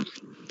ridiculous. Ugh.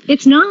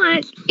 It's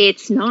not.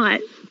 It's not.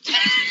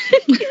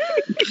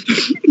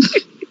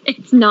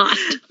 It's not.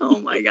 Oh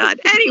my god.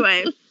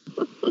 Anyway.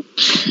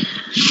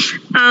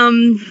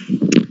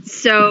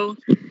 So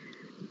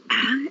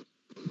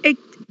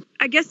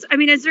I guess, I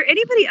mean, is there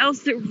anybody else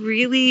that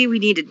really we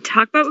need to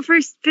talk about before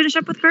we finish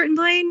up with Kurt and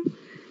Blaine?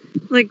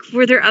 Like,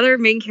 were there other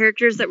main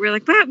characters that were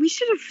like, wow, we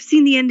should have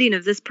seen the ending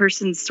of this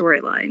person's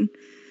storyline?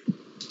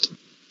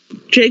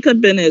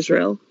 Jacob Ben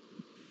Israel.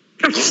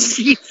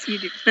 Jeez, you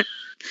do.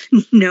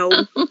 No.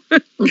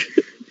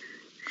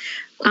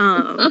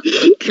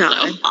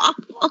 God.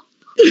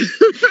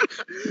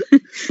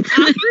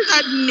 After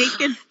that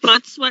naked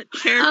butt sweat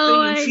chair Oh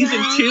thing my in season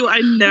God. 2, I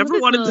never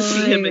wanted to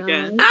see Oh him my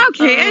again. God.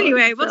 Okay, Oh,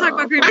 anyway, we'll so talk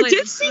about Green I Blaine.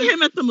 did see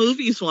him at the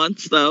movies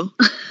once, though.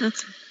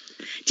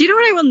 Do you know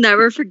what I will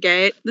never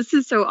forget? This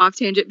is so off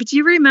tangent, but do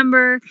you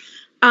remember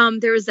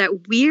there was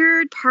that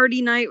weird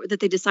party night that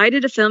they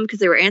decided to film because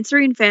they were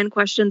answering fan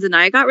questions, and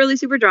I got really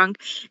super drunk,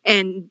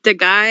 and the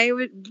guy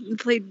who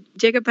played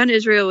Jacob Ben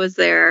Israel was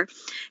there,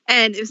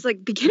 and it was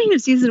like beginning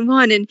of season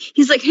 1, and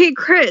he's like, "Hey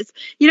Chris,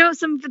 you know,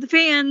 some of the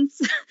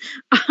fans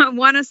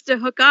want us to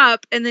hook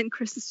up," and then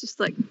Chris is just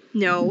like,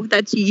 "No,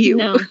 that's you."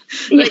 No.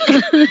 Like,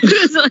 it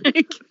was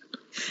like,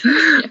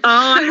 Oh,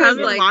 I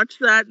haven't like-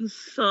 watched that in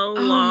so oh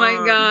long. my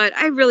god,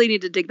 I really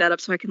need to dig that up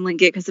so I can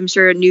link it because I'm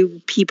sure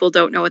new people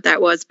don't know what that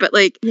was. But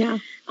like, Yeah.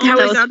 Oh That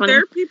my was god, funny.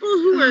 there are people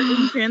who are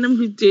in fandom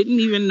who didn't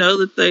even know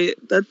that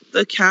that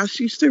the cast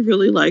used to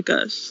really like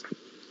us.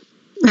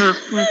 well,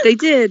 they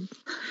did.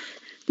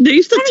 They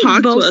used to I think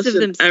talk to most us of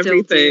them and still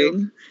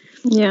everything.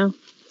 Yeah.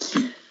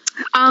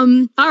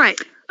 All right.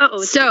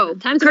 Oh, So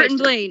time's Kurt and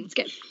Blaine. Let's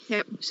get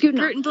Yep. scooting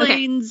Kurt and on. Okay.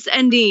 Blaine's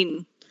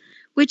ending,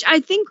 which I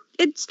think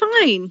it's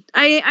fine.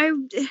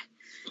 I'm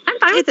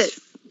fine with it. It's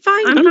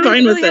fine. I'm I don't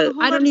fine with really have it. a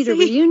whole I lot don't to need a say.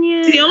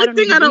 reunion. The only thing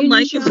need a I don't reunion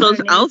like show is those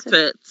or an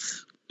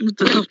outfits with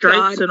the Oh,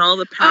 stripes God. and all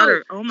the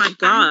pattern. Oh my I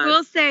god.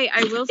 will say.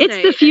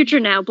 It's the future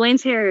now.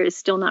 Blaine's hair is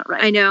still not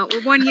right. I know.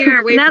 We're 1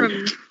 year away Now-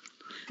 from.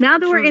 Now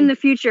that we're From- in the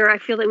future, I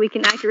feel that we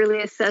can accurately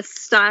assess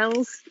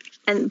styles,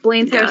 and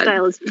Blaine's God.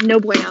 hairstyle is no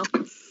bueno.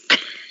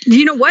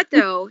 You know what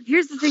though?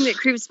 Here's the thing that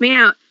creeps me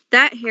out.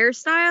 That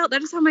hairstyle.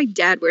 That is how my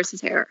dad wears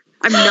his hair.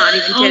 I'm not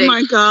even Oh kidding.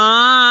 my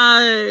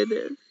god.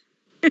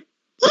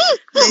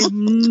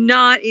 I'm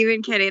not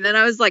even kidding. And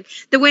I was like,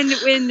 when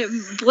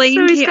Blaine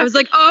So he's came, I got- was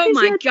like, oh He's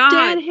my got god.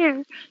 dad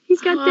hair.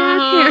 He's got dad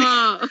hair.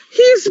 Oh,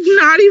 He's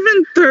not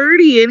even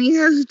 30 and he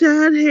has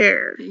dad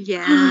hair.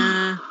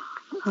 yeah.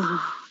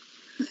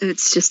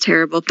 It's just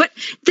terrible. But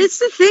that's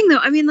the thing though.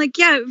 I mean, like,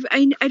 yeah,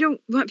 I don't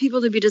want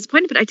people to be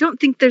disappointed, but I don't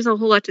think there's a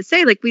whole lot to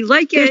say. Like, we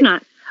like There's it.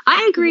 not.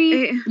 I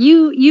agree. Eh.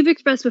 You've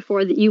expressed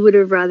before that you would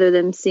have rather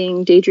them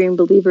sing Daydream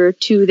Believer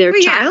to their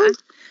Well, yeah.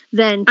 child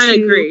than I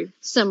to agree.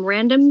 some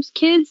random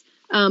kids.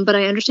 But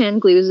I understand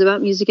Glee was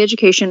about music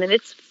education, and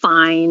it's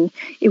fine.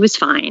 It was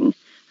fine.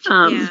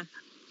 Yeah.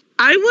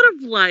 I would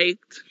have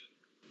liked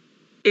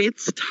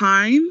It's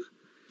Time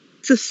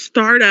to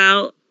start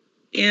out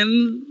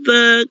in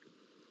the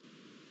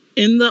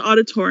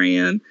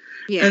auditorium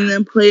Yeah. and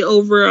then play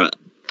over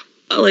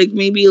like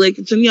maybe like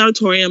it's in the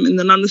auditorium and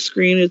then on the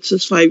screen it's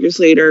just 5 years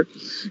later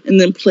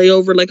and then play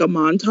over like a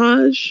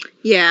montage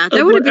Yeah. That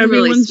of would what have been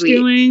really everyone's sweet.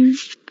 doing.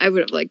 I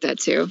would have liked that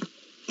too.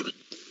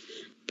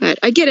 But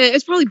I get it.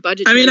 It's probably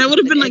budget. I mean, I would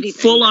have been like anything,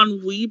 full but-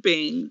 on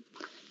weeping.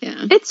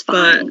 Yeah. It's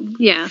fine.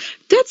 Yeah.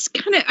 That's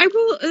kind of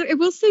I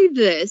will say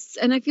this,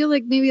 and I feel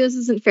like maybe this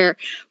isn't fair.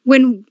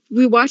 When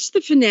we watched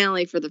the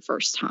finale for the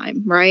first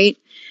time, right?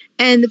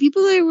 And the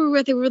people I were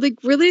with, they were like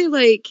really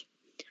like,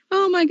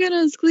 oh my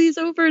goodness, Glee's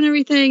over and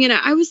everything. And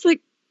I was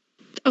like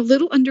a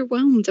little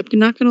underwhelmed. I'm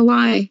not gonna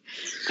lie.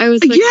 I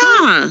was like,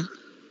 Yeah.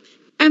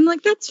 I'm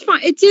like, that's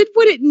fine. It did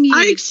what it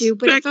needed to,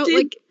 but it felt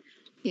expected- like,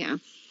 yeah.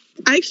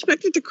 I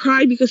expected to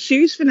cry because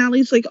series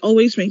finales like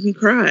always make me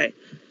cry.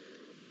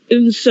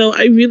 And so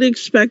I really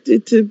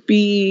expected to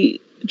be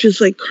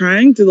just like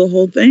crying through the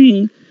whole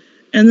thing.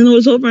 And then it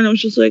was over and I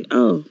was just like,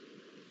 oh.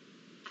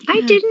 I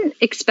didn't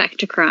expect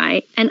to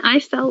cry, and I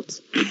felt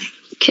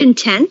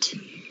content,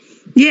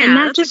 Yeah. and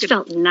that that's a just good-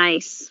 felt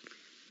nice.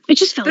 It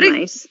just felt But it-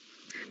 nice.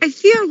 I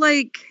feel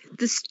like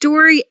the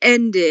story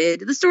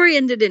ended. The story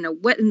ended in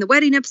the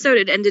wedding episode.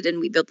 It ended in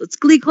We Built This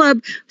Glee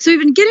Club. So we've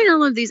been getting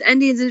all of these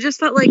endings, and it just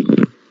felt like,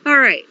 all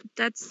right,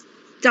 that's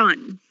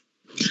done.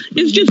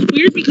 It's just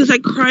weird because I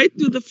cried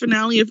through the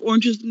finale of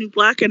Orange is the New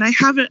Black, and I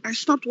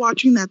stopped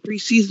watching that 3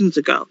 seasons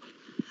ago.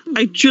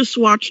 I just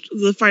watched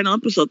the final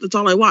episode. That's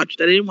all I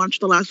watched. I didn't watch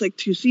the last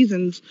 2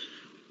 seasons,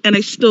 and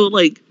I still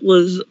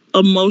was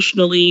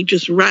emotionally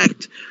just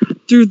wrecked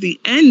through the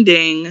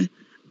ending.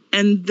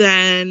 And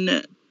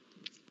then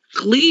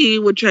Glee,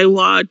 which I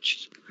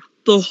watched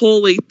the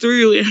whole way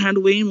through, it had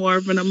way more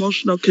of an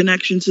emotional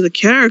connection to the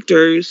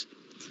characters.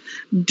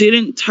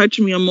 Didn't touch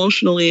me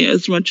emotionally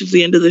as much as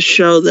the end of the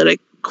show that I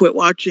quit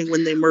watching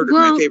when they murdered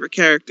my favorite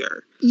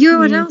character. You know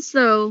what else,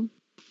 though?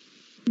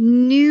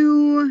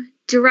 New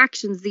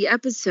Directions, the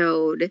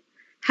episode,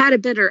 had a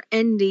better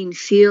ending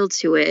feel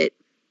to it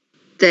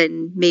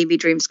than maybe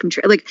Dreams Come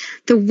True.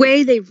 The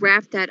way they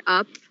wrapped that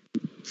up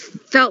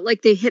felt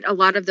like they hit a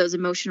lot of those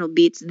emotional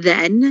beats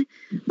then.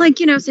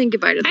 Saying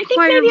goodbye to the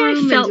choir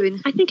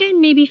room. I think I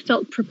maybe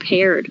felt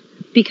prepared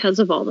because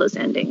of all those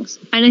endings.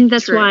 I think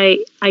that's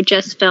why I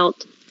just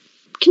felt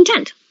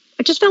content.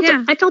 I just felt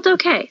I felt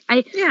okay.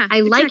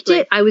 I liked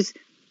it. I was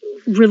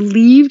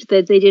relieved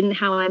that they didn't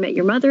How I Met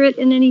Your Mother it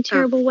in any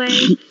terrible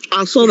way.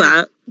 Also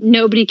that.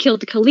 Nobody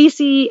killed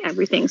Khaleesi.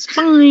 Everything's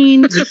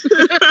fine. They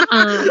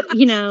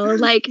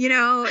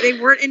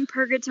weren't in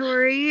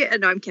purgatory.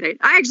 No, I'm kidding.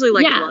 I actually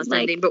like the last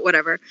ending, but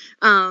whatever.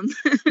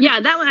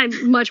 That one,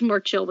 I'm much more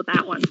chill with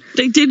that one.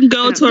 They didn't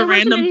go to a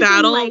random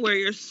battle where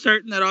you're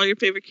certain that all your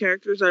favorite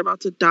characters are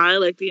about to die,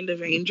 like the end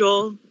of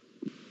Angel.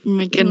 Oh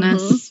my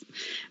goodness.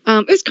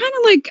 It was kind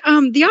of like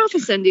the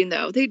Office ending,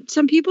 though.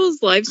 Some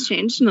people's lives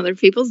changed and other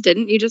people's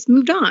didn't. You just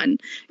moved on,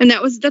 and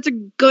that's a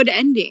good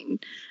ending.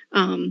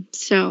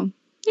 So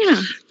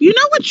yeah. You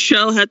know what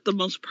show had the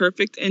most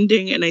perfect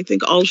ending, and I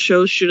think all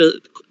shows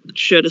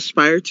should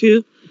aspire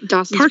to?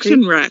 Parks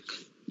and Rec.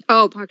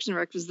 Oh, Parks and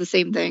Rec was the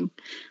same thing.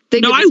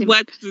 I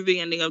wept through the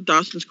ending of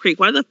Dawson's Creek.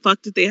 Why the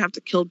fuck did they have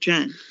to kill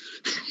Jen?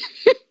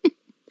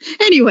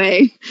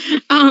 Anyway,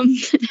 but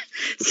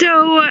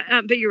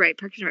you're right.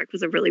 Parks and Rec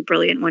was a really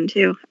brilliant one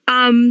too.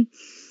 I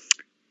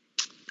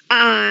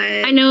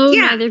know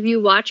neither of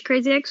you watch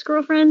Crazy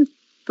Ex-Girlfriend,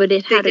 but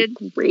it had a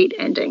great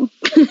ending.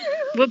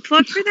 We'll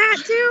plug for that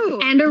too,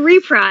 and a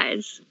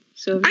reprise.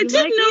 So I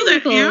didn't know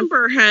that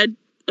Amber had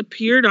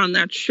appeared on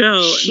that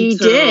show. She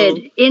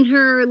did in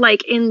her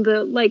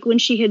when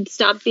she had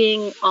stopped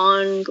being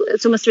on.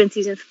 It must have been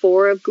season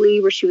 4 of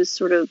Glee, where she was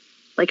sort of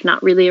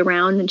not really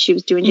around, and she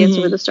was doing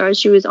Dancing with the Stars.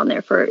 She was on the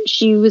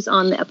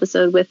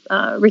episode with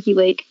Ricky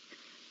Lake.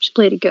 She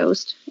played a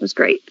ghost. It was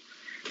great.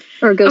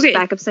 Or a ghost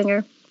backup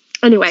singer.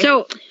 Anyway.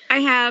 So I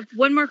have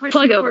one more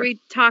question before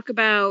we talk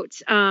about,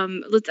 I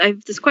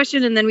have this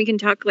question, and then we can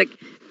talk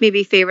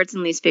maybe favorites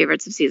and least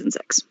favorites of season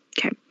 6.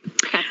 Okay.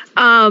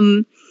 How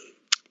do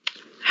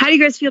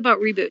you guys feel about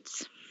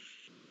reboots?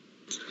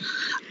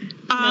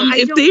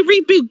 If they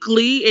reboot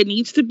Glee, it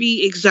needs to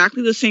be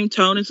exactly the same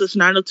tone as this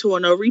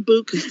 90210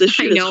 reboot, because this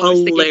shit is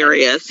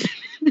hilarious.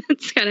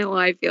 That's kind of how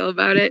I feel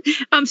about it.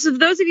 So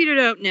those of you who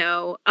don't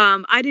know,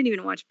 I didn't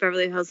even watch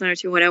Beverly Hills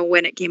 90210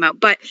 when it came out,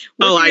 but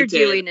what they're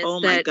doing is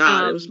my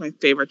God, it was my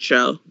favorite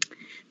show.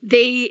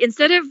 They,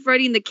 instead of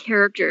writing the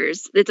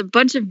characters, it's a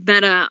bunch of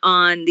meta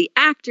on the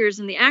actors,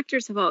 and the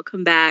actors have all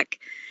come back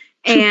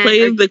to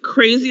play the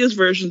craziest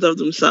versions of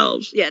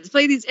themselves. Yeah, to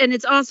play these, and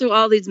it's also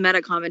all these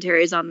meta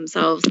commentaries on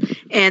themselves,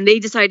 and they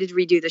decided to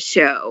redo the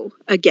show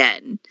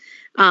again.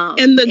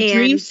 And the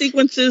dream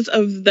sequences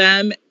of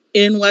them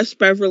in West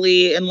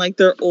Beverly and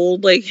their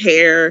old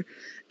hair,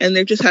 and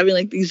they're just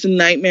having these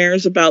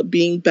nightmares about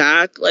being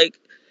back.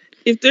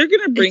 If they're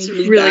gonna bring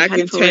Glee back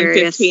in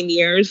 10-15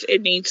 years,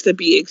 it needs to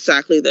be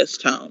exactly this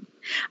tone.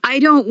 I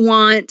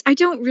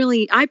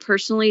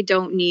personally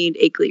don't need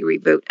a Glee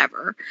reboot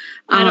ever.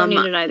 I don't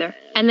need it either.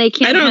 And they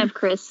can't have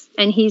Chris,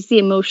 and he's the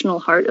emotional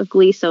heart of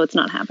Glee, so it's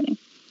not happening.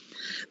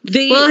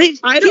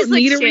 I don't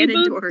need a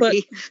Shannon reboot, but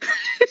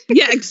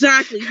yeah,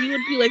 exactly. He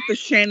would be like the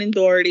Shannon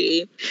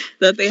Doherty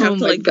that they have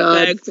to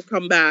beg to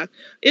come back.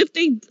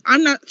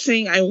 I'm not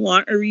saying I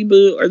want a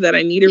reboot or that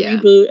I need a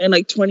reboot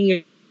in 20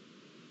 years.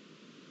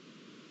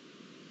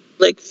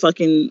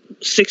 Fucking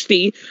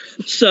 60,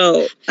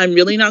 so I'm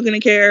really not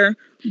gonna care.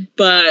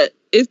 But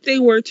if they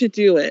were to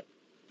do it,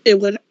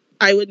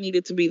 I would need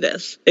it to be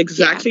this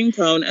exact same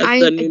tone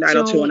as the new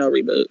 90210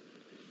 reboot.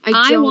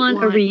 I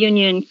want a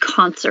reunion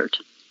concert.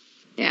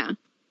 Yeah,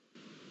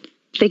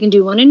 they can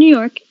do one in New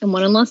York and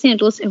one in Los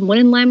Angeles and one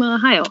in Lima,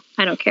 Ohio.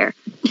 I don't care.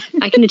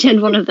 I can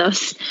attend one of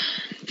those.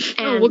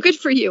 And good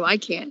for you. I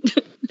can't.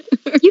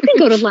 You can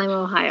go to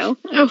Lima, Ohio.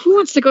 Oh, who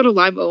wants to go to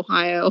Lima,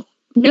 Ohio?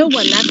 No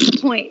one. That's the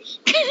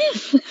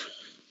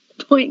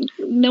point.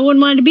 No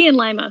one wanted to be in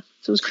Lima,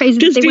 so it was crazy.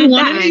 Just that they do went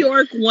one back. in New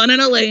York, one in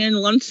LA, and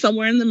one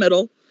somewhere in the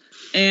middle,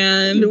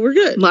 and we're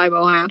good. Lima,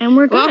 Ohio, and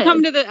we're good. Well, I'll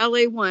come to the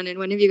LA one, and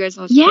when have you guys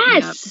all?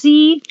 Yes,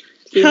 see,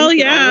 hell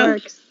yeah,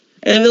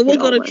 and then we'll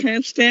go to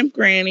Tramp Stamp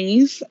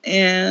Granny's,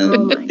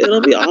 and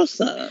it'll be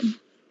awesome.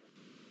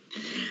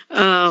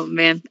 Oh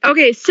man.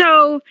 Okay,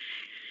 so.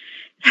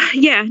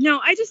 Yeah,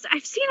 no, I've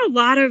seen a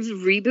lot of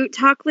reboot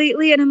talk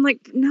lately, and I'm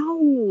like,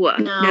 no.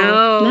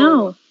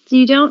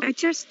 You don't. I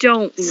just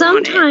don't.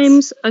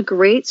 Sometimes a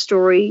great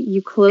story,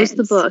 you close the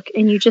Ends. book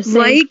and you just say,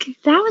 Like,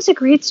 that was a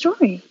great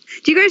story.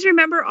 do you guys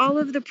remember all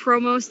of the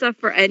promo stuff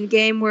for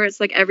Endgame where it's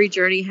like every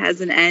journey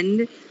has an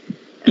end?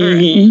 Or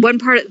Mhm. one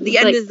part, the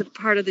end Like- is the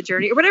part of the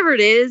journey, or whatever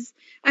it is.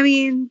 I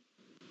mean,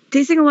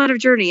 they sing a lot of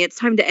Journey. It's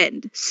time to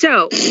end.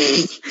 So,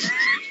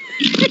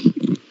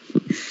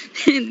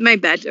 my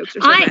bad jokes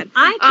are so bad.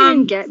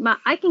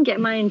 I can get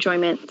my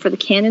enjoyment for the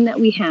canon that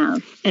we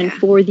have and Yeah.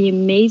 for the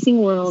amazing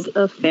world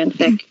of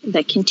fanfic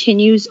that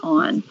continues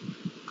on.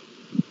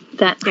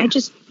 That Yeah.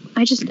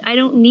 I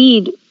don't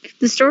need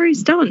The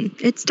story's done.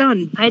 It's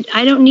done.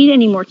 I don't need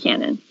any more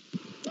canon.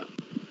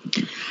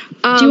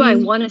 Do I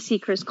Um, want to see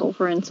Chris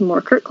Colfer in some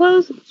more Kurt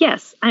clothes?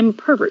 Yes, I'm a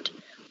pervert.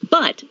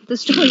 But the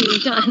story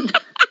is done.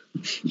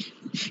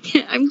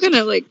 I'm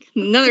gonna like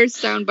another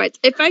sound bites.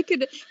 If I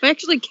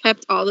actually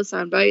kept all the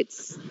sound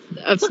bites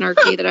of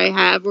Snarky that I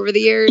have over the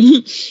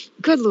years,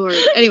 good lord.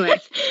 Anyway,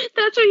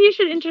 That's what you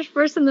should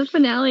intersperse in the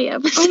finale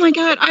episode. oh my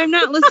god, I'm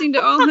not listening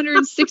to all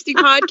 160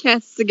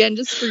 podcasts again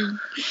just for.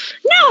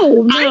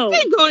 No. I've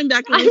been going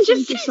back and I'm listening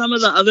just to some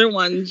of the other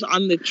ones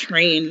on the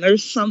train.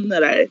 There's some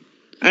that I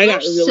got They're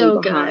really so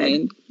good.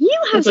 behind. You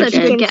have It's such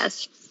okay. good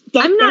guests.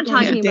 Stuck I'm not back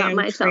on talking the about damn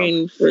myself.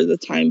 train for the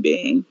time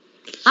being.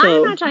 I'm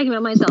So not talking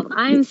about myself.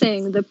 I'm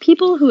saying the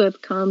people who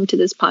have come to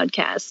this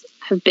podcast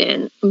have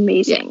been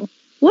amazing.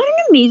 What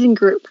an amazing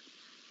group.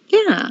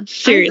 Yeah, I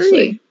seriously.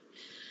 agree.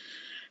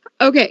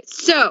 Okay,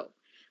 so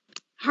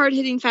hard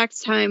hitting facts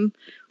time.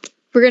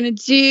 We're gonna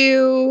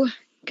do.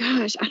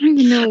 Gosh, I don't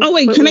even know. Oh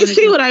wait, what can we I wanna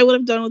say do. what I would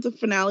have done with the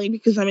finale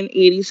because I'm an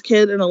 80s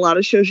kid and a lot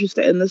of shows used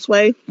to end this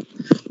way?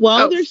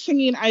 While Oh. they're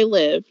singing I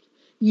Lived,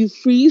 you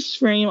freeze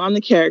frame on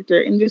the character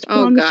and just put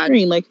Oh, on the God.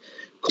 screen like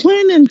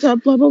Quinn and blah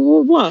blah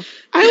blah blah.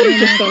 I would have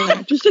just done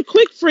that. Just a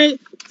quick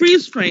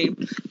freeze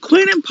frame.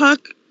 Quinn and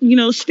Puck,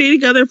 stay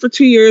together for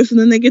 2 years and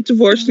then they get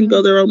divorced and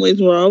go their own ways,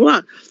 blah blah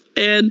blah.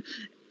 And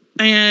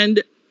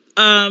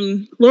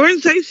Lauren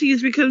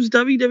Zayces becomes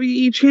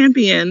WWE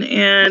champion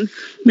and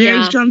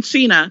marries Yeah. John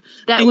Cena.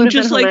 That And would have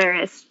been just, like,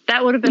 hilarious.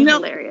 That would have been you know-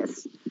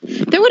 hilarious.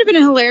 That would have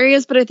been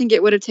hilarious, but I think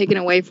it would have taken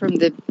away from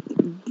the.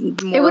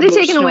 More It would have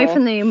taken away emotional-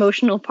 from the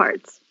emotional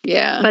parts,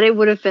 Yeah, but it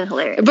would have been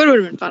hilarious. but it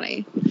would have been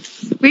funny.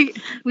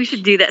 We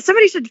should do that.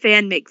 Somebody should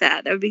fan make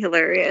that. That would be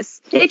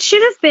hilarious. It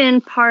should have been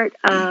part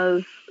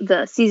of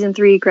the season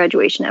 3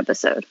 graduation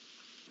episode,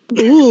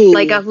 Ooh.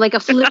 like a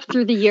flip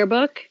through the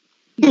yearbook.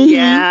 Mhm.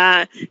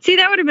 Yeah. See,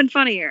 that would have been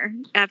funnier.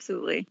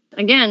 Absolutely.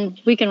 Again,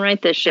 we can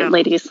write this shit, Yeah.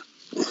 ladies.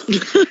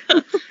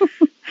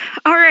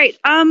 All right.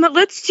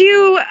 Let's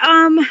do.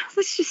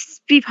 Let's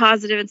just be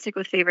positive and stick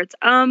with favorites.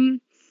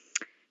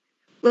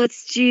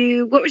 Let's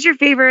do. What was your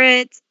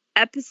favorite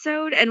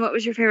episode, and what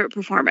was your favorite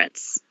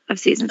performance of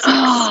season 6?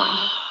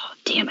 Oh,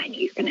 damn! I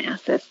knew you were going to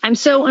ask this. I'm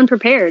so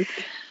unprepared. It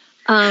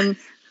I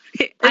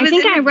was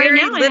think in I- the right very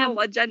now I little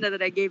agenda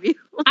that I gave you.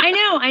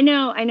 I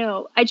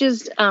know. I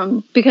just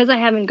because I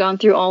haven't gone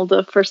through all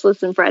the First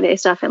Listen Friday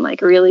stuff and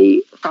like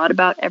really thought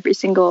about every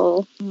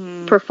single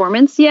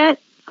performance yet.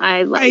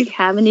 I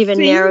haven't even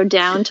think- narrowed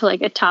down to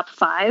like a top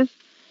 5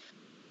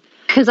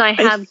 because I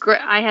have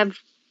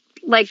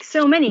like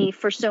so many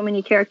for so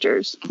many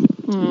characters.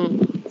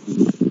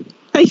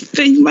 I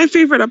think my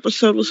favorite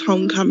episode was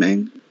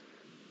Homecoming.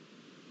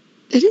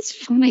 It is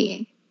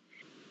funny.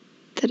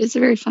 That is a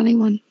very funny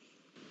one.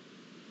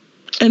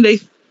 And I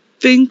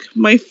think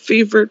my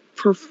favorite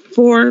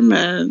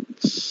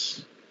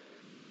performance.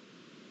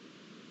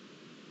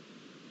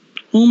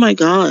 Oh my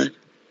God.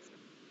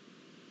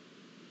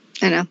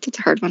 I know that's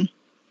a hard one.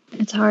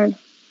 It's hard.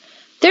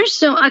 There's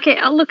so okay.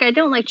 Look, I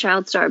don't like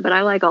Child Star, but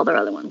I like all their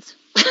other ones.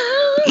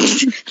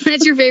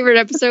 That's your favorite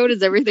episode?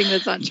 Is everything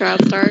that's on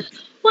Child Star?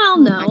 Well,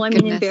 Oh no, my I mean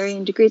in goodness.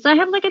 varying degrees. I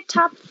have like a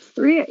top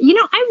 3.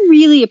 I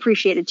really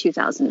appreciated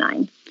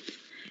 2009.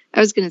 I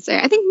was gonna say.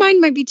 I think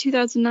mine might be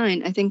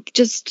 2009. I think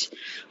just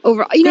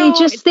overall.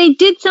 They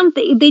did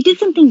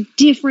something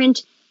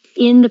different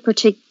in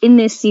in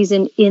this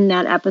season in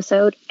that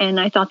episode, and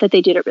I thought that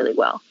they did it really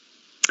well.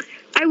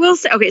 I will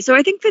say, okay, so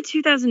I think the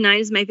 2009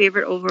 is my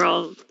favorite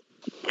overall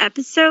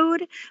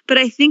episode, but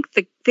I think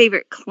the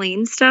favorite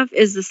Klain stuff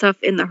is the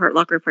stuff in the Hurt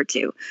Locker Part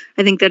 2.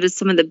 I think that is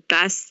some of the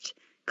best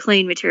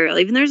Klain material,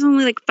 even there's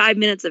only like 5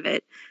 minutes of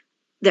it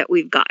that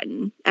we've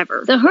gotten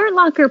ever. The Hurt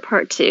Locker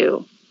Part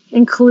 2,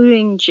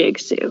 including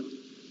Jigsaw,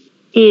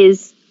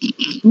 is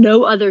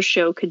no other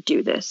show could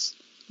do this.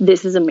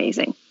 This is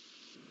amazing.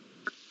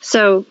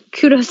 So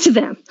kudos to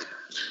them.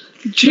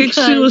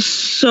 Jigsaw Because- was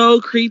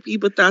so creepy,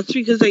 but that's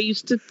because I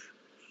used to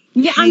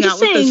Yeah, I'm hang just out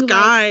with saying, this like,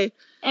 guy.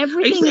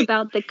 everything like-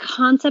 about the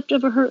concept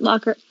of a Hurt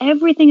Locker,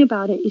 everything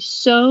about it is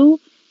so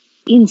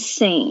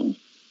insane.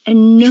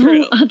 And no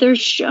True. other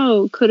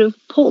show could have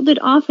pulled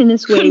it off in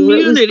this way. Where it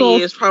was Community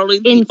both is probably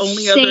the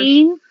only other.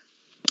 insane,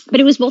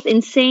 but it was both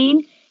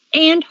insane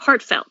and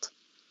heartfelt.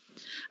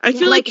 I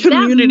feel like like that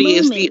Community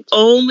is the moment-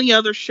 only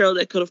other show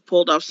that could have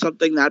pulled off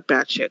something that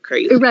batshit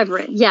crazy.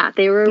 Irreverent. Yeah,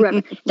 they were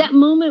irreverent. That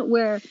moment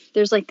where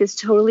there's like this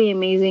totally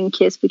amazing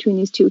kiss between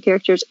these two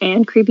characters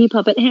and creepy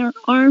puppet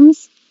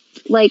arms,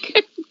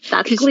 like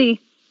that's Glee.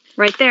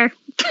 right there.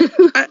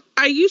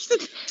 I used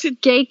to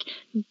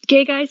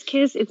Gay guys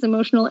kiss. It's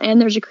emotional,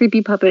 and there's a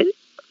creepy puppet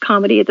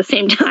comedy at the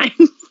same time.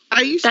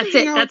 I used That's to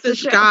hang it. out That's the with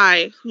this show.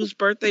 guy whose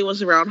birthday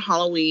was around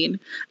Halloween,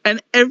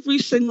 and every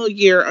single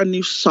year a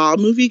new Saw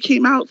movie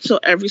came out. So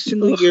every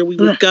single year we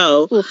would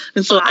go,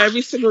 and so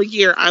every single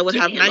year I would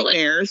have Can't handle it.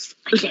 nightmares.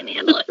 I can't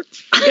handle it.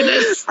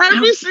 Goodness.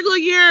 Every single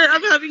year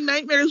I'm having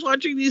nightmares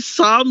watching these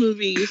Saw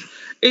movies,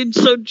 and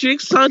so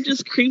Jigsaw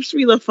just creeps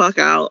me the fuck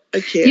out. I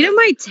can't. You know,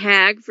 my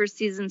tag for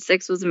season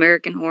 6 was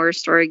American Horror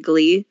Story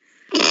Glee.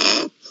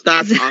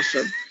 That's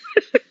awesome.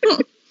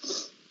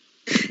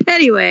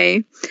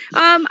 Anyway,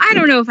 I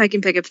don't know if I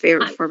can pick a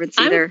favorite performance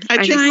either. I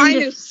think just-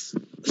 mine is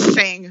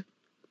Sang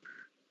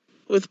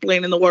with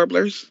Blaine and the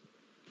Warblers.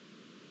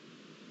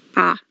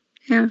 yeah.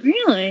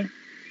 Really?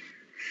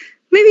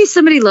 Maybe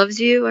Somebody Loves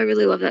You. I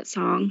really love that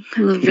song.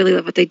 Really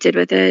love what they did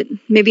with it.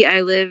 Maybe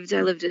I Lived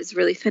is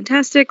really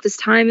fantastic. This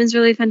Time is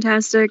really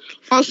fantastic.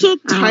 Also,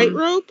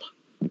 Tightrope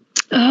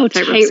Oh,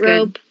 Tightrope's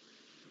Tightrope.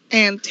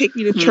 and Take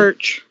Me to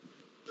Church.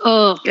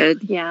 Oh,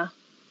 Good. yeah.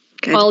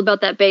 Good. All about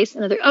that bass.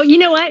 Another. Oh, you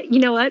know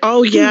what?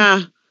 Oh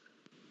yeah.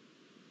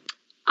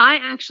 I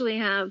actually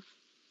have,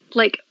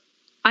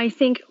 I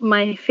think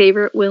my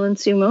favorite Will and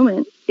Sue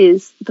moment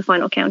is the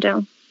final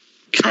countdown.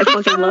 I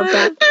fucking love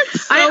that.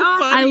 It's so I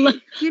funny. love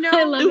You know,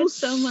 I love it it was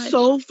so much.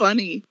 so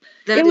funny.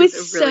 that it is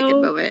was a really so-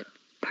 good moment.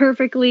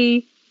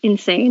 Perfectly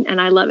insane,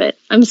 and I love it.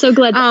 I'm so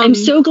glad. I'm Um,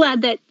 so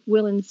glad that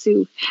Will and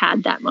Sue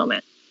had that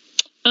moment.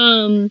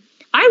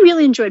 I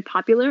really enjoyed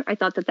Popular. I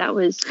thought that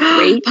was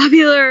great.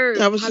 Popular.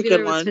 That was a Popular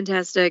good was one.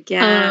 fantastic.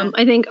 Yeah.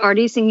 I think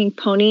Artie singing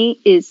Pony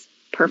is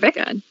perfect.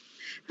 God.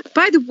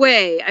 By the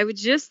way, I would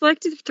just like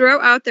to throw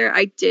out there,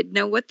 I did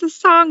know what the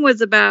song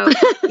was about,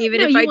 even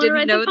No, if you I wanna didn't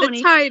ride the know the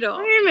pony. title.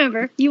 I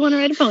remember. You want to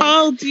ride a pony?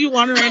 Oh, do you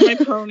want to ride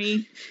my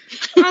pony?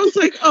 I was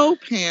like, oh,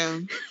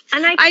 Pam.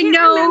 And I I can't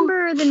know.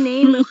 remember the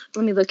name of.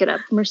 Let me look it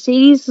up.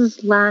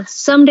 Mercedes'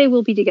 last. Someday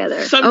We'll Be Together.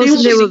 Oh,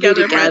 Someday We'll Be by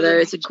Together.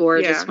 the- It's a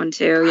gorgeous Yeah. one,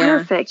 too. Yeah.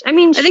 Perfect. I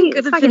mean, I think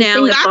she the fucking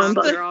finale sings of a both phone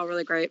book. are all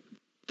really great.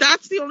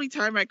 That's the only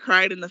time I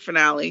cried in the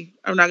finale.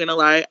 I'm not gonna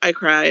lie, I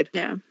cried.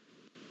 Yeah.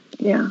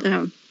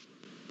 Yeah.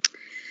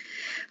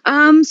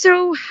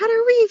 So how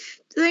do we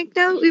think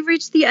now that we've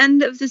reached the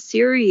end of the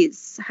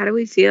series? How do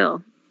we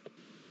feel?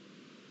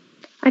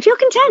 I feel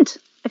content.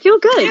 I feel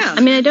good. Yeah.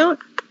 I mean, I don't.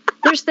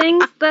 There's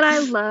things that I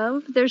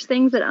love. There's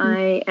things that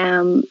I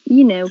am,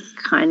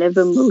 kind of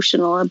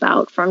emotional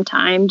about from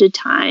time to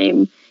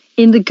time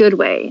in the good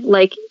way.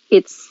 Like,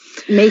 it's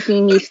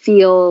making me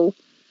feel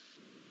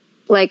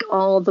like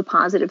all the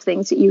positive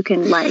things that you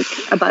can like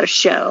about a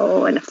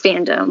show and a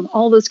fandom,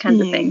 all those kinds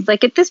of things.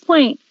 Like, at this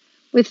point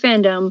with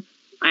fandom,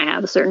 I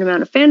have a certain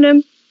amount of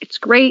fandom. It's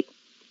great.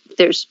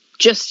 There's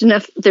just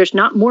enough. There's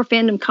not more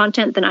fandom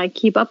content than I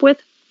keep up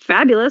with.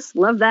 Fabulous.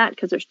 Love that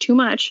because there's too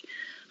much.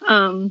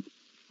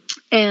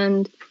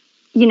 And,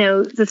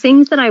 the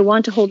things that I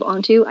want to hold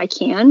on to, I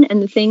can.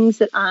 And the things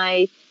that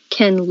I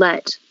can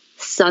let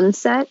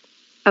sunset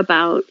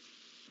about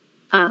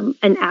an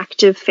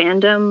active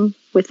fandom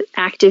with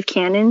active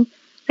canon,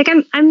 like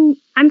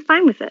I'm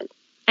fine with it.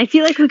 I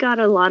feel like we got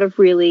a lot of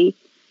really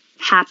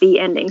happy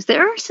endings.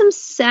 There are some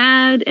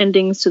sad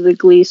endings to the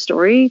Glee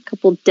story, a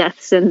couple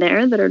deaths in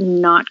there that are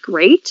not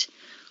great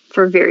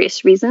for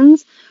various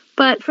reasons.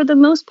 But for the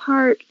most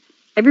part,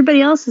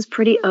 everybody else is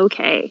pretty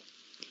okay.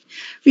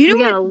 We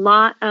got a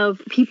lot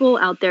of people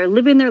out there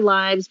living their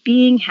lives,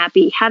 being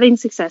happy, having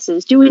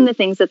successes, doing the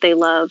things that they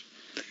love.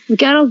 We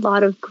got a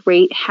lot of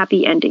great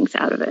happy endings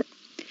out of it.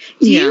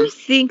 Do you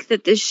think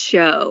that this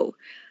show,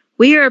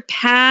 we are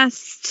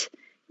past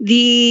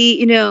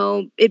the,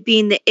 it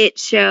being the it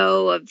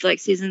show of like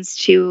seasons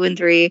 2 and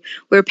 3,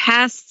 we're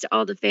past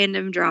all the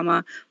fandom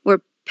drama, we're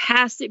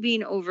past it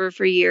being over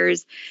for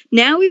years.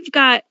 Now we've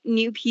got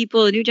new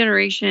people, a new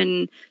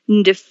generation,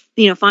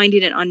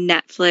 finding it on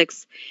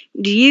Netflix.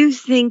 Do you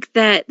think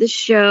that the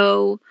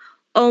show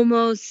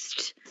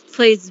almost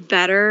plays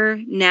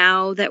better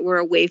now that we're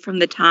away from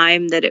the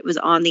time that it was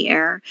on the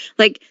air?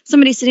 Like,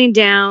 somebody sitting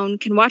down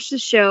can watch the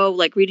show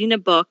like reading a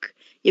book.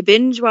 You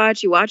binge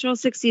watch, you watch all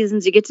 6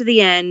 seasons, you get to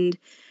the end,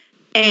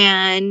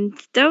 and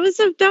that was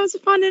a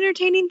fun,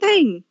 entertaining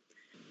thing.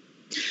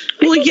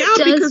 Well, I think yeah, it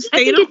does. because I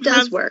they think don't it does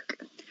have work.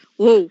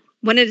 Whoa,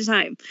 one at a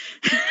time.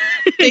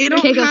 they don't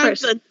Okay, go have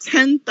first. the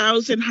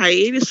 10,000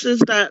 hiatuses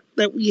that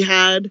we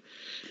had,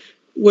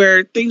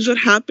 where things would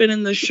happen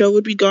and the show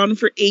would be gone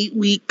for 8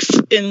 weeks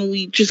and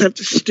we just have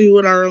to stew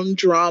in our own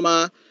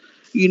drama.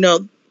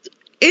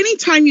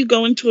 Anytime you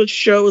go into a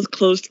show with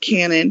closed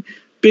canon,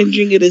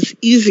 binging it is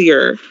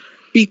easier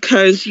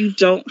because you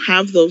don't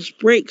have those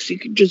breaks. You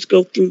can just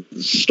go through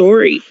the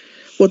story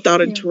without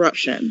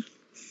interruption.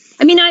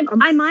 I mean,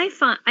 I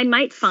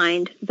might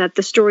find that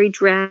the story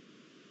drags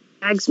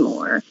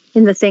more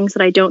in the things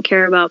that I don't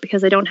care about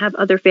because I don't have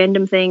other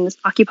fandom things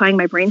occupying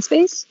my brain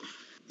space.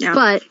 Yeah.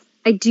 But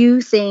I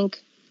do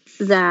think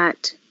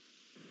that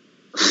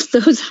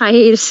those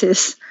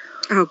hiatuses.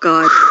 Oh,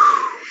 God.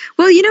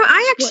 Well, I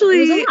It was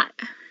actually, a lot.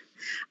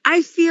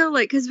 I feel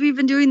like, because we've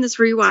been doing this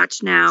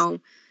rewatch now,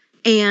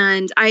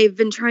 And I've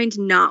been trying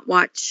to not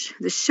watch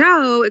the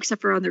show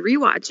except for on the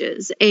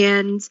rewatches.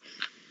 And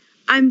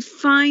I'm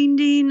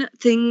finding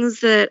things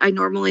that I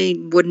normally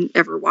wouldn't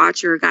ever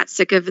watch or got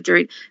sick of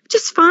during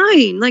just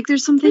fine. Like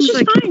there's some things It's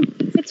just like fine.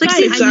 It's like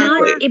fine.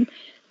 exactly. I'm not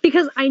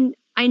because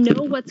I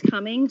know what's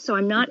coming, so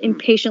I'm not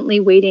impatiently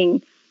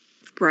waiting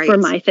right. for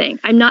my thing.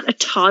 I'm not a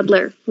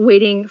toddler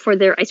waiting for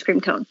their ice cream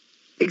cone.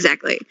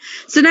 Exactly.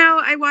 So now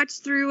I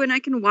watched through and I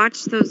can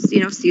watch those,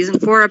 season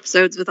 4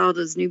 episodes with all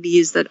those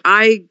newbies that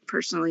I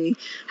personally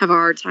have a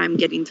hard time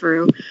getting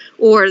through.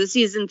 Or the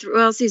season 3.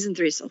 Well, season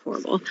 3 is still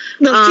horrible.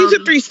 No,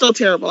 season 3 is still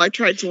terrible. I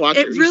tried to watch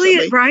it really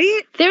recently. is,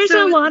 right? There's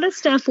a lot of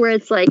stuff where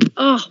it's like,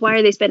 oh, why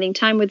are they spending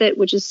time with it?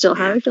 Which is still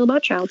how I feel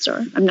about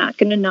Childstar. I'm not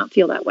going to not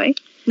feel that way.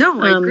 No,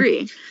 I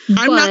agree. I'm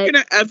not But- going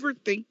to ever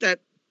think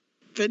that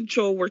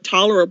Finchel were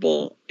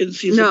tolerable in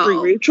season No. 3.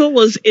 Rachel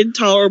was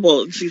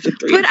intolerable in season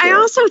 3. But I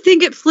also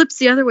think it flips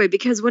the other way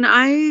because when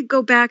I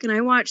go back and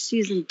I watch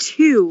season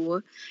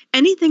 2,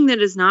 anything that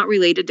is not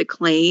related to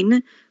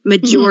Klain,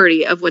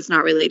 majority of what's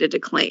not related to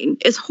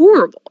Klain is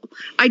horrible.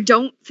 I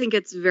don't think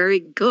it's very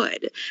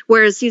good.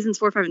 Whereas seasons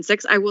 4, 5, and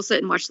 6, I will sit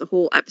and watch the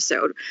whole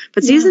episode.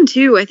 But season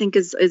 2, I think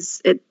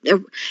it's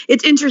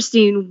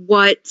interesting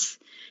what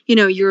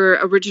your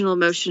original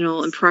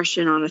emotional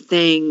impression on a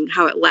thing,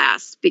 how it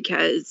lasts,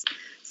 because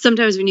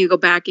sometimes when you go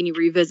back and you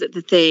revisit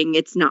the thing,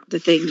 it's not the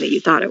thing that you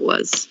thought it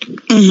was.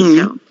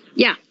 So.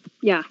 Yeah.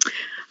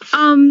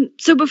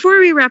 So before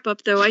we wrap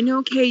up, though, I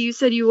know, Kay, you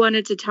said you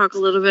wanted to talk a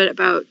little bit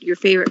about your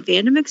favorite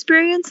fandom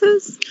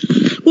experiences.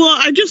 Well,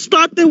 I just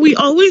thought that we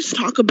always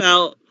talk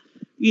about,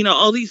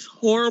 all these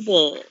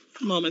horrible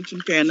moments in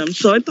fandom.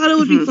 So I thought it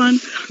would be fun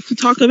to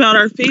talk about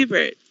our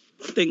favorite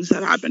things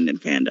that happened in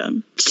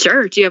fandom.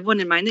 Sure. Do you have one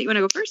in mind that you want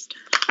to go first?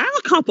 I have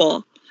a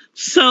couple.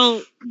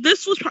 So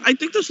I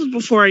think this was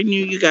before I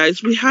knew you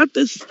guys. We had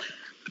this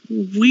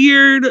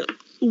weird,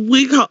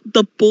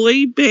 the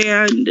boy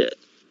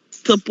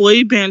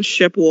band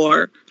ship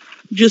war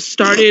just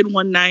started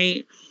one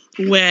night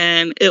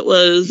when it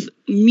was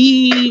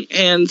me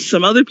and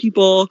some other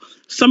people.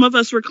 Some of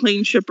us were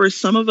Klain shippers.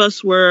 Some of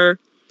us were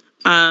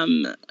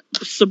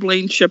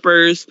Sublime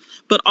shippers,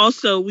 but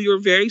also we were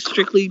very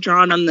strictly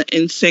drawn on the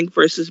NSYNC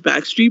versus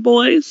Backstreet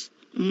Boys.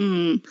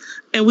 And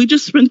we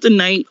just spent the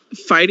night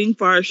fighting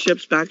for our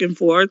ships back and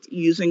forth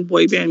using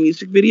boy band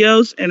music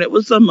videos, and it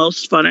was the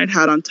most fun I'd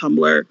had on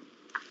Tumblr.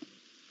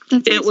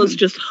 It was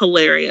just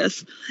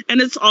hilarious.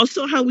 And it's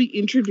also how we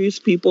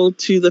introduced people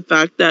to the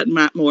fact that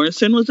Matt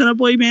Morrison was in a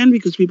boy band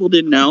because people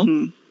didn't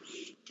know.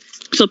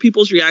 So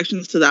people's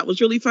reactions to that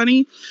was really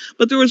funny.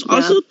 But there was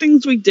also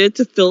things we did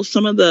to fill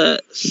some of the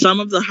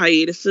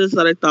hiatuses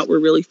that I thought were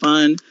really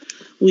fun.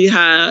 We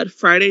had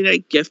Friday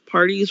night gift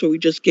parties where we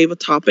just gave a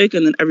topic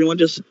and then everyone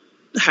just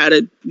had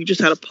a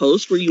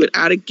post where you would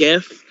add a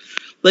GIF,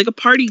 like a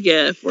party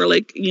GIF or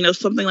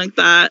something like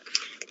that.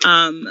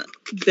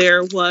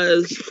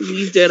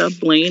 We did a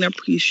Blaine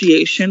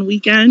appreciation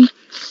weekend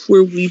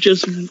where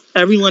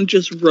everyone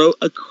just wrote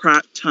a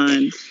crap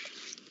ton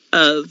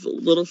of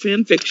little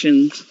fan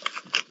fictions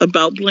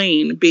about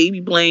Blaine, baby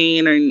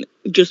Blaine, and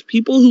just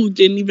people who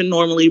didn't even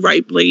normally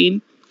write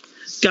Blaine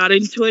got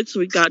into it. So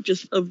we got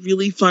just a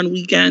really fun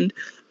weekend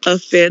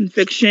of fan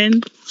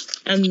fiction.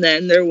 And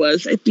then there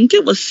was, I think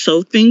it was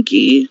So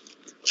Thinky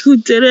who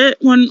did it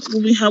when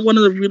we had one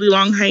of the really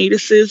long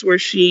hiatuses where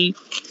she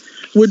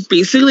would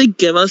basically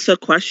give us a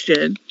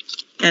question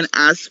and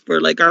ask for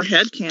our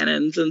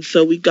headcanons. And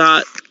so we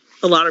got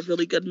a lot of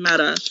really good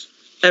meta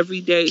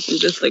every day through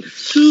this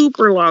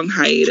super long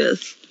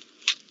hiatus.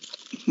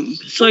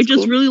 So I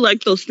just really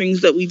like those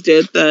things that we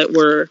did that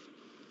were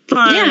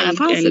fun and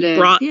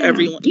brought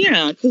everyone.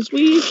 Yeah, because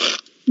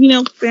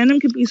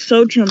fandom could be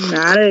so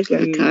dramatic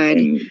and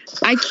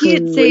I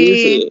can't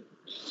say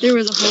there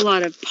was a whole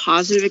lot of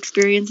positive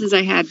experiences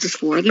I had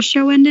before the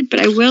show ended, but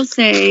I will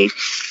say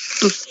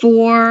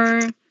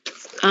before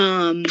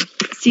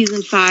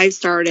season 5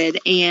 started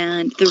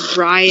and the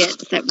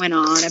riots that went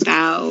on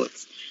about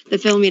the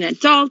filming at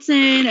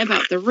Dalton,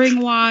 about the Ring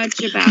Watch,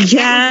 about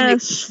that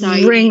was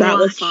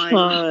fun. Oh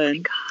my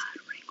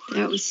God,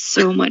 that was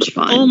so much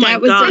fun. Oh my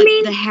God.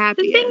 The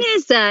happiest. The thing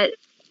is that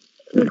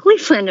the Glee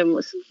fandom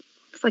was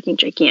fucking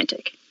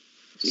gigantic.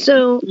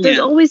 So there's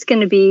always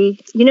going to be,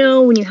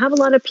 when you have a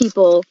lot of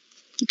people,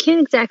 you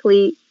can't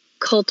exactly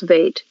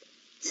cultivate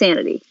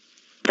sanity.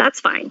 That's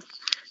fine.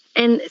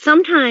 And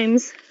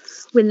sometimes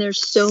when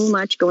there's so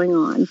much going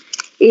on,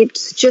 it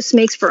just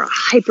makes for a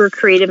hyper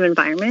creative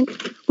environment,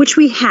 which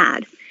we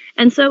had.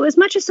 And so as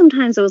much as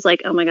sometimes I was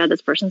like, oh my God,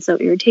 this person's so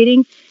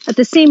irritating, at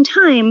the same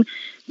time,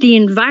 the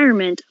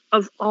environment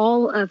of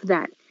all of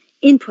that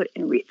input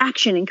and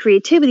reaction and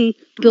creativity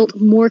built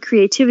more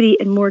creativity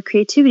and more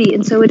creativity.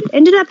 And so it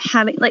ended up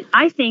having,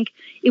 I think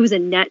it was a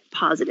net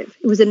positive.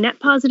 It was a net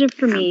positive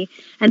for me,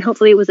 and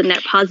hopefully it was a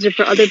net positive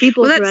for other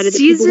people, provided that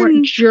people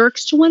weren't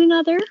jerks to one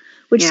another,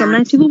 which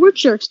sometimes people were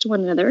jerks to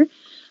one another.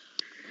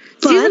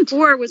 But season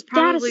 4 was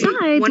probably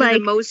aside, one of the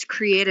most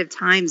creative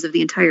times of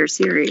the entire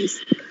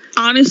series.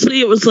 Honestly,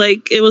 it was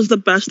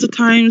the best of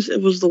times.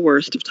 It was the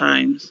worst of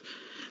times.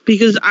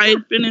 because I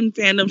had been in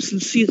fandom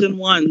since season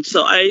 1.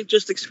 So I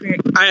just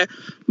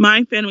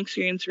my fandom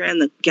experience ran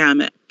the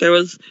gamut. There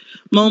was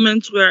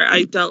moments where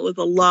I dealt with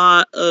a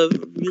lot of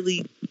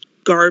really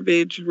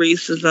garbage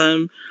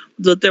racism,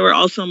 but there were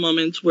also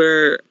moments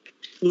where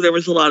there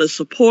was a lot of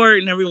support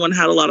and everyone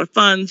had a lot of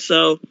fun.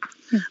 So,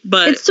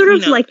 but it's sort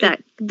of like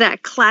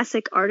that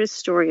classic artist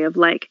story of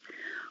like,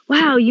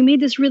 wow, you made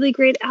this really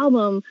great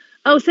album.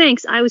 Oh,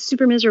 thanks. I was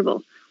super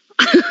miserable.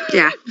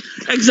 Yeah,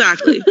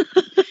 exactly.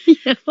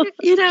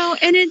 you know,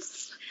 and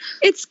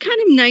it's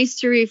kind of nice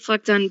to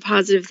reflect on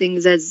positive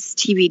things as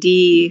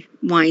TBD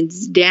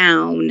winds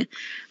down.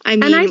 I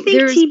mean, and I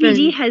think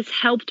TBD has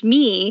helped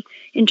me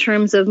in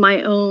terms of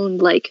my own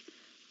like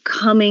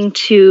coming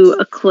to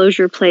a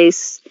closure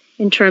place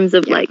in terms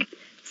of like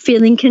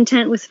feeling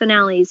content with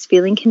finales,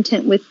 feeling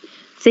content with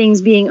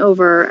things being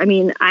over. I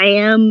mean, I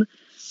am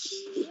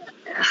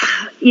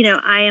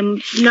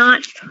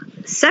not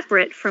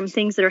separate from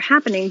things that are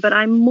happening, but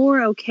I'm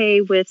more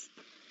okay with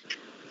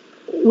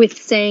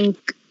saying,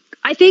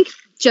 I think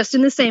just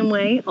in the same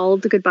way, all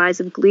of the goodbyes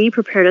of Glee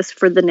prepared us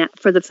for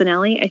the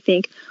finale. I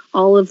think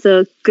all of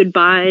the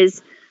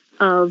goodbyes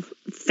of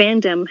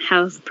fandom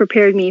have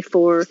prepared me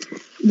for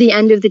the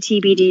end of the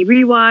TBD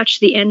rewatch,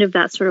 the end of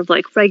that sort of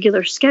like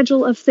regular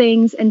schedule of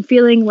things, and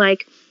feeling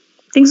like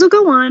things will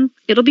go on.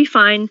 It'll be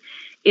fine.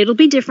 It'll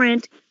be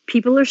different.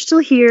 People are still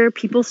here.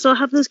 People still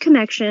have those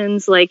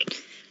connections. Like,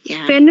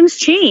 fandoms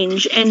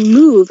change and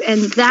move,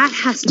 and that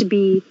has to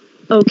be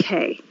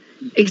okay.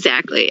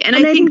 Exactly. And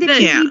I think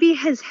that TV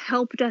has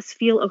helped us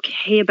feel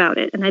okay about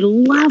it, and I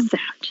love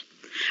that.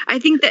 I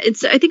think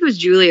it was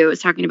Julia was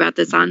talking about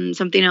this on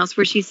something else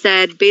where she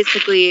said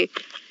basically,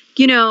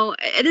 you know,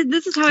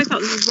 this is how I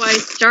felt. This is why I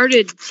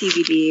started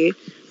TBD,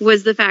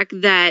 was the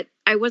fact that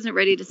I wasn't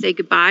ready to say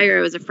goodbye, or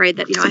I was afraid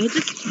that, you know, I had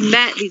just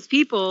met these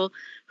people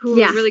who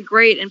were really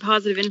great and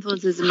positive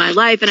influences in my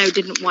life, and I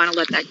didn't want to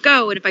let that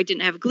go. And if I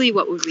didn't have Glee,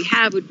 what would we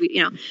have? Would we,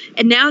 you know?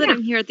 And now that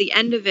I'm here at the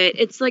end of it,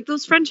 it's like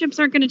those friendships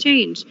aren't going to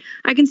change.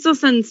 I can still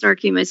send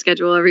Snarky my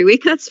schedule every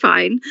week. That's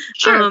fine.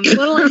 Sure.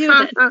 What'll I do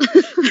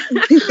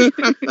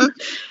with it?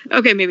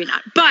 Okay, maybe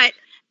not. But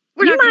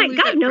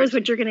God knows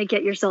what you're going to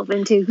get yourself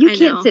into. You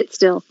can't sit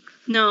still.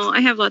 No, I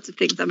have lots of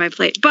things on my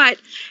plate, but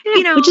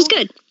you know, which is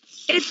good.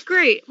 It's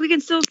great. We can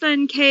still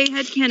send Kay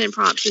headcanon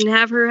prompts and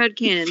have her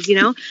headcanons, you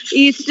know?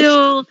 You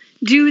still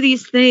do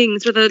these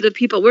things with other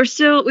people.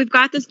 We've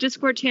got this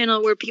Discord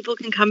channel where people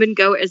can come and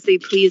go as they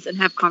please and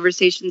have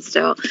conversations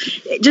still.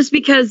 Just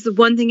because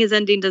one thing is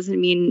ending doesn't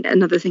mean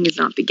another thing is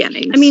not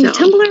beginning. I mean,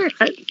 Tumblr,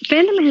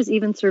 fandom has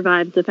even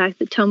survived the fact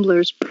that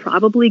Tumblr's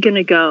probably going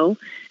to go,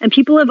 and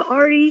people have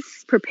already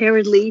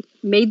preparedly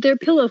made their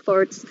pillow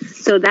forts,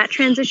 so that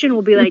transition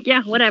will be like,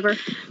 yeah, whatever.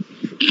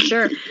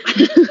 Sure.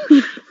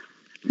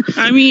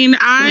 I mean,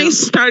 I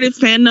started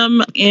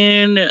fandom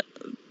in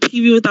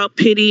TV Without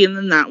Pity, and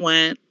then that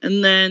went,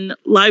 and then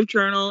Live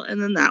Journal,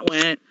 and then that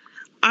went.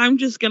 I'm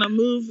just gonna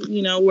move,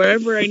 you know,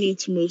 wherever I need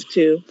to move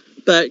to.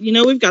 But you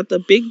know, we've got the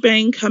Big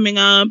Bang coming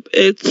up.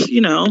 It's,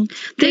 you know,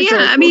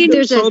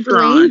 there's a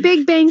Glee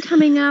Big Bang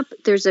coming up.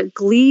 There's a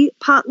Glee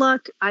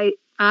potluck.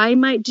 I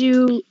might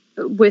do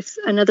with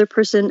another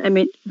person. I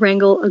might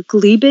wrangle a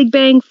Glee Big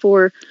Bang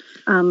for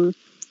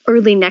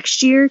early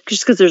next year,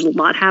 just because there's a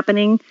lot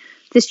happening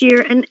this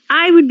year. And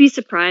I would be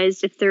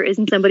surprised if there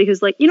isn't somebody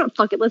who's like, you know,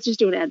 fuck it, let's just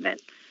do an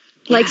advent.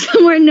 Like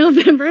somewhere in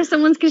November,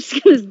 someone's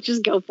just gonna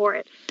just go for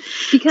it.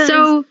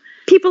 Because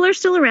people are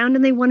still around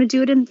and they want to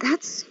do it, and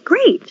that's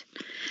great.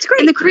 It's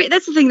great. And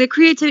that's the thing, the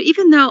creativity,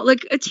 even though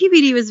like a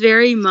TBD was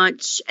very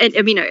much, and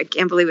I mean, I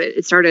can't believe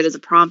it started as a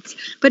prompt,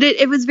 but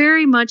it was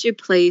very much a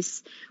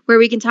place where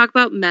we can talk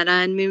about meta,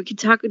 and we can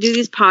do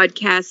these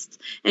podcasts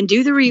and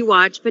do the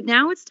rewatch. But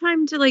now it's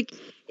time to like,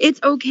 it's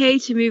okay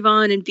to move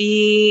on and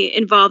be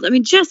involved. I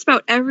mean, just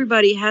about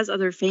everybody has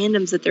other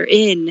fandoms that they're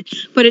in,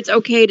 but it's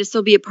okay to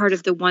still be a part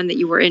of the one that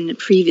you were in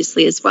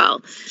previously as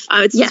well.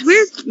 It's this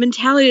weird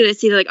mentality that I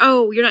see, like,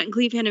 oh, you're not in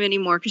Glee fandom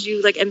anymore because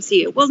you like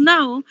MCU. Well,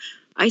 no,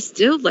 I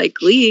still like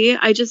Glee.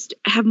 I just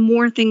have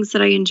more things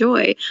that I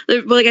enjoy.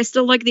 Like I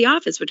still like The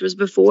Office, which was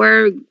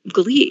before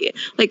Glee.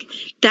 Like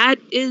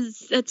that's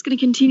going to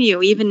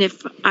continue even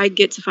if I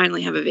get to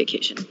finally have a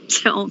vacation.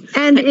 So,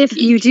 and if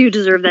you do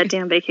deserve that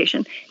damn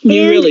vacation,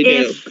 you really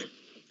do.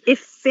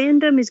 If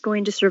fandom is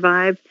going to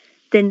survive,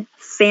 then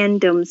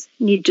fandoms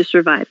need to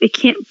survive. It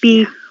can't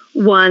be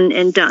one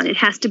and done. It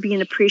has to be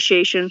an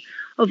appreciation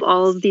of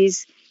all of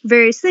these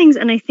various things.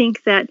 And I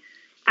think that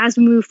as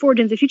we move forward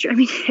into the future, I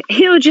mean,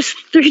 they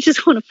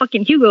just won a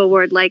fucking Hugo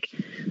Award. Like,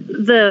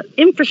 the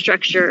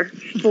infrastructure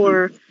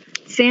for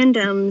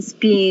fandoms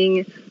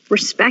being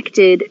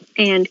respected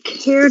and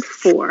cared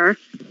for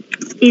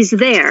is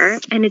there,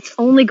 and it's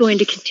only going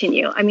to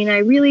continue. I mean,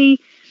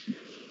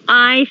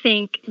 I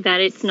think that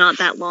it's not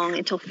that long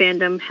until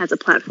fandom has a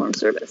platform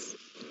service.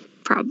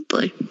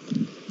 Probably.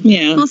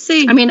 Yeah. We'll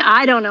see. I mean,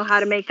 I don't know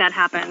how to make that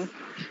happen,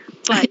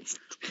 but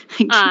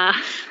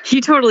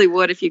you totally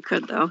would if you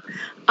could, though.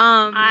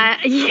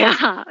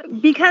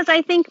 Because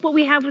I think what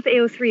we have with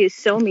AO3 is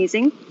so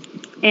amazing,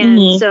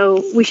 and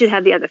so we should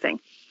have the other thing.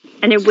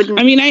 and it wouldn't.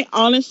 I mean, I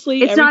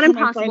honestly, it's every not time I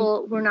find-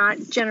 impossible. We're not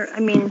I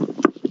mean,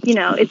 you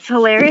know, it's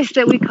hilarious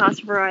that we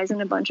cost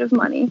Verizon a bunch of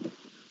money.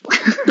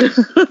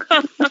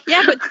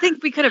 Yeah, but I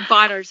think we could have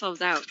bought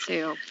ourselves out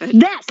too. But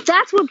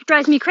That's what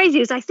drives me crazy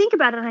is I think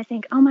about it and I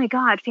think, oh my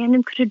God,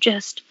 fandom could have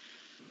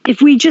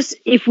if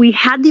we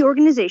had the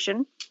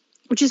organization,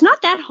 which is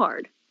not that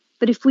hard,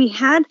 but if we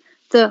had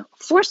the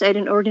foresight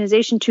and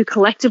organization to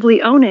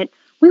collectively own it,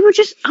 we would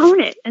just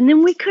own it and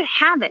then we could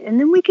have it and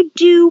then we could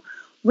do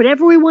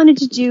whatever we wanted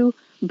to do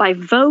by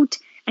vote,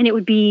 and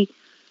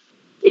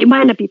it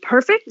might not be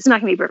perfect. It's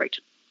not going to be perfect,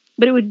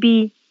 but it would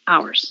be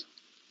ours.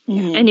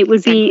 Mhm. And it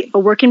would be a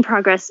work in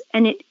progress,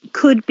 and it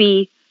could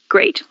be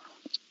great.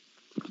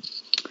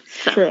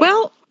 True.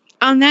 well,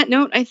 on that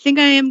note, I think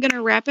I am going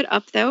to wrap it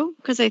up though,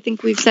 because I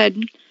think we've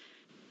said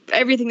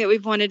everything that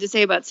we've wanted to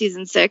say about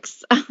season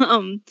 6.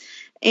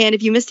 And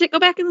if you missed it, go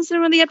back and listen to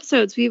one of the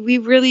episodes. We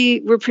really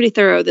were pretty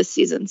thorough this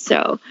season.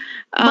 So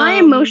My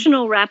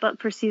emotional wrap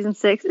up for season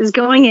 6 is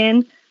going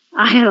in.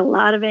 I had a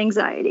lot of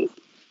anxiety,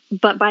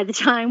 but by the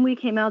time we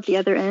came out the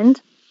other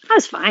end, I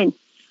was fine.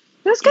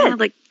 It was good. yeah,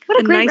 like What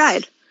a great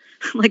nice-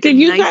 ride. like Did a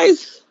you nice-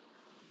 guys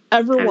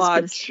ever I was gonna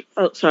watch?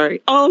 Oh,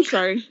 sorry. Oh, I'm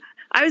sorry.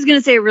 I was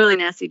gonna say a really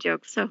nasty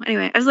joke. So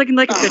anyway, I was looking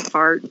like a good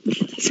fart.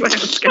 That's what I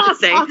was gonna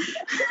say.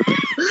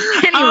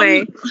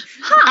 Anyway,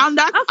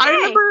 That I okay.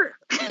 remember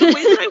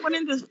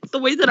the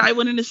way that I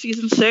went into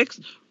season 6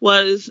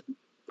 was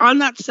on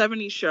that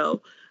 70s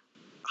show.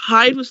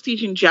 Hyde was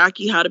teaching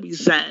Jackie how to be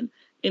Zen,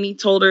 and he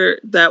told her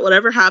that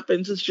whatever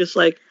happens is just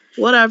like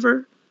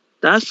whatever,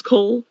 that's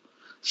cool.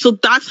 So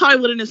that's how I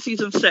went into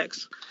season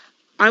 6.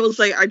 I was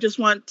like, I just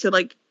want to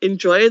like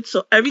enjoy it.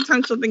 So every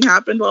time something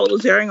happened while it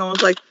was airing, I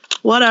was like,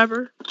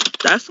 whatever,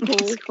 that's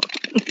cool.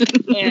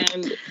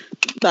 And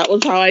that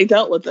was how I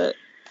dealt with it.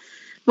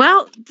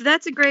 well,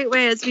 that's a great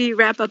way as we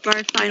wrap up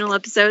our final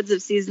episodes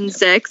of season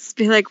 6.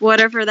 Be like,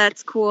 whatever,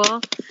 that's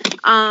cool.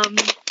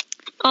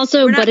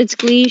 Also, We're not- but it's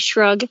Glee,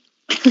 shrug.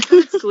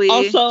 Glee,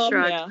 Also,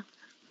 shrug.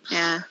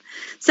 Yeah.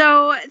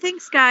 So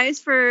thanks guys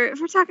for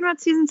talking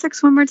about season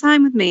 6 one more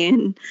time with me.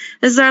 And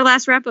this is our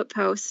last wrap up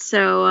post.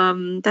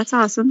 So that's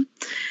awesome.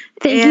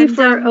 Thank you And,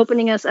 for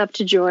opening us up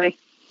to joy.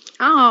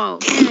 Oh,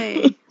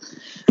 yay.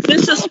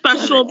 This is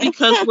special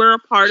because we're a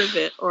part of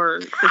it, or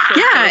the show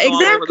Yeah, goes all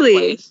over the exactly.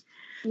 place.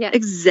 Yeah.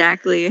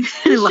 Exactly. I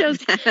This love show's-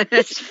 that.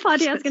 This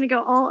podcast is going to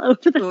go all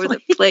over the Over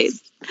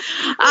place.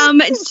 the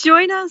place.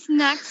 Join us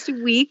next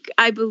week.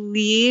 I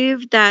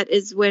believe that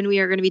is when we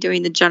are going to be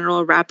doing the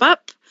general wrap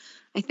up.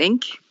 I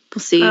think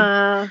we'll see.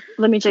 Let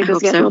me check I the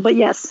hope so. schedule, but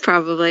yes.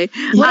 Probably.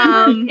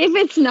 If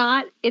it's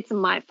not, it's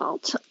my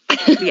fault.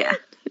 Yeah.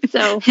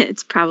 So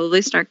It's probably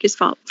Snarky's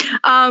fault.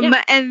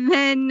 Yeah. And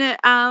then,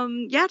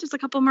 just a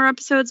couple more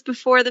episodes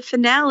before the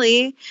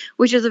finale,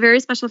 which is a very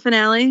special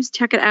finale.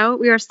 Check it out.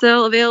 We are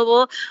still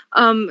available.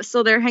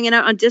 So they're hanging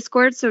out on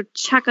Discord. So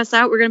check us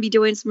out. We're going to be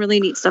doing some really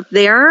neat stuff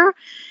there.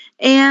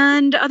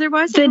 And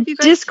otherwise, I the hope you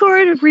guys.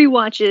 Discord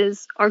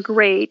rewatches are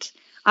great.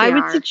 I They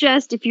would are.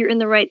 suggest if you're in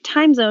the right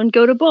time zone,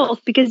 go to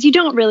both because you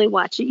don't really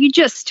watch it. You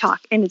just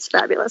talk and it's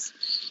fabulous.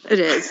 It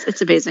is.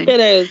 It's amazing. It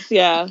is,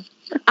 yeah.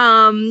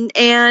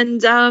 And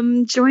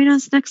join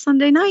us next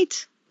Sunday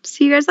night.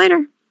 See you guys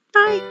later.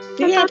 Bye.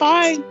 Yeah,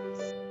 bye.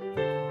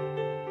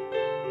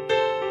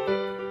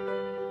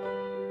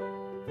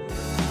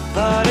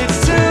 But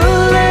it's too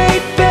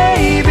late,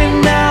 baby,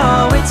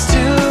 now it's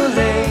too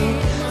late.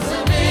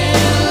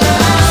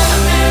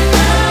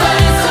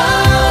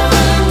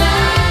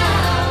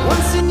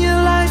 Once in your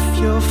life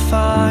you'll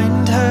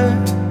find her,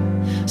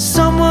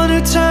 someone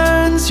who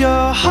turns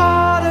your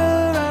heart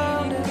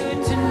around.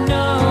 Good to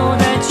know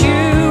that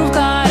you've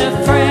got a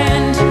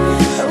friend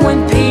when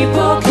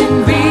people can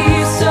be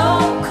so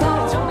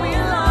cold. Don't be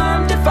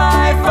alarmed if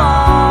I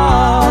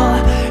fall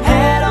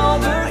head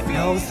over heels. I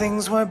know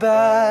things were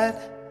bad,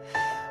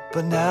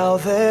 but now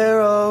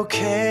they're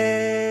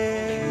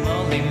okay.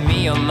 Only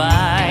me, oh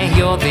my,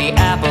 you're the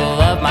apple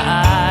of my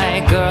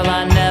eye. Girl,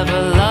 I never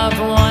loved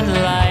one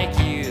like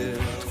you.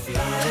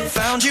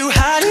 Found you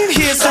hiding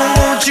here, so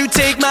won't you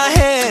take my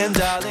hand,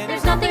 darling?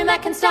 There's nothing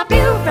that can stop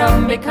you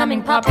from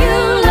becoming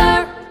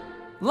popular.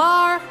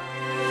 Lar.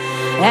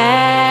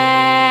 At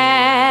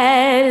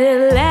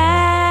last.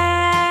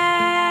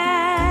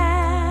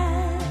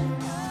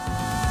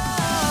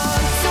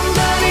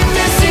 Somebody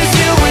misses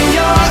you when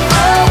you're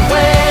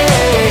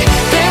away.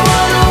 They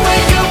wanna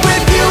wake up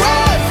with you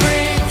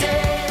every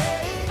day.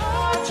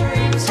 Our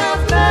dreams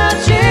have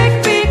magic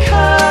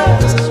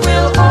because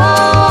we'll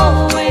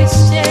always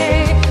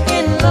stay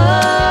in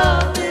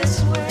love this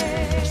way.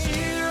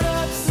 Cheer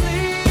up,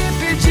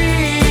 sleepy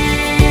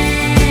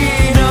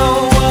Jean. Oh,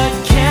 what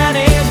can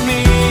it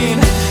mean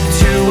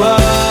to a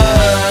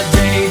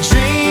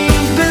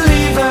daydream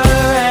believer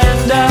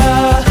and a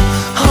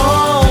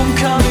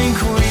homecoming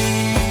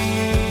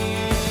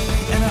queen?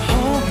 And I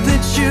hope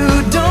that you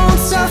don't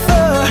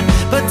suffer,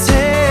 but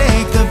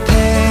take the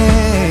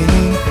pain.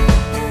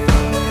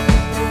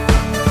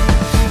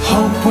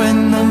 Hope when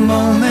the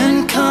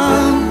moment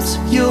comes,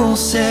 you'll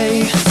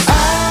say,